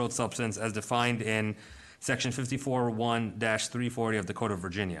a controlled substance as defined in Section 54(1)-340 of the Code of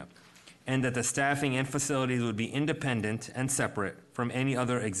Virginia, and that the staffing and facilities would be independent and separate from any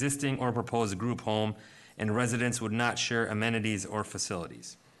other existing or proposed group home, and residents would not share amenities or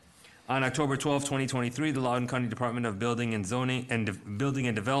facilities. On October 12, 2023, the Loudoun County Department of Building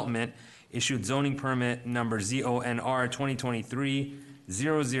and Development issued zoning permit number ZONR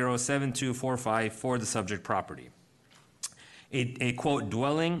 2023-007245 for the subject property. A quote,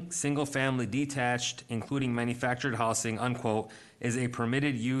 dwelling, single-family detached, including manufactured housing, unquote, is a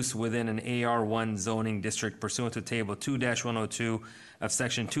permitted use within an AR1 zoning district pursuant to Table 2-102 of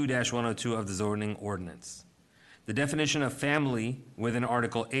Section 2-102 of the zoning ordinance. The definition of family within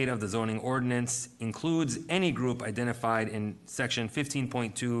Article 8 of the zoning ordinance includes any group identified in Section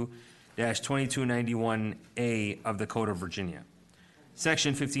 15.2-2291A of the Code of Virginia.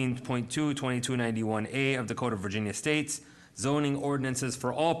 Section 15.2-2291A of the Code of Virginia states, zoning ordinances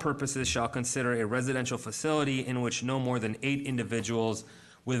for all purposes shall consider a residential facility in which no more than 8 individuals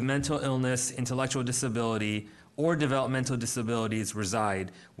with mental illness, intellectual disability, or developmental disabilities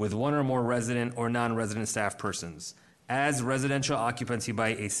reside, with one or more resident or non-resident staff persons, as residential occupancy by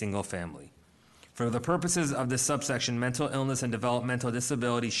a single family. For the purposes of this subsection, mental illness and developmental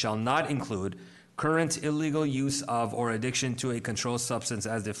disability shall not include current illegal use of or addiction to a controlled substance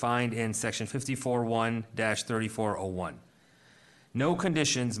as defined in Section 54(1)-3401. No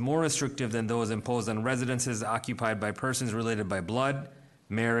conditions more restrictive than those imposed on residences occupied by persons related by blood,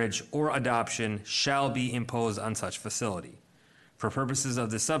 marriage, or adoption shall be imposed on such facility. For purposes of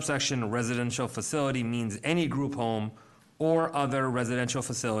this subsection, residential facility means any group home or other residential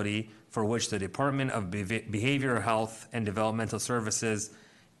facility for which the Department of Behavioral Health and Developmental Services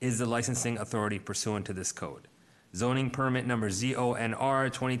is the licensing authority pursuant to this code. Zoning permit number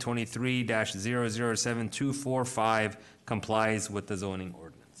ZONR 2023-007245 complies with the zoning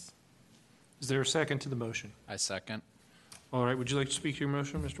ordinance. Is there a second to the motion? I second. All right, would you like to speak to your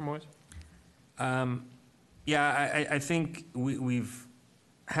motion, Mr. Moyes? Yeah, I think we've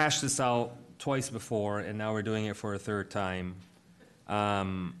hashed this out twice before, and now we're doing it for a third time.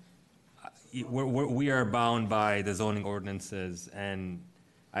 We are bound by the zoning ordinances, and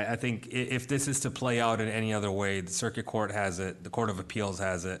I think if this is to play out in any other way, the Circuit Court has it, the Court of Appeals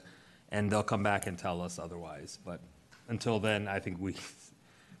has it, and they'll come back and tell us otherwise. But until then, I think we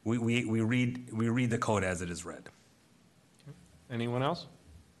read the code as it is read. Anyone else?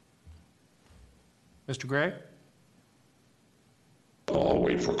 Mr. Gray? I'll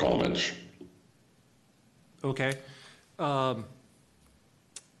wait for comments. Okay.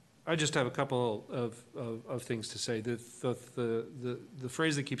 I just have a couple of things to say. The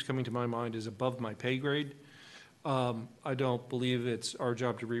phrase that keeps coming to my mind is above my pay grade. I don't believe it's our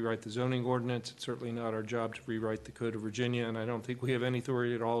job to rewrite the zoning ordinance. It's certainly not our job to rewrite the Code of Virginia, and I don't think we have any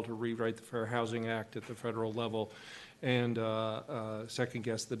authority at all to rewrite the Fair Housing Act at the federal level and second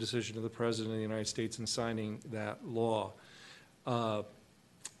guess the decision of the President of the United States in signing that law.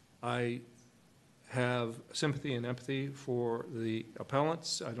 I have sympathy and empathy for the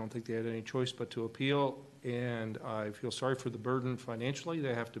appellants. I don't think they had any choice but to appeal, and I feel sorry for the burden financially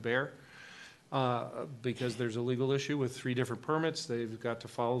they have to bear because there's a legal issue with 3 different permits. They've got to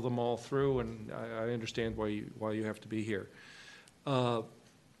follow them all through, and I understand why you have to be here.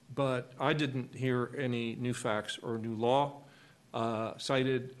 But I didn't hear any new facts or new law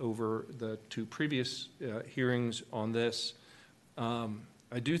cited over the 2 previous hearings on this.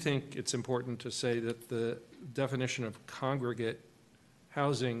 I do think it's important to say that the definition of congregate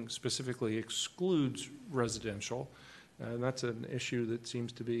housing specifically excludes residential. And that's an issue that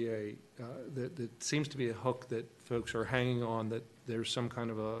seems to be a hook that folks are hanging on, that there's some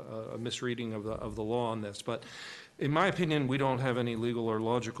kind of a misreading of the law on this. But in my opinion, we don't have any legal or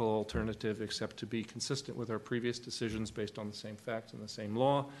logical alternative except to be consistent with our previous decisions based on the same facts and the same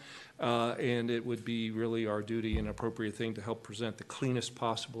law. And it would be really our duty and appropriate thing to help present the cleanest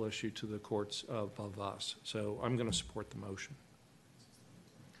possible issue to the courts above us. So I'm going to support the motion.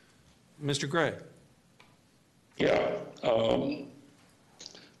 Mr. Gray. Yeah.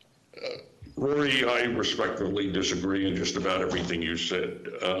 Rory, I respectfully disagree in just about everything you said.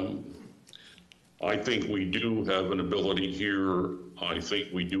 I think we do have an ability here. I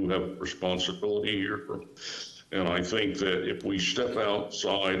think we do have a responsibility here. And I think that if we step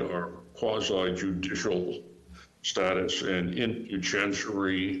outside our quasi-judicial status and into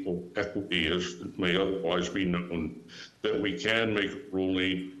chancery or equity, as it may otherwise be known, that we can make a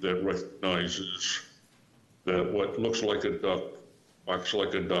ruling that recognizes that what looks like a duck, acts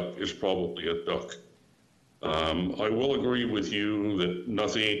like a duck, is probably a duck. I will agree with you that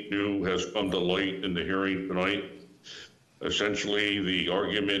nothing new has come to light in the hearing tonight. Essentially, the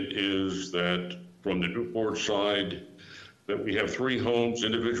argument is that from the Newport side that we have 3 homes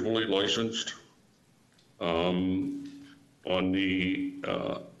individually licensed. On the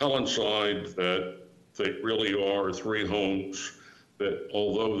Ellen side, that they really are 3 homes that,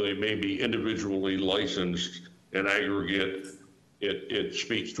 although they may be individually licensed in aggregate, it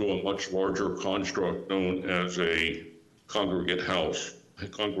speaks to a much larger construct known as a congregate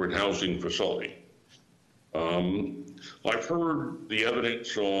housing facility. I've heard the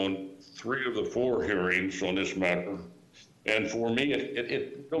evidence on 3 of the 4 hearings on this matter, and for me,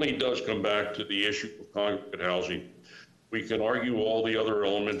 it really does come back to the issue of congregate housing. We can argue all the other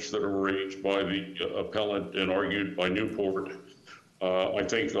elements that are raised by the appellant and argued by Newport. I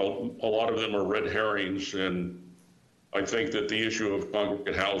think a lot of them are red herrings, and I think that the issue of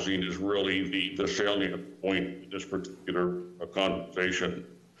congregate housing is really the salient point in this particular conversation.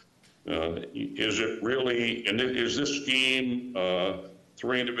 Is it really, and is this scheme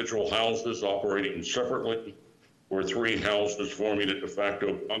 3 individual houses operating separately, or 3 houses forming a de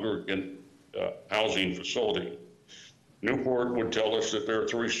facto congregate housing facility? Newport would tell us that there are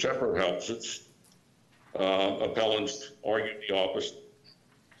 3 separate houses. Appellants argue the opposite.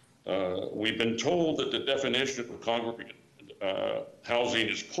 We've been told that the definition of congregate housing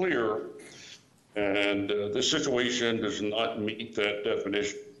is clear, and this situation does not meet that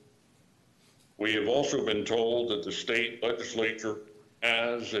definition. We have also been told that the state legislature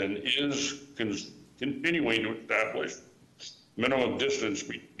has and is continuing to establish minimum distance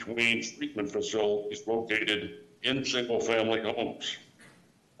between treatment facilities located in single-family homes.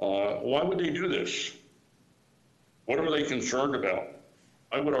 Why would they do this? What are they concerned about?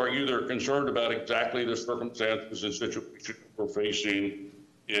 I would argue they're concerned about exactly the circumstances and situations we're facing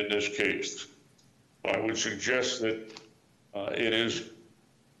in this case. I would suggest that it is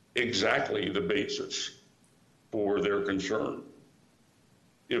exactly the basis for their concern.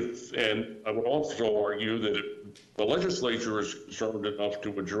 And I would also argue that if the legislature is concerned enough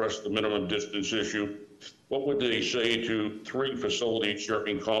to address the minimum distance issue, what would they say to 3 facilities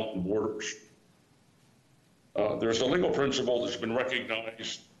sharing common borders? There's a legal principle that's been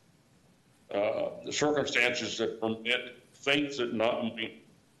recognized, the circumstances that permit things that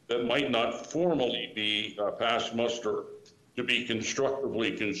might not formally be past muster to be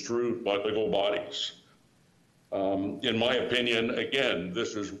constructively construed by legal bodies. In my opinion, again,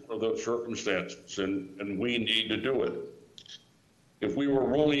 this is one of those circumstances, and we need to do it. If we were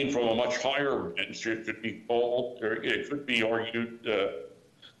ruling from a much higher bench, it could be called, or it could be argued.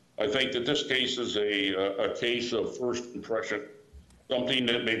 I think that this case is a case of first impression, something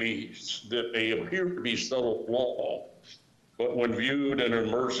that may appear to be subtle law, but when viewed in an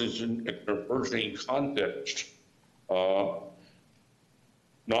emerging context,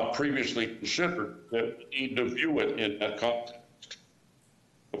 not previously considered, that we need to view it in that context.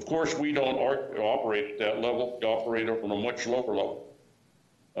 Of course, we don't operate at that level. We operate on a much lower level.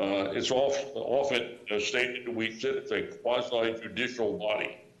 It's often stated that we sit as a quasi-judicial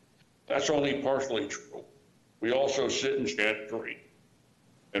body. That's only partially true. We also sit in chancery.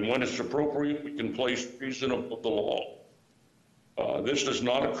 And when it's appropriate, we can place reason above the law. This does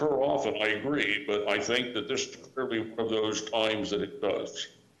not occur often, I agree, but I think that this is clearly one of those times that it does.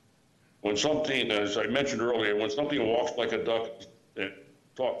 When something, as I mentioned earlier, when something walks like a duck and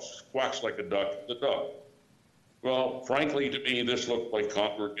quacks like a duck, it's a duck. Well, frankly, to me, this looked like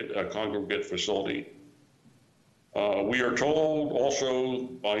a congregate facility. We are told also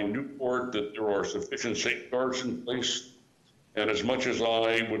by Newport that there are sufficient safeguards in place, and as much as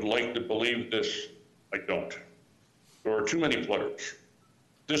I would like to believe this, I don't. There are too many players,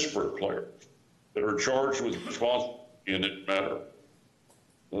 disparate players, that are charged with responsibility in this matter.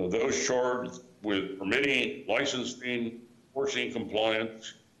 Those charged with permitting, licensing, enforcing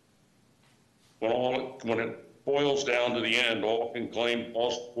compliance, when it boils down to the end, all can claim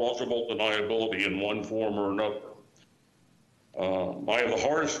plausible deniability in one form or another. I have the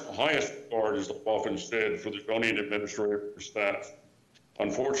highest regard, as often said, for the zoning administrator staff.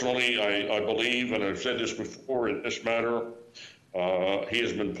 Unfortunately, I believe, and I've said this before in this matter, he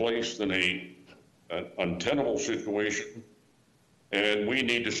has been placed in an untenable situation, and we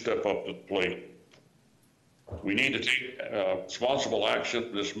need to step up to the plate. We need to take responsible action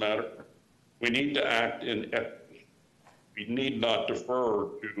in this matter. We need to act in equity. We need not defer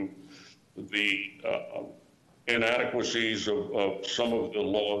to the inadequacies of some of the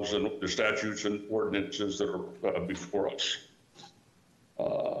laws and the statutes and ordinances that are before us.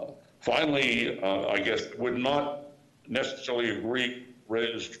 Finally, I guess would not necessarily agree with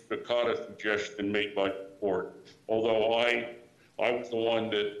Res Judicata suggestion made by the court, although I was the one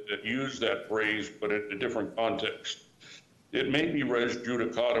that used that phrase, but in a different context. it may be res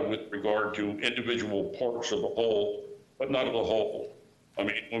judicata with regard to individual parts of the whole, but not of the whole. I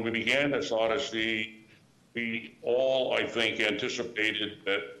mean, when we began this odyssey, we all, I think, anticipated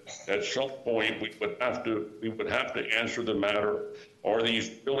that at some point we would have to answer the matter: are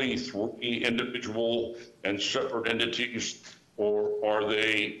these really three individual and separate entities, or are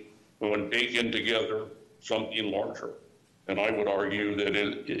they, when taken together, something larger? And I would argue that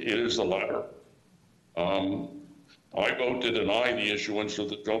it is the latter. I vote to deny the issuance of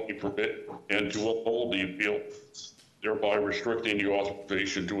the zoning permit and to uphold the appeal, thereby restricting the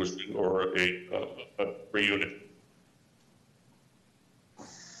authorization to a pre-unit.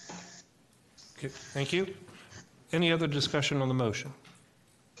 Okay, thank you. Any other discussion on the motion?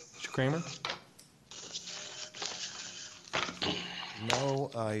 Mr. Kramer? No,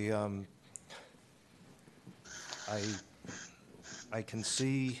 I can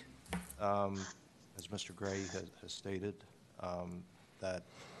see, as Mr. Gray has stated, that,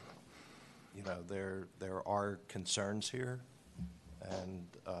 you know, there are concerns here, and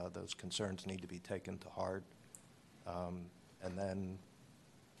those concerns need to be taken to heart. And then,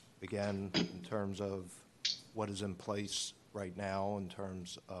 again, in terms of what is in place right now, in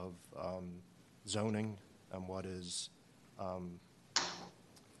terms of zoning and what is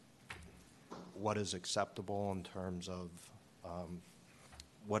acceptable in terms of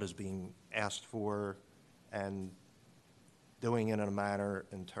what is being asked for, and doing it in a manner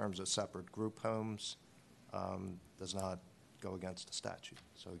in terms of separate group homes does not go against the statute.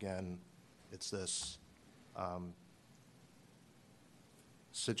 So again, it's this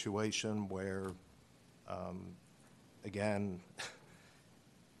situation where, again,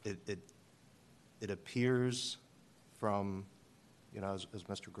 it appears from, you know, as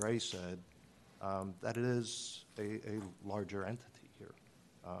Mr. Gray said, that it is a larger entity here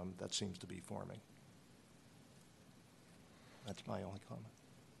that seems to be forming. That's my only comment.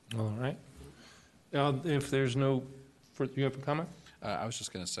 All right. If there's no, you have a comment? I was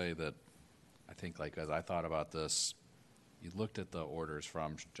just going to say that I think, like, as I thought about this, you looked at the orders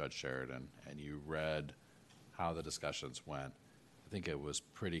from Judge Sheridan and you read how the discussions went. I think it was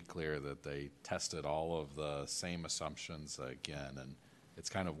pretty clear that they tested all of the same assumptions again, and it's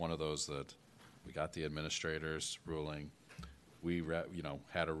kind of one of those that we got the administrator's ruling, we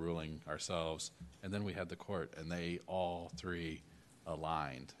had a ruling ourselves, and then we had the court, and they all three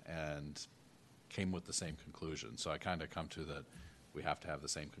aligned and came with the same conclusion. So I kind of come to that we have to have the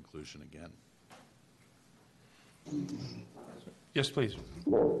same conclusion again. Yes, please.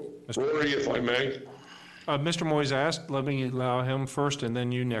 Rory, if I may. Mr. Moyes asked. Let me allow him first, and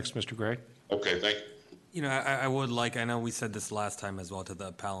then you next, Mr. Gray. Okay, thank you. You know, I would like, I know we said this last time as well to the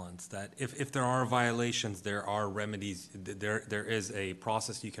appellants, that if there are violations, there are remedies, there is a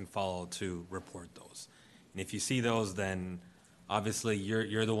process you can follow to report those. And if you see those, then obviously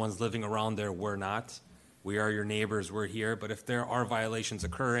you're the ones living around there, we're not. We are your neighbors, we're here. But if there are violations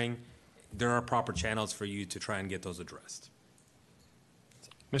occurring, there are proper channels for you to try and get those addressed.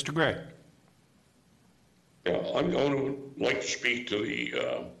 Mr. Gray. Yeah, I'm going to like to speak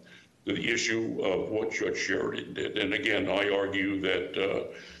to the issue of what Judge Sheridan did. And again, I argue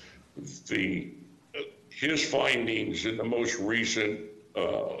that his findings in the most recent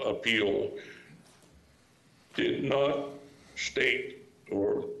appeal did not state,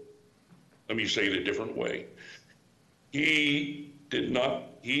 or let me say it a different way. He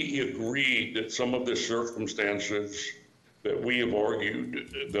agreed that some of the circumstances that we have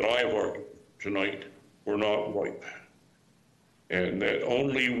argued, that I have argued tonight, were not ripe. And that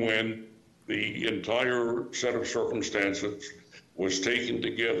only when the entire set of circumstances was taken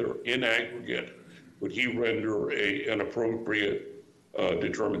together in aggregate would he render an appropriate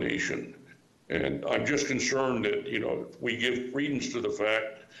determination. And I'm just concerned that, you know, we give credence to the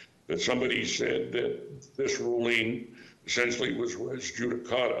fact that somebody said that this ruling essentially was res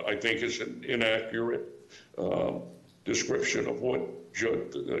judicata. I think it's an inaccurate description of what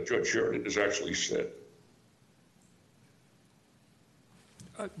Judge Sheridan has actually said.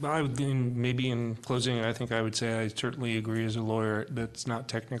 Maybe in closing, I think I would say I certainly agree as a lawyer that's not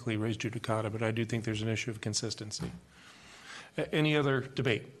technically res judicata, but I do think there's an issue of consistency. Any other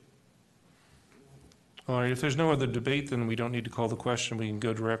debate? All right, if there's no other debate, then we don't need to call the question. We can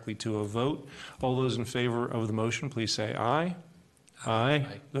go directly to a vote. All those in favor of the motion, please say aye. Aye.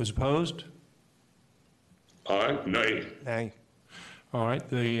 Those opposed? Aye. Nay. Nay. All right,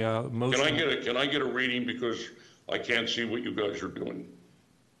 the motion. Can I get a reading, because I can't see what you guys are doing?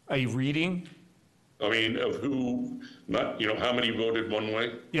 A reading? I mean, of who, not, you know, how many voted one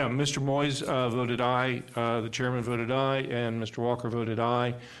way? Yeah, Mr. Moyes voted aye, the chairman voted aye, and Mr. Walker voted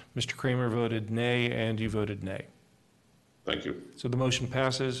aye. Mr. Kramer voted nay, and you voted nay. Thank you. So the motion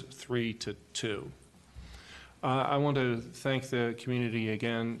passes 3-2. I want to thank the community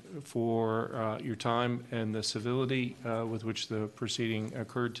again for your time and the civility with which the proceeding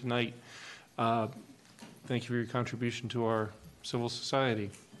occurred tonight. Thank you for your contribution to our civil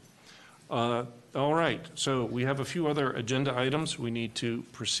society. All right, so we have a few other agenda items we need to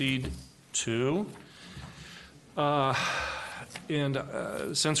proceed to.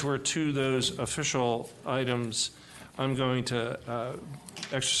 Since we're to those official items, I'm going to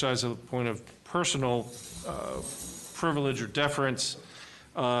exercise a point of personal privilege or deference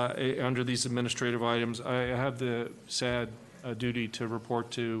under these administrative items. I have the sad duty to report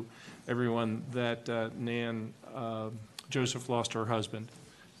to everyone that Nan Joseph lost her husband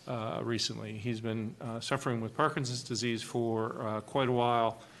recently. He's been suffering with Parkinson's disease for quite a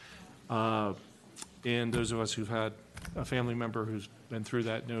while, and those of us who've had a family member who's been through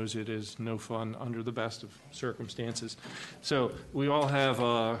that knows it is no fun under the best of circumstances. So we all have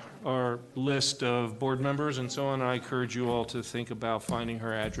our list of board members and so on. I encourage you all to think about finding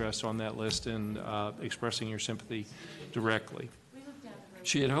her address on that list and expressing your sympathy directly.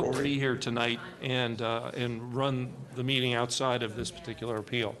 She had hoped to be here tonight and run the meeting outside of this particular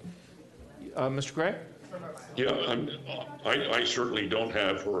appeal. Mr. Gray? Yeah, I certainly don't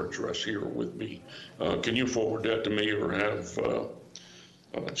have her address here with me. Can you forward that to me, or have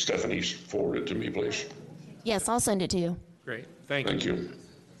Stephanie forward it to me, please? Yes, I'll send it to you. Great, thank you. Thank you.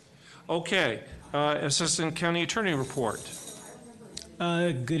 Okay, Assistant County Attorney report.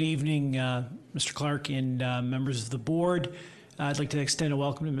 Good evening, Mr. Clark and members of the board. I'd like to extend a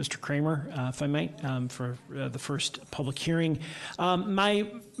welcome to Mr. Kramer, if I might, for the first public hearing. My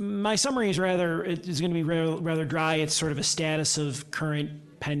summary is going to be rather dry. It's sort of a status of current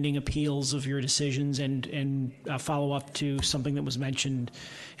pending appeals of your decisions and follow up to something that was mentioned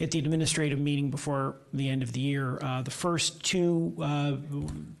at the administrative meeting before the end of the year. The first two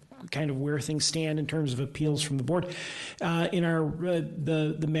kind of where things stand in terms of appeals from the board. In our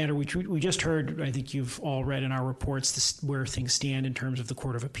the matter which we just heard, I think you've all read in our reports where things stand in terms of the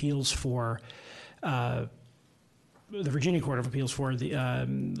Court of Appeals for the Virginia Court of Appeals for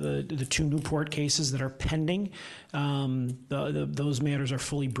the two Newport cases that are pending. Those matters are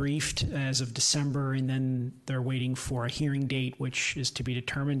fully briefed as of December, and then they're waiting for a hearing date, which is to be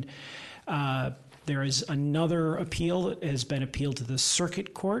determined. There is another appeal that has been appealed to the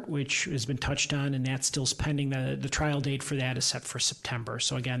Circuit Court, which has been touched on, and that's still pending. The trial date for that is set for September.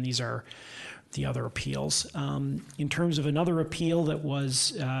 So again, these are the other appeals. In terms of another appeal that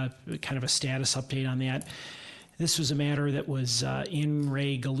was kind of a status update on that, this was a matter that was in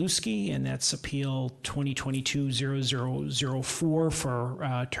Ray Galuski, and that's Appeal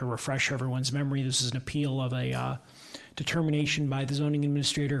 2022-0004 to refresh everyone's memory. This is an appeal of a determination by the zoning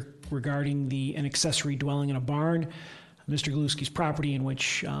administrator regarding an accessory dwelling in a barn, Mr. Galuski's property, in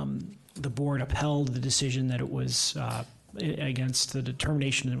which the board upheld the decision that it was against the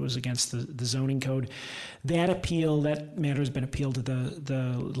determination that it was against the zoning code. That matter has been appealed to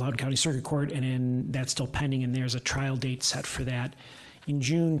the Loudoun County Circuit Court, and that's still pending, and there's a trial date set for that in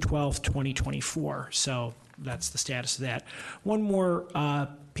June 12th, 2024. So that's the status of that. One more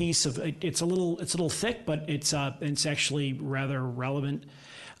piece of it's a little thick, but it's actually rather relevant.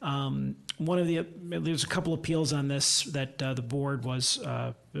 There's a couple appeals on this that the board was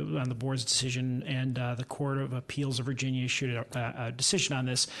on the board's decision, and the Court of Appeals of Virginia issued a decision on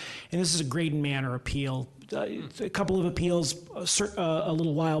this. And this is a Graydon Manor appeal. A couple of appeals a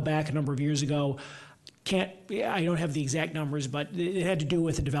little while back, a number of years ago. I don't have the exact numbers, but it had to do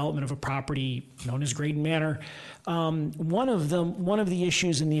with the development of a property known as Graydon Manor. One of the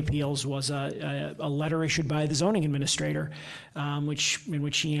issues in the appeals was a letter issued by the zoning administrator, in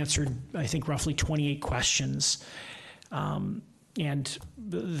which he answered, I think, roughly 28 questions. And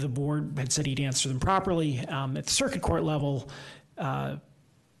the board had said he'd answer them properly. At the circuit court level, on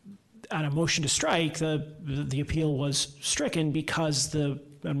a motion to strike, the appeal was stricken because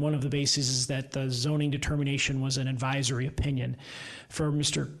and one of the bases is that the zoning determination was an advisory opinion. For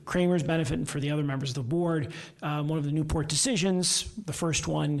Mr. Kramer's benefit and for the other members of the board, one of the Newport decisions, the first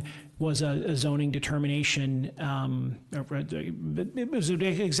one, was a zoning determination. It was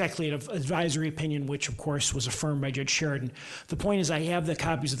exactly an advisory opinion, which of course was affirmed by Judge Sheridan. The point is, I have the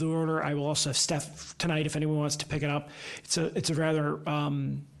copies of the order. I will also have Steph tonight if anyone wants to pick it up. It's a rather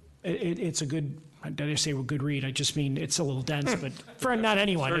it's a good. Did I say a good read? I just mean it's a little dense, but for not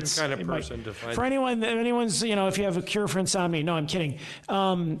anyone. Certain kind of person to find. For anyone's, if you have a cure for insomnia, no, I'm kidding.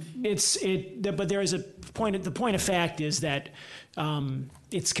 But there is a point. The point of fact is that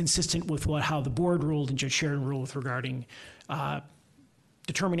it's consistent with how the board ruled and Judge Sheridan ruled with regarding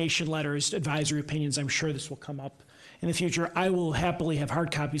determination letters, advisory opinions. I'm sure this will come up in the future. I will happily have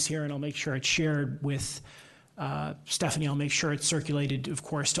hard copies here, and I'll make sure it's shared with Stephanie. I'll make sure it's circulated, of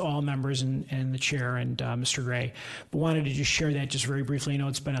course, to all members and the chair and Mr. Gray. But wanted to just share that just very briefly. I know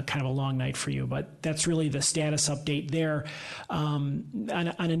it's been a kind of a long night for you, but that's really the status update there. On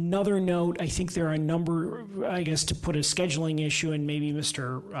another note, I think there are a number, I guess, to put a scheduling issue, and maybe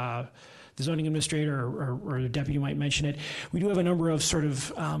Mr. The zoning administrator or the deputy might mention it. We do have a number of sort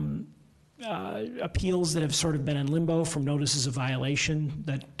of appeals that have sort of been in limbo from notices of violation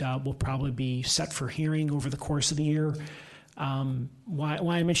that will probably be set for hearing over the course of the year. Why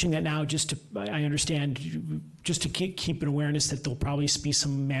I'm mentioning that now, I understand, just to keep an awareness that there'll probably be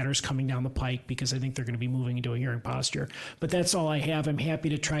some matters coming down the pike, because I think they're going to be moving into a hearing posture. But that's all I have. I'm happy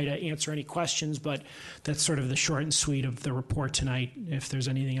to try to answer any questions, but that's sort of the short and sweet of the report tonight. If there's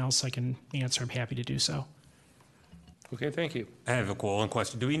anything else I can answer, I'm happy to do so. Okay, thank you. I have one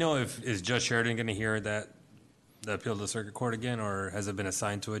question. Do we know is Judge Sheridan going to hear the appeal to the circuit court again, or has it been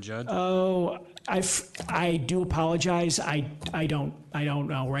assigned to a judge? Oh, I do apologize. I don't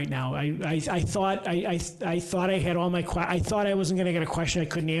know right now. I thought I had all my I thought I wasn't going to get a question I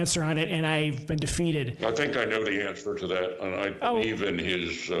couldn't answer on it, and I've been defeated. I think I know the answer to that, and I believe in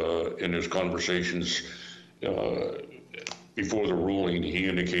his conversations before the ruling, he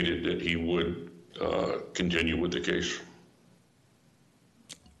indicated that he would continue with the case.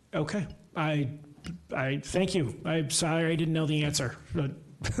 Okay, I thank you. I'm sorry I didn't know the answer, but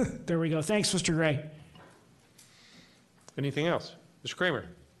there we go. Thanks, Mr. Gray. Anything else? Mr. Kramer,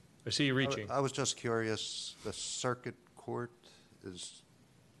 I see you reaching. I was just curious, the circuit court is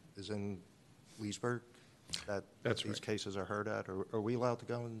in Leesburg? That's these cases are heard at? Or are we allowed to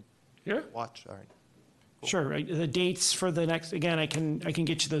go and watch? All right. Cool. Sure. Right. The dates for the next, again, I can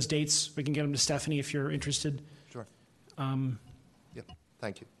get you those dates. We can get them to Stephanie if you're interested. Sure. Yep.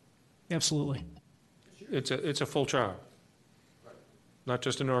 Thank you. Absolutely. It's a full trial, not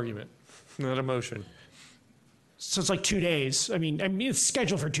just an argument, not a motion. So it's like 2 days. I mean, it's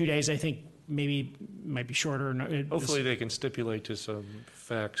scheduled for 2 days. I think maybe it might be shorter. Hopefully they can stipulate to some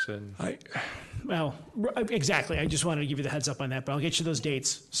facts and. Well, exactly. I just wanted to give you the heads up on that, but I'll get you those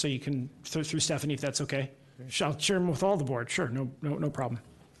dates so you can through Stephanie if that's okay. I'll share them with all the board. Sure, no problem.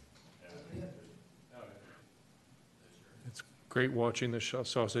 It's great watching the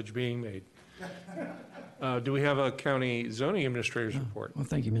sausage being made. Do we have a county zoning administrator's report? Well,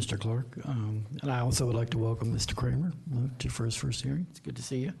 thank you, Mr. Clark. And I also would like to welcome Mr. Kramer for his first hearing. It's good to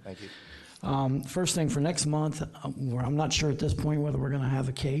see you. Thank you. First thing for next month, I'm not sure at this point whether we're going to have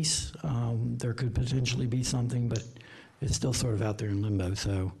a case. There could potentially be something, but it's still sort of out there in limbo.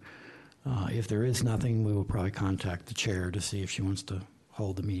 So if there is nothing, we will probably contact the chair to see if she wants to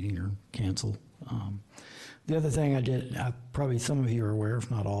hold the meeting or cancel. The other thing I did, probably some of you are aware, if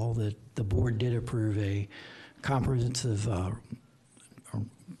not all, that the board did approve a comprehensive,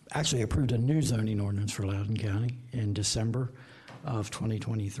 actually approved a new zoning ordinance for Loudoun County in December of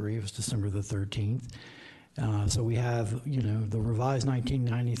 2023. It was December the 13th. So we have, the revised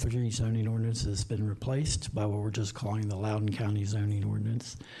 1993 zoning ordinance has been replaced by what we're just calling the Loudoun County zoning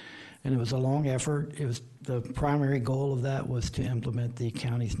ordinance. And it was a long effort. The primary goal of that was to implement the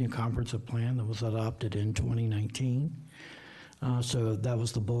county's new comprehensive plan that was adopted in 2019. So that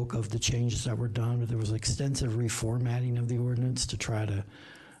was the bulk of the changes that were done, but there was extensive reformatting of the ordinance to try to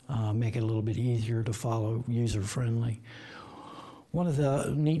make it a little bit easier to follow, user-friendly. One of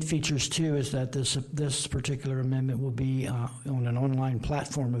the neat features, too, is that this particular amendment will be on an online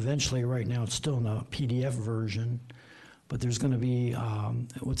platform eventually. Right now, it's still in a PDF version, but there's going to be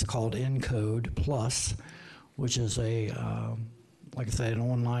what's called Encode Plus, which is like I said, an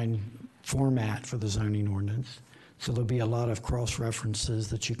online format for the zoning ordinance. So there'll be a lot of cross-references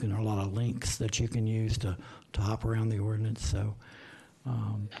that you can, or a lot of links that you can use to hop around the ordinance. So,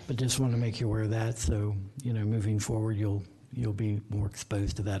 but just want to make you aware of that. So, moving forward, you'll be more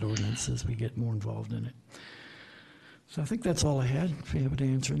exposed to that ordinance as we get more involved in it. So I think that's all I had. Be able to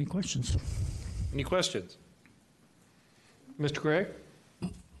answer any questions. Any questions? Mr. Gray?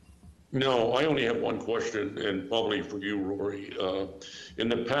 No, I only have one question, and probably for you, Rory. In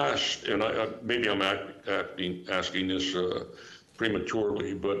the past, and maybe I'm asking this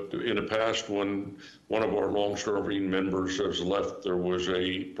prematurely, but in the past, when one of our long-serving members has left, there was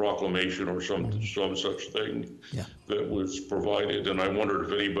a proclamation or some such thing that was provided, and I wondered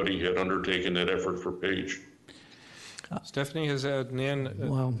if anybody had undertaken that effort for Paige. Stephanie, has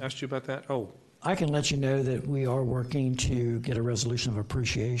Nan asked you about that? Oh. I can let you know that we are working to get a resolution of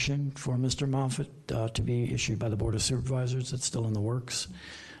appreciation for Mr. Moffitt to be issued by the Board of Supervisors. It's still in the works.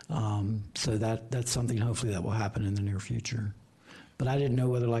 So that's something hopefully that will happen in the near future. But I didn't know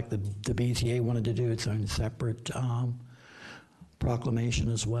whether like the BTA wanted to do its own separate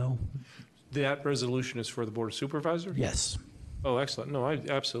proclamation as well. That resolution is for the Board of Supervisors? Yes. Oh, excellent. No, I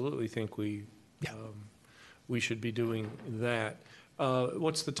absolutely think we should be doing that.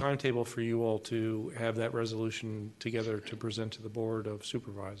 What's the timetable for you all to have that resolution together to present to the Board of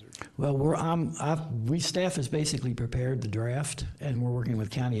Supervisors? Well, staff has basically prepared the draft, and we're working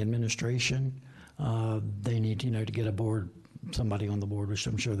with county administration. They need, to get somebody on the board, which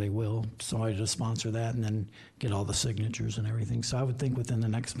I'm sure they will, somebody to sponsor that, and then get all the signatures and everything. So I would think within the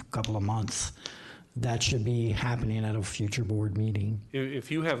next couple of months, that should be happening at a future board meeting.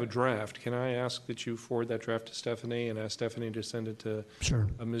 If you have a draft, can I ask that you forward that draft to Stephanie and ask Stephanie to send it to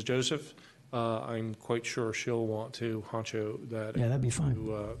Ms. Joseph? I'm quite sure she'll want to honcho that. Yeah, that'd be fine.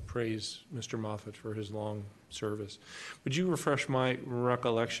 To praise Mr. Moffett for his long service. Would you refresh my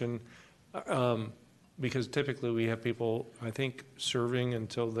recollection? Because typically we have people, I think, serving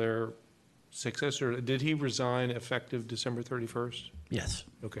until their successor. Did he resign effective December 31st? Yes.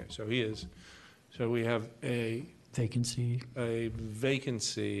 Okay, so he is. So we have a vacancy.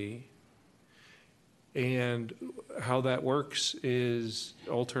 And how that works is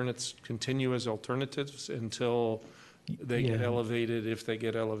alternates continue as alternatives until they get elevated, if they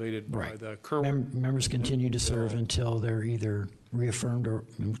get elevated by the current. Members continue to serve until they're either reaffirmed, or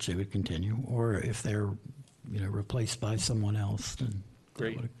which they would continue, or if they're replaced by someone else. Then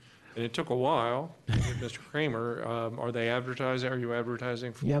great. And it took a while to get Mr. Kramer. Are they advertising? Are you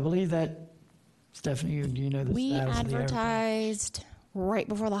advertising for? Yeah, I believe that. Stephanie, do you know the We status of the advertised right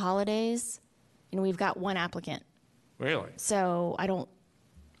before the holidays, and we've got one applicant. Really? So I don't.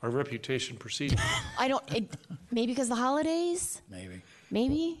 Our reputation precedes. Maybe because the holidays?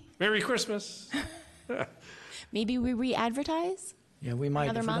 Maybe? Merry Christmas. Maybe we re-advertise? Yeah, we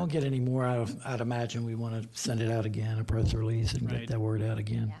might. If we don't get any more, I'd imagine we want to send it out again, a press release, and get that word out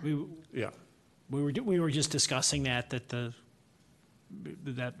again. We were just discussing that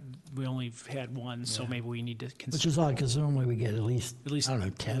we only had one, so maybe we need to consider. Which is odd, because normally we get at least I don't know,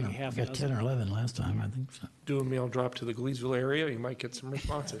 10. like half We a got dozen. 10 or 11 last time, I think so. Do a mail drop to the Gleesville area, you might get some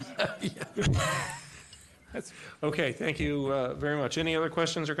responses. Okay, thank you very much. Any other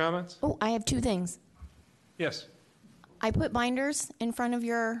questions or comments? Oh, I have two things. Yes. I put binders in front of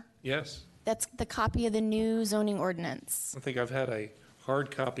your. Yes. That's the copy of the new zoning ordinance. I think I've had a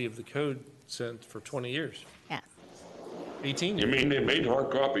hard copy of the code sent for 20 years. Yeah. 18 You years. mean they made hard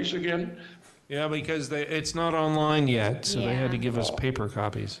copies again? Yeah, because it's not online yet, so they had to give us paper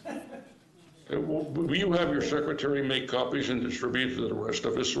copies. Will you have your secretary make copies and distribute to the rest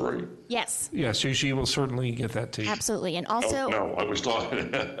of us, Roy? Yes. Yes, she will certainly get that to you. Absolutely. And also. No, I was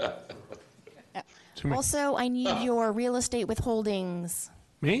talking. Also, I need your real estate withholdings.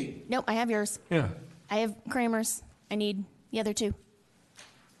 Me? Nope, I have yours. Yeah. I have Kramer's. I need the other two.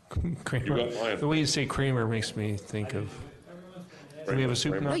 Kramer. The way you say Kramer makes me think of. Do we have a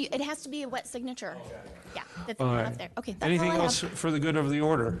soup No, now? it has to be a wet signature. Yeah, that's All up right. there. Okay, that's Anything all I else have. for the good of the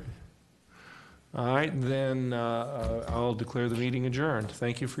order? All right, then I'll declare the meeting adjourned.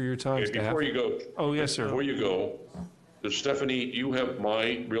 Thank you for your time, staff. Before you go. Oh, yes, sir. Before you go, does Stephanie, you have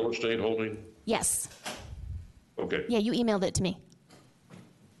my real estate holding? Yes. Okay. Yeah, you emailed it to me.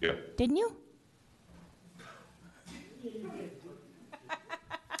 Yeah. Didn't you?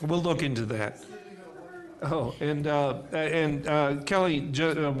 We'll look into that. Oh, and Kelly,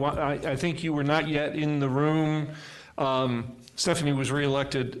 I think you were not yet in the room. Stephanie was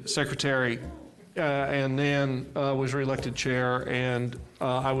reelected secretary, and Nan was reelected chair, and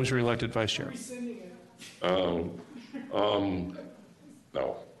I was reelected vice chair. No.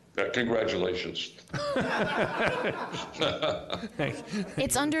 Congratulations.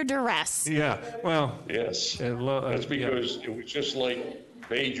 It's under duress. Yeah, well. Yes. That's because it was just like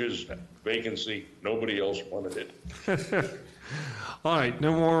Paige's vacancy. Nobody else wanted it. All right,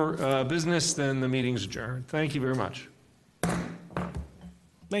 no more business, then the meeting's adjourned. Thank you very much.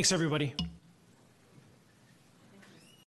 Thanks, everybody.